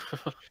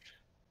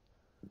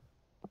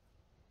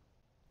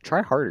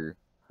 Try harder.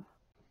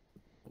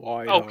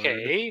 Why?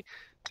 Okay.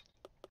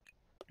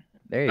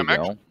 There you I'm go.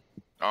 actually-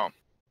 oh.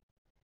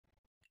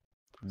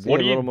 See, What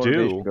a do you little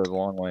motivation do? Goes a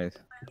long ways.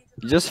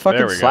 You just There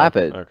fucking we slap go.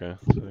 it. Okay.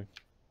 sick.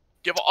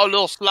 Give it a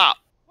little slap.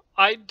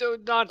 I do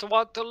not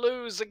want to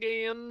lose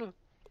again.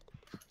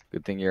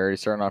 Good thing you're already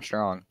starting off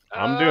strong.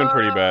 I'm doing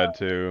pretty bad,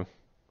 too.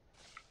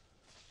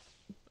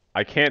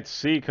 I can't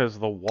see because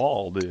of the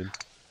wall, dude.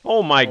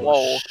 Oh my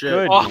Whoa. Shit.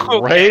 good Okay.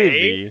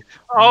 gravy.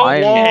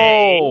 Okay.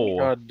 Whoa.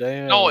 God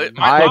damn. No, it-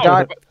 I no.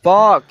 got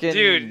fucking.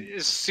 Dude,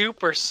 it's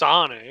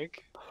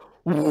supersonic.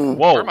 Whoa.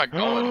 Where am I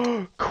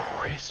going?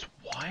 Chris,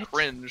 what?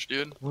 Cringe,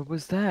 dude. What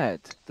was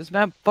that? This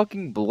map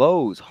fucking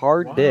blows.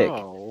 Hard dick.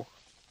 Wow.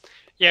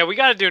 Yeah, we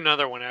gotta do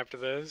another one after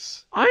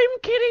this. I'm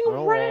getting I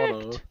don't wrecked.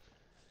 wanna.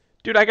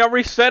 Dude, I got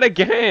reset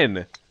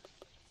again.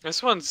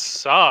 This one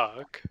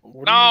suck.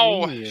 What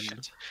No. do you mean?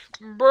 Shit.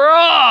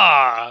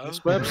 Bruh!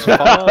 This map's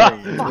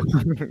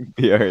fine.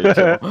 Yeah, alright,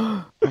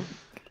 chill.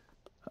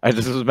 I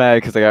just was mad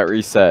because I got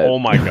reset. Oh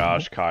my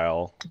gosh,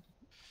 Kyle.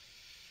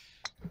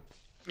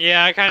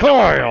 Yeah, I kinda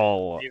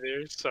Kyle! don't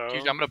either, so.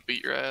 Dude, I'm gonna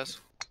beat your ass.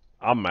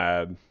 I'm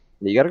mad.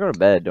 You gotta go to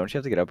bed. Don't you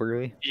have to get up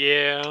early?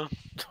 Yeah.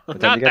 What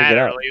time Not you gotta that get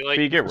up? early, like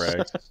B, get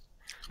wrecked.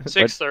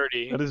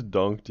 6:30. I just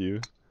dunked you.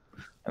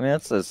 I mean,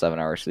 that's a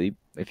 7-hour sleep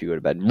if you go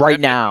to bed right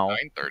now.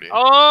 9:30.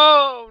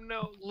 Oh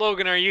no,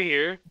 Logan, are you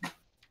here?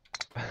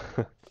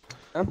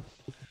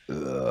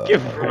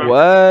 Give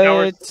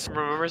What?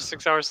 Remember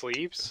 6-hour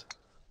sleeps?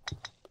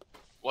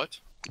 What?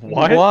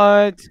 What?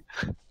 What?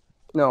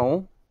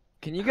 No.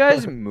 Can you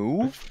guys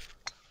move?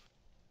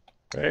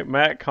 Hey,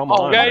 Matt, come Oh,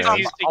 on, You guys man.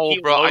 used to Oh,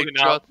 keep bro, I Logan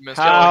up just missed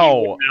until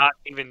How? he would not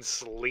even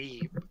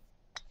sleep.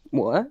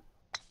 What?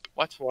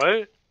 What?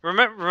 What?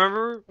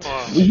 Remember?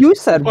 Oh. You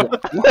said what?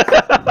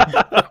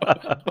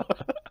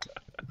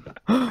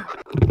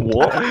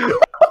 What?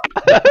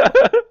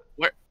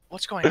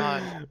 What's going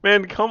on?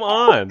 Man, come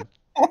on. Dude,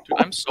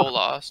 I'm so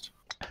lost.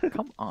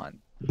 Come on.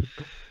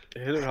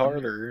 Hit it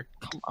harder.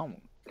 Come on.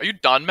 Are you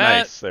done, Matt?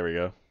 Nice, there we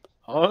go.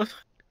 Huh?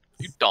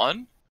 You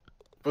done?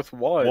 With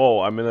what?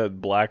 Whoa, I'm in a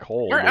black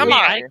hole. Where dude. am Wait,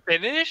 I? I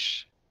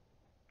finish?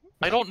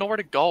 I don't know where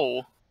to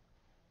go.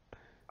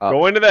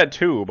 Go into that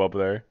tube up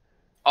there.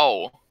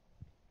 Oh.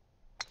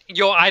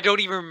 Yo, I don't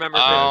even remember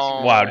this.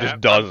 Oh. Wow, just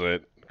does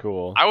it.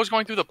 Cool. I was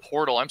going through the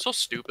portal. I'm so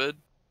stupid.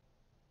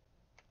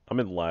 I'm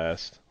in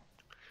last.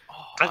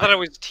 Oh, I thought it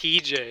was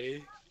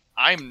TJ.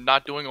 I'm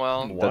not doing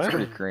well. What? That's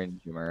pretty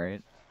cringe, am I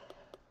right?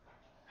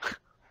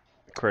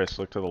 Chris,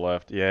 look to the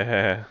left.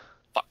 Yeah.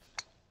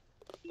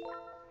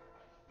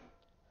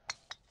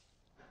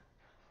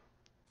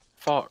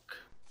 Fuck.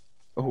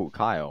 Oh,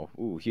 Kyle.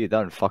 Ooh, he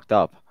done fucked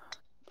up.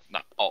 No.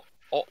 Oh.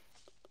 Oh.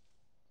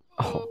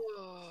 Oh,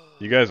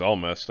 You guys all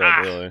messed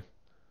up, really.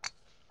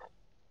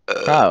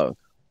 Kyle.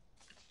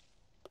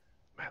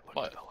 Matt, look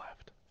What? to the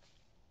left.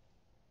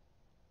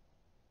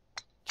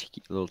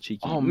 Cheeky, little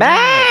cheeky. Oh,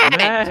 Matt!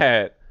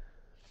 Matt!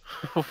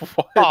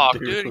 What, Oh,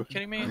 dude, are you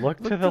kidding me? Look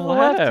Look to the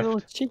left.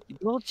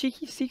 Little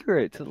cheeky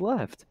secret to the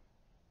left.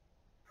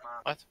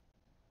 What?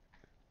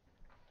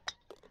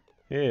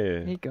 Yeah.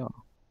 There you go.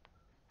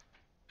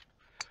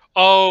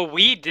 Oh,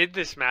 we did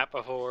this map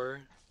before.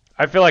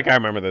 I feel like I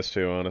remember this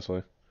too,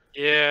 honestly.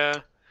 Yeah.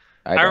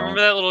 I don't. remember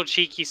that little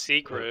cheeky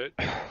secret.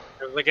 It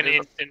was like an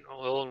instant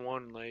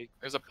all-in-one, like,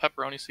 There's a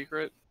pepperoni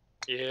secret.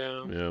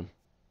 yeah. Yeah.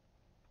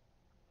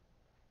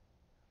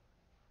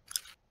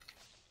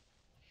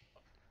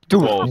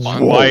 Dude, Whoa,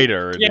 whoa.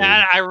 spider. Dude.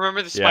 Yeah, I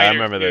remember the spider. Yeah, I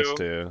remember too. this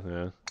too.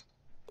 Yeah.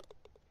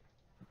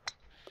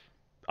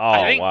 Oh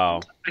I think-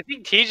 wow. I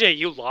think TJ,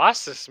 you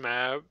lost this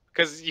map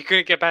because you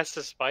couldn't get past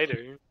the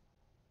spider.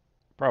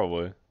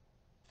 Probably.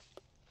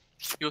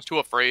 He was too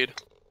afraid.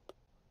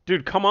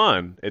 Dude, come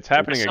on. It's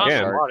happening It's not in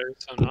again. the water,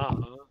 so nah.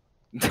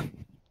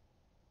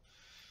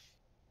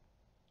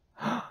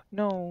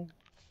 No.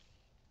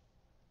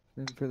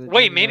 Then for the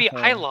Wait, Jimmy maybe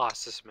NFL. I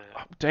lost this map.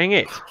 Oh, dang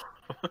it.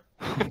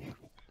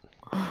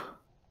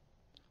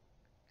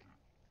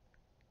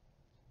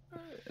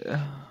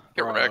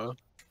 Get wrecked.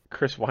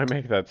 Chris, why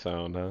make that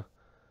sound, huh?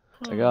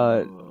 I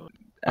got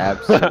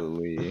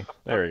absolutely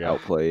There we go.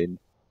 outplayed.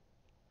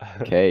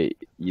 Okay,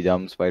 you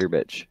dumb spider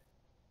bitch.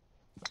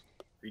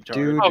 Retard.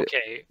 Dude.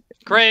 Okay.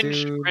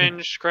 Cringe, Dude.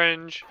 cringe,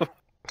 cringe.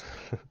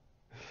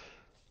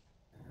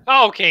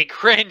 Okay,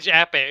 cringe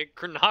epic.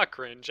 Not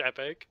cringe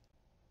epic.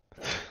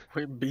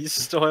 Wait, Beast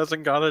still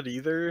hasn't got it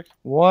either?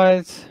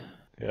 What?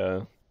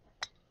 Yeah.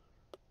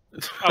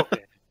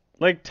 Okay.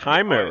 Like,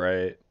 time it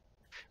right.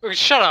 Okay,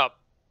 shut up.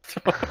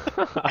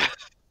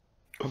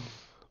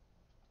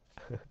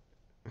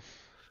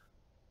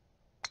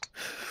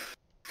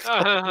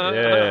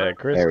 Yeah,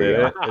 Chris There we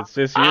did go. it. It's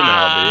just you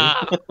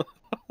now, dude.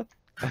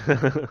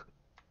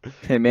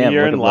 Hey man,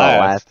 You're look in at that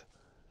last.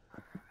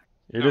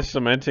 You're just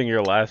cementing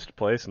your last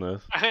place in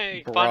this.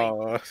 Hey,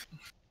 funny.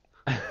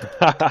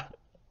 Bruh.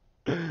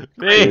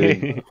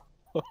 Me.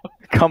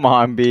 Come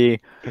on, B.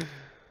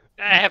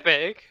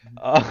 Epic.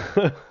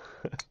 Oh.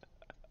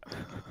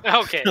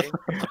 Okay.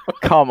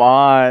 Come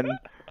on.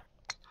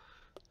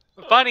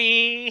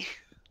 Funny.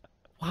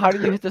 How do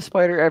you hit the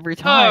spider every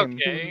time?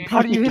 Okay.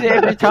 How do you hit it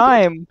every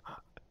time?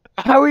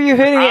 How are you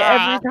hitting it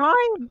every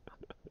time?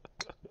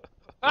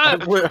 I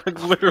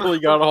literally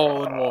got a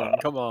hole in one.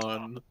 Come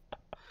on.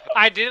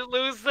 I didn't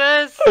lose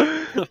this.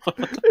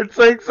 It's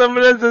like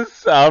someone has a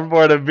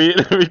soundboard of beat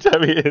every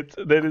time he hits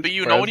it. Then But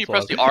you know when you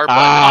press the R R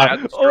button,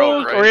 you add the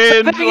stroke,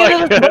 right? cringe,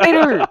 Back into the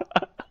spider!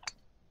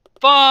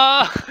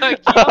 Fuck.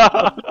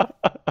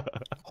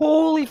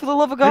 Holy, for the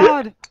love of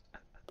God!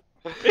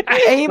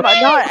 Aim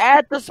not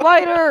at the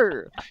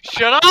spider!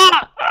 Shut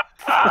up.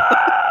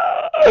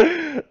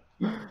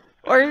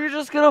 Or you're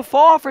just gonna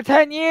fall for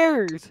 10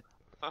 years!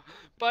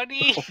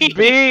 Buddy.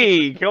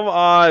 B, come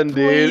on,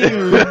 dude.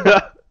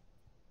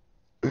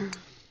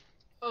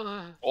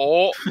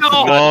 Oh, No.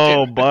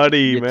 Whoa,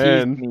 buddy, You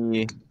man. teased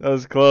me. That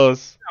was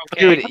close.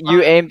 Okay. Dude,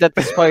 you aimed at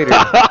the spider.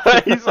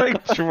 He's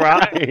like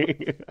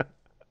trying.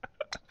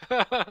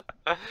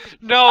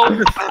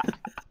 No.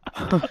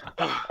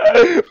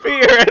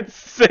 You're at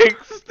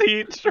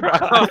 60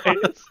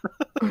 tries.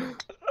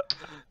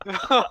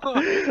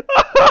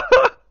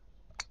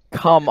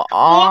 Come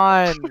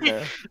on!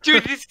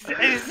 Dude, this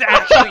is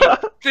actually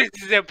this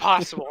is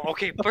impossible.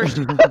 Okay, first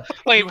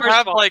wait, You first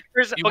have, of all, like-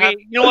 first, you okay, have-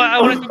 you know what? I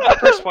want to talk about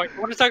the first point. I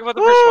want to talk about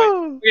the first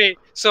point. Okay,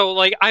 so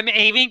like I'm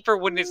aiming for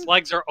when his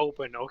legs are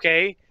open,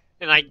 okay?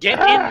 And I get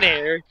in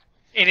there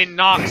and it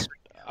knocks me.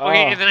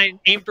 Okay, and then I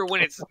aim for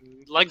when its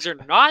legs are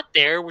not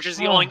there, which is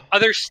the only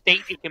other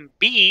state it can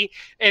be,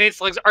 and its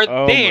legs are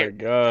Oh there. my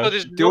god. So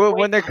there's Do no it way-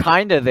 when they're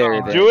kinda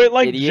there, then, Do it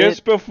like idiot.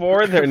 just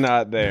before they're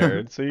not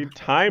there, so you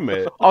time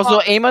it.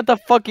 Also, aim at the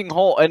fucking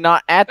hole and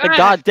not at the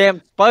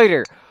goddamn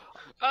spider!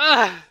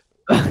 Ugh.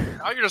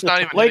 now you're just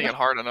not even Like- hitting it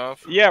hard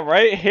enough. Yeah,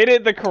 right? Hit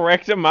it the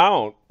correct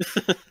amount.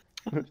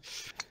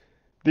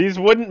 These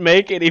wouldn't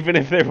make it even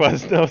if there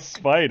was no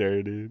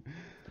spider, dude.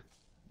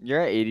 You're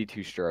at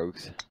 82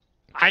 strokes.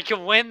 I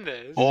can win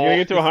this. He's gonna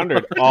get to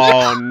 100.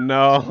 Oh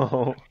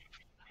no.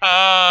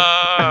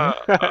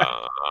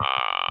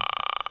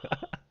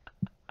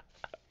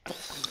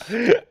 This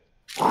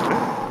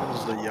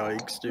is the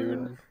yikes,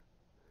 dude.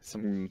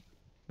 Some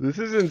This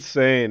is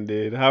insane,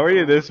 dude. How are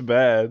you this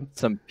bad?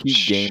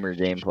 peak gamer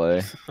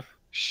gameplay.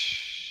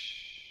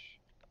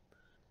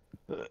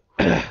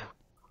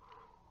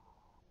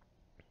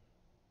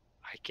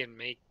 I can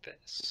make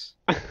this.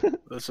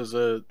 This is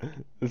it.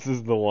 This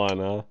is the one,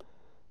 huh?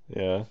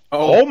 Yeah.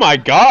 Oh. Oh my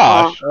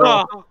gosh!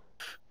 Oh,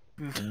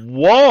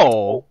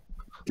 Whoa!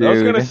 That was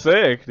Dude. kind of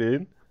sick,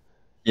 dude.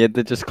 You had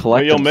to just But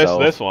collect you'll miss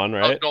himself. this one,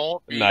 right?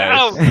 Don't be.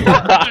 Nice.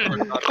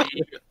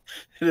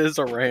 It is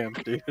a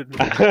ramp, dude.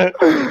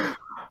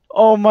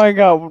 Oh my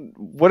god.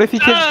 What if he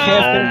can't Oh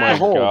finish my the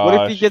hole? What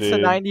if he gosh, gets to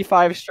dude.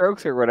 95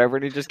 strokes or whatever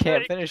and he just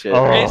can't finish it?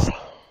 Oh.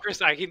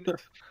 Chris, I can. B,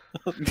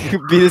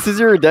 this is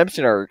your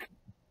redemption arc.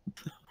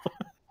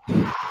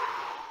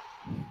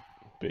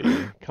 B,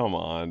 come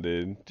on,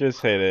 dude.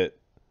 Just hit it.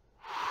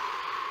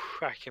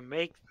 I can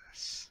make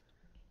this.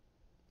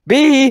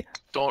 B!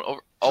 Don't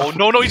over. Oh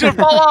no, he's gonna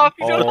fall off.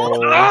 He's gonna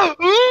fall off.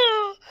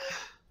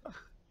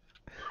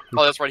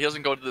 Oh, that's right. He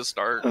doesn't go to the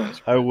start.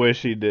 I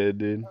wish he did,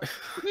 dude.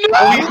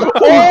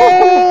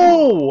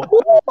 No!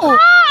 Oh!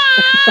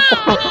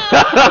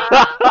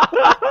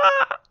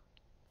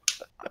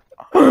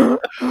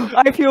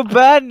 I feel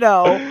bad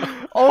now.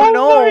 Oh,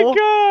 no. my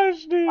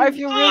gosh, dude. I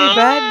feel really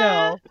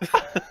bad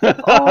now.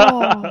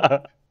 Oh.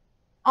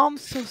 I'm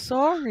so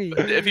sorry.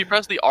 If you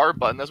press the R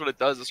button, that's what it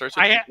does. It starts.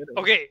 With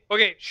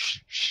Okay.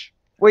 Shh.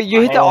 Wait,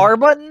 you hit the Oh. R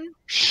button?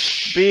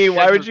 B,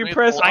 why Yeah, would just you read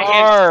press the- I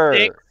R?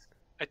 have 6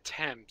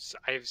 attempts.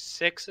 I have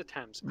 6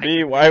 attempts.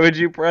 B, why would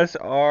you press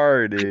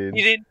R, dude?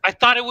 You didn't. I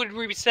thought it would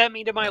reset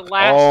me to my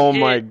last. Oh hit.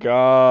 my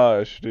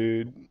gosh,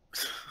 dude.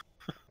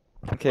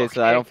 Okay,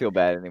 so I don't feel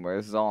bad anymore.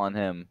 This is all on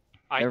him.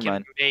 I Never can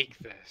mind. make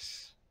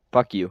this.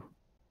 Fuck you.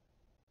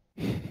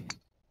 Uh,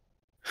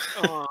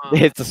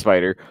 It's a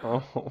spider.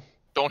 Oh.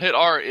 Don't hit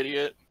R,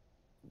 idiot.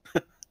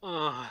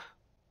 uh,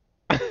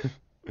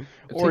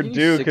 Or taking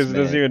do, 6 because it doesn't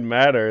minutes. even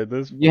matter at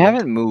this You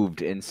haven't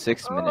moved in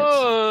 6 minutes.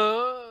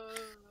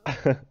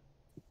 point.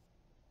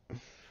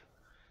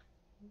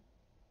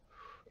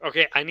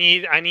 okay, I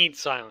need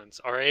silence.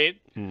 All right.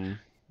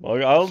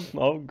 Well,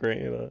 I'll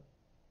grant you that.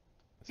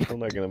 Still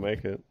not gonna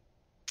make it.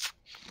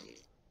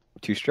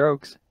 2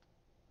 strokes.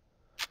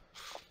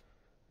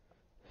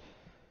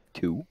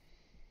 2.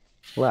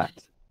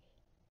 Left.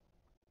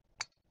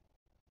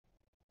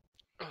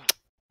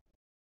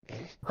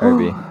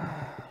 Herbie.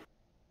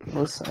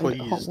 Listen,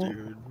 Please,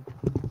 dude.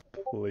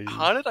 Please.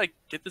 How did I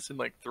get this in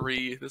like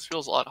 3? This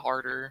feels a lot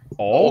harder.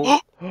 Oh.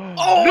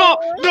 No!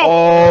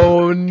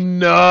 Oh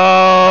no!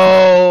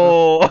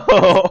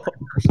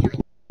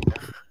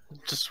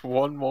 Just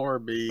one more,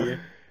 B.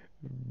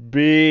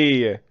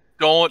 B.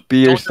 Don't. B,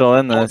 you're don't- still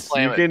in don't this.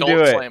 Slam You it. can Don't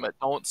do it. slam it.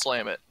 Don't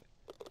slam it.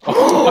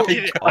 Oh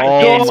did it. my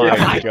Oh did my it.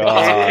 I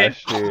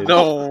gosh, did dude.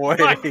 No way.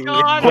 my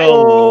God. The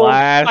Oh,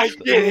 last. I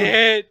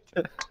did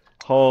it.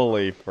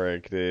 Holy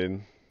frick,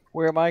 dude.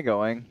 Where am I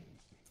going?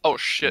 Oh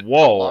shit.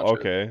 Whoa, Don't launch it.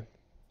 okay.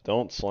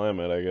 Don't slam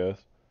it, I guess.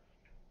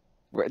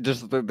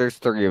 Just there's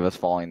 3 of us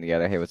falling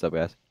together. Hey, what's up,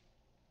 guys?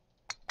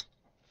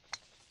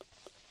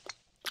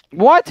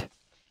 What?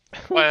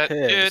 What?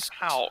 Pissed.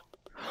 How?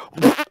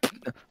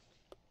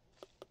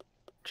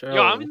 Chill.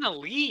 Yo, I'm in the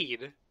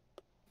lead.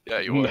 Yeah,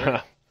 you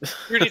were.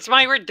 Dude, it's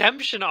my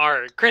redemption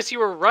arc. Chris, you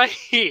were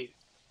right.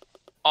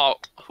 Oh,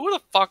 who the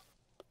fuck?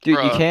 Dude,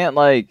 you Bruh. can't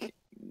like.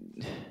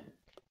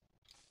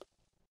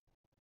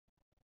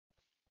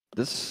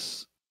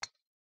 This.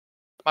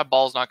 My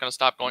ball's not gonna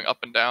stop going up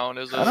and down,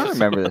 is it? I don't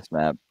remember this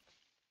map.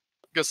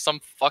 Because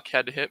some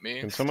fuckhead hit me.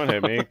 Can someone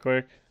hit me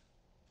quick?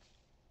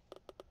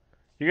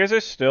 You guys are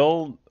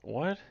still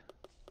what?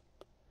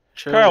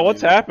 Chill, Carl,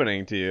 what's dude.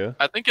 happening to you?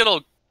 I think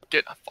it'll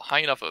get high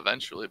enough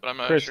eventually, but I'm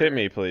not Chris, sure. hit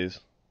me, please.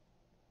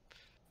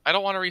 I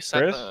don't want to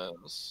reset Chris?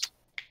 this.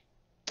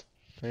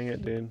 Dang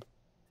it, dude.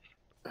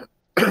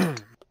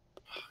 God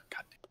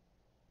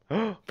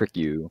Frick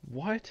you.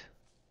 What?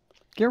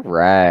 Get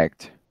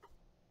wrecked.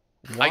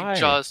 Why? I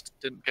just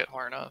didn't get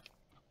hard enough.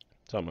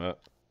 Something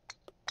up.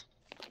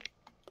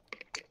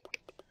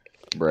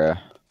 Bruh.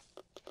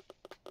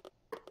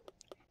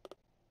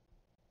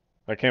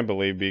 I can't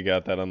believe B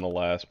got that on the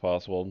last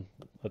possible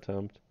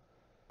attempt.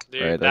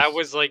 Dude, Right, that that's-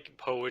 was like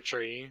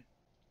poetry.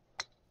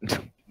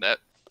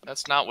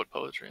 That's not what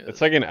poetry is.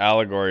 It's like an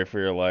allegory for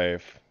your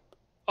life.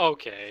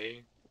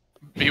 Okay.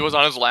 B was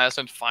on his last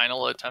and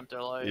final attempt at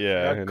life.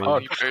 Yeah, Yeah, and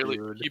God.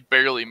 He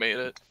barely made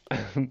it.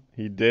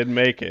 he did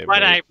make it.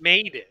 But I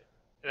made it.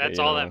 That's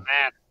you all know. that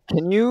matters.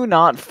 Can you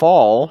not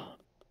fall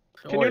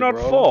Can Oi, you not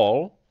bro.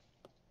 fall?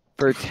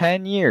 for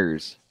 10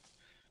 years?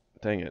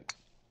 Dang it.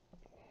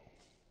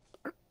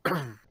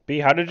 B,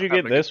 how did you Having get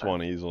a good this time.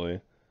 one easily?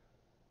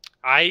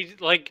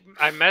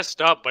 I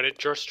messed up, but it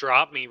just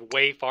dropped me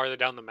way farther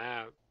down the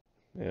map.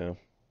 Yeah.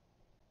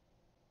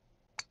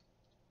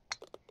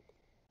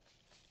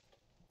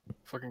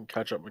 Fucking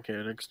catch-up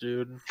mechanics,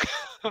 dude.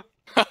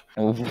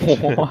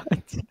 What?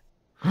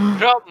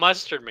 Drop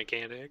mustard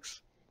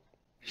mechanics.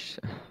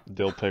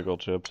 Dill pickle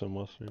chips and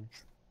mustard.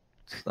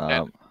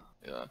 Stop.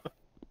 Yeah.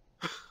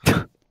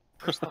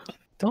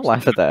 Don't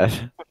laugh at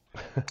that.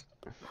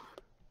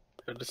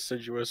 A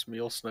deciduous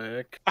meal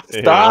snack.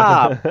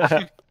 Stop!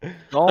 Yeah.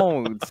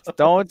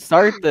 Don't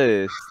start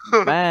this.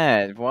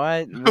 Man,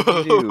 what?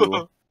 What'd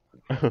you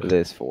do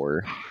this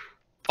for?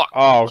 Fuck.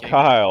 Oh, King.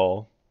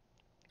 Kyle.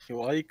 He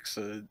likes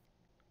it.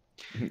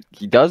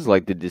 He does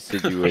like the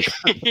deciduous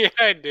Yeah,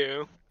 I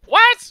do.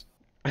 What?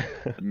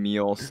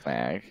 meal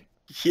snack.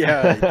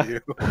 Yeah, I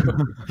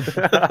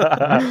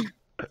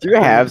do. Do you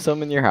have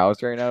some in your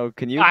house right now?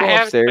 Can you go I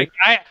have upstairs?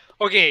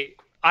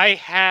 I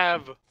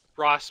have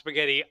raw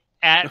spaghetti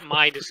at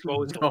my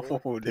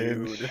disposal. No,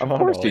 dude. Of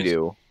course you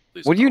do.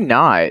 Please Would you no.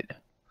 not?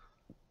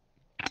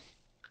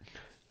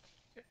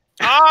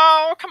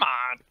 Oh, come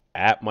on.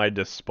 At my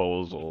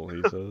disposal,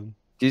 he said.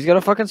 He's got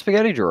a fucking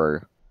spaghetti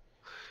drawer.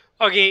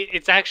 Okay,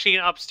 it's actually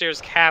an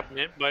upstairs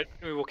cabinet, but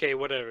okay,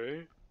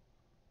 whatever.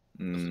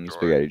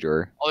 Spaghetti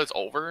drawer. Oh, it's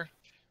over?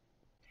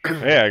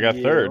 Hey, I got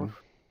third.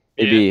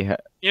 Maybe.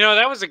 You know,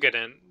 that was a good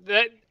end.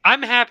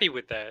 I'm happy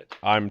with that.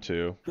 I'm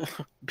too.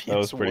 That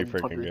was pretty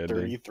freaking good,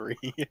 dude. 133.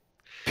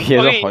 He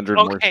has Okay, 100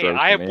 more okay, strokes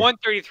I have than me.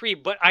 133,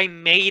 but I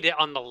made it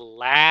on the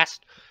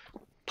last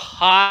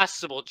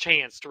possible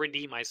chance to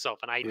redeem myself,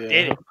 and I did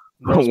it.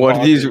 Those One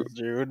of these- walkers,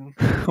 dude.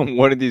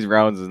 One of these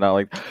rounds is not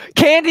like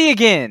candy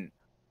again,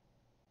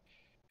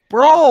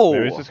 bro.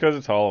 Maybe it's just because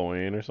it's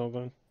Halloween or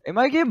something. Am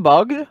I getting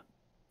bugged?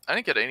 I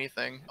didn't get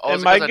anything. Oh,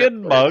 Am I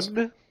getting bugged?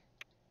 Am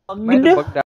I bugged out?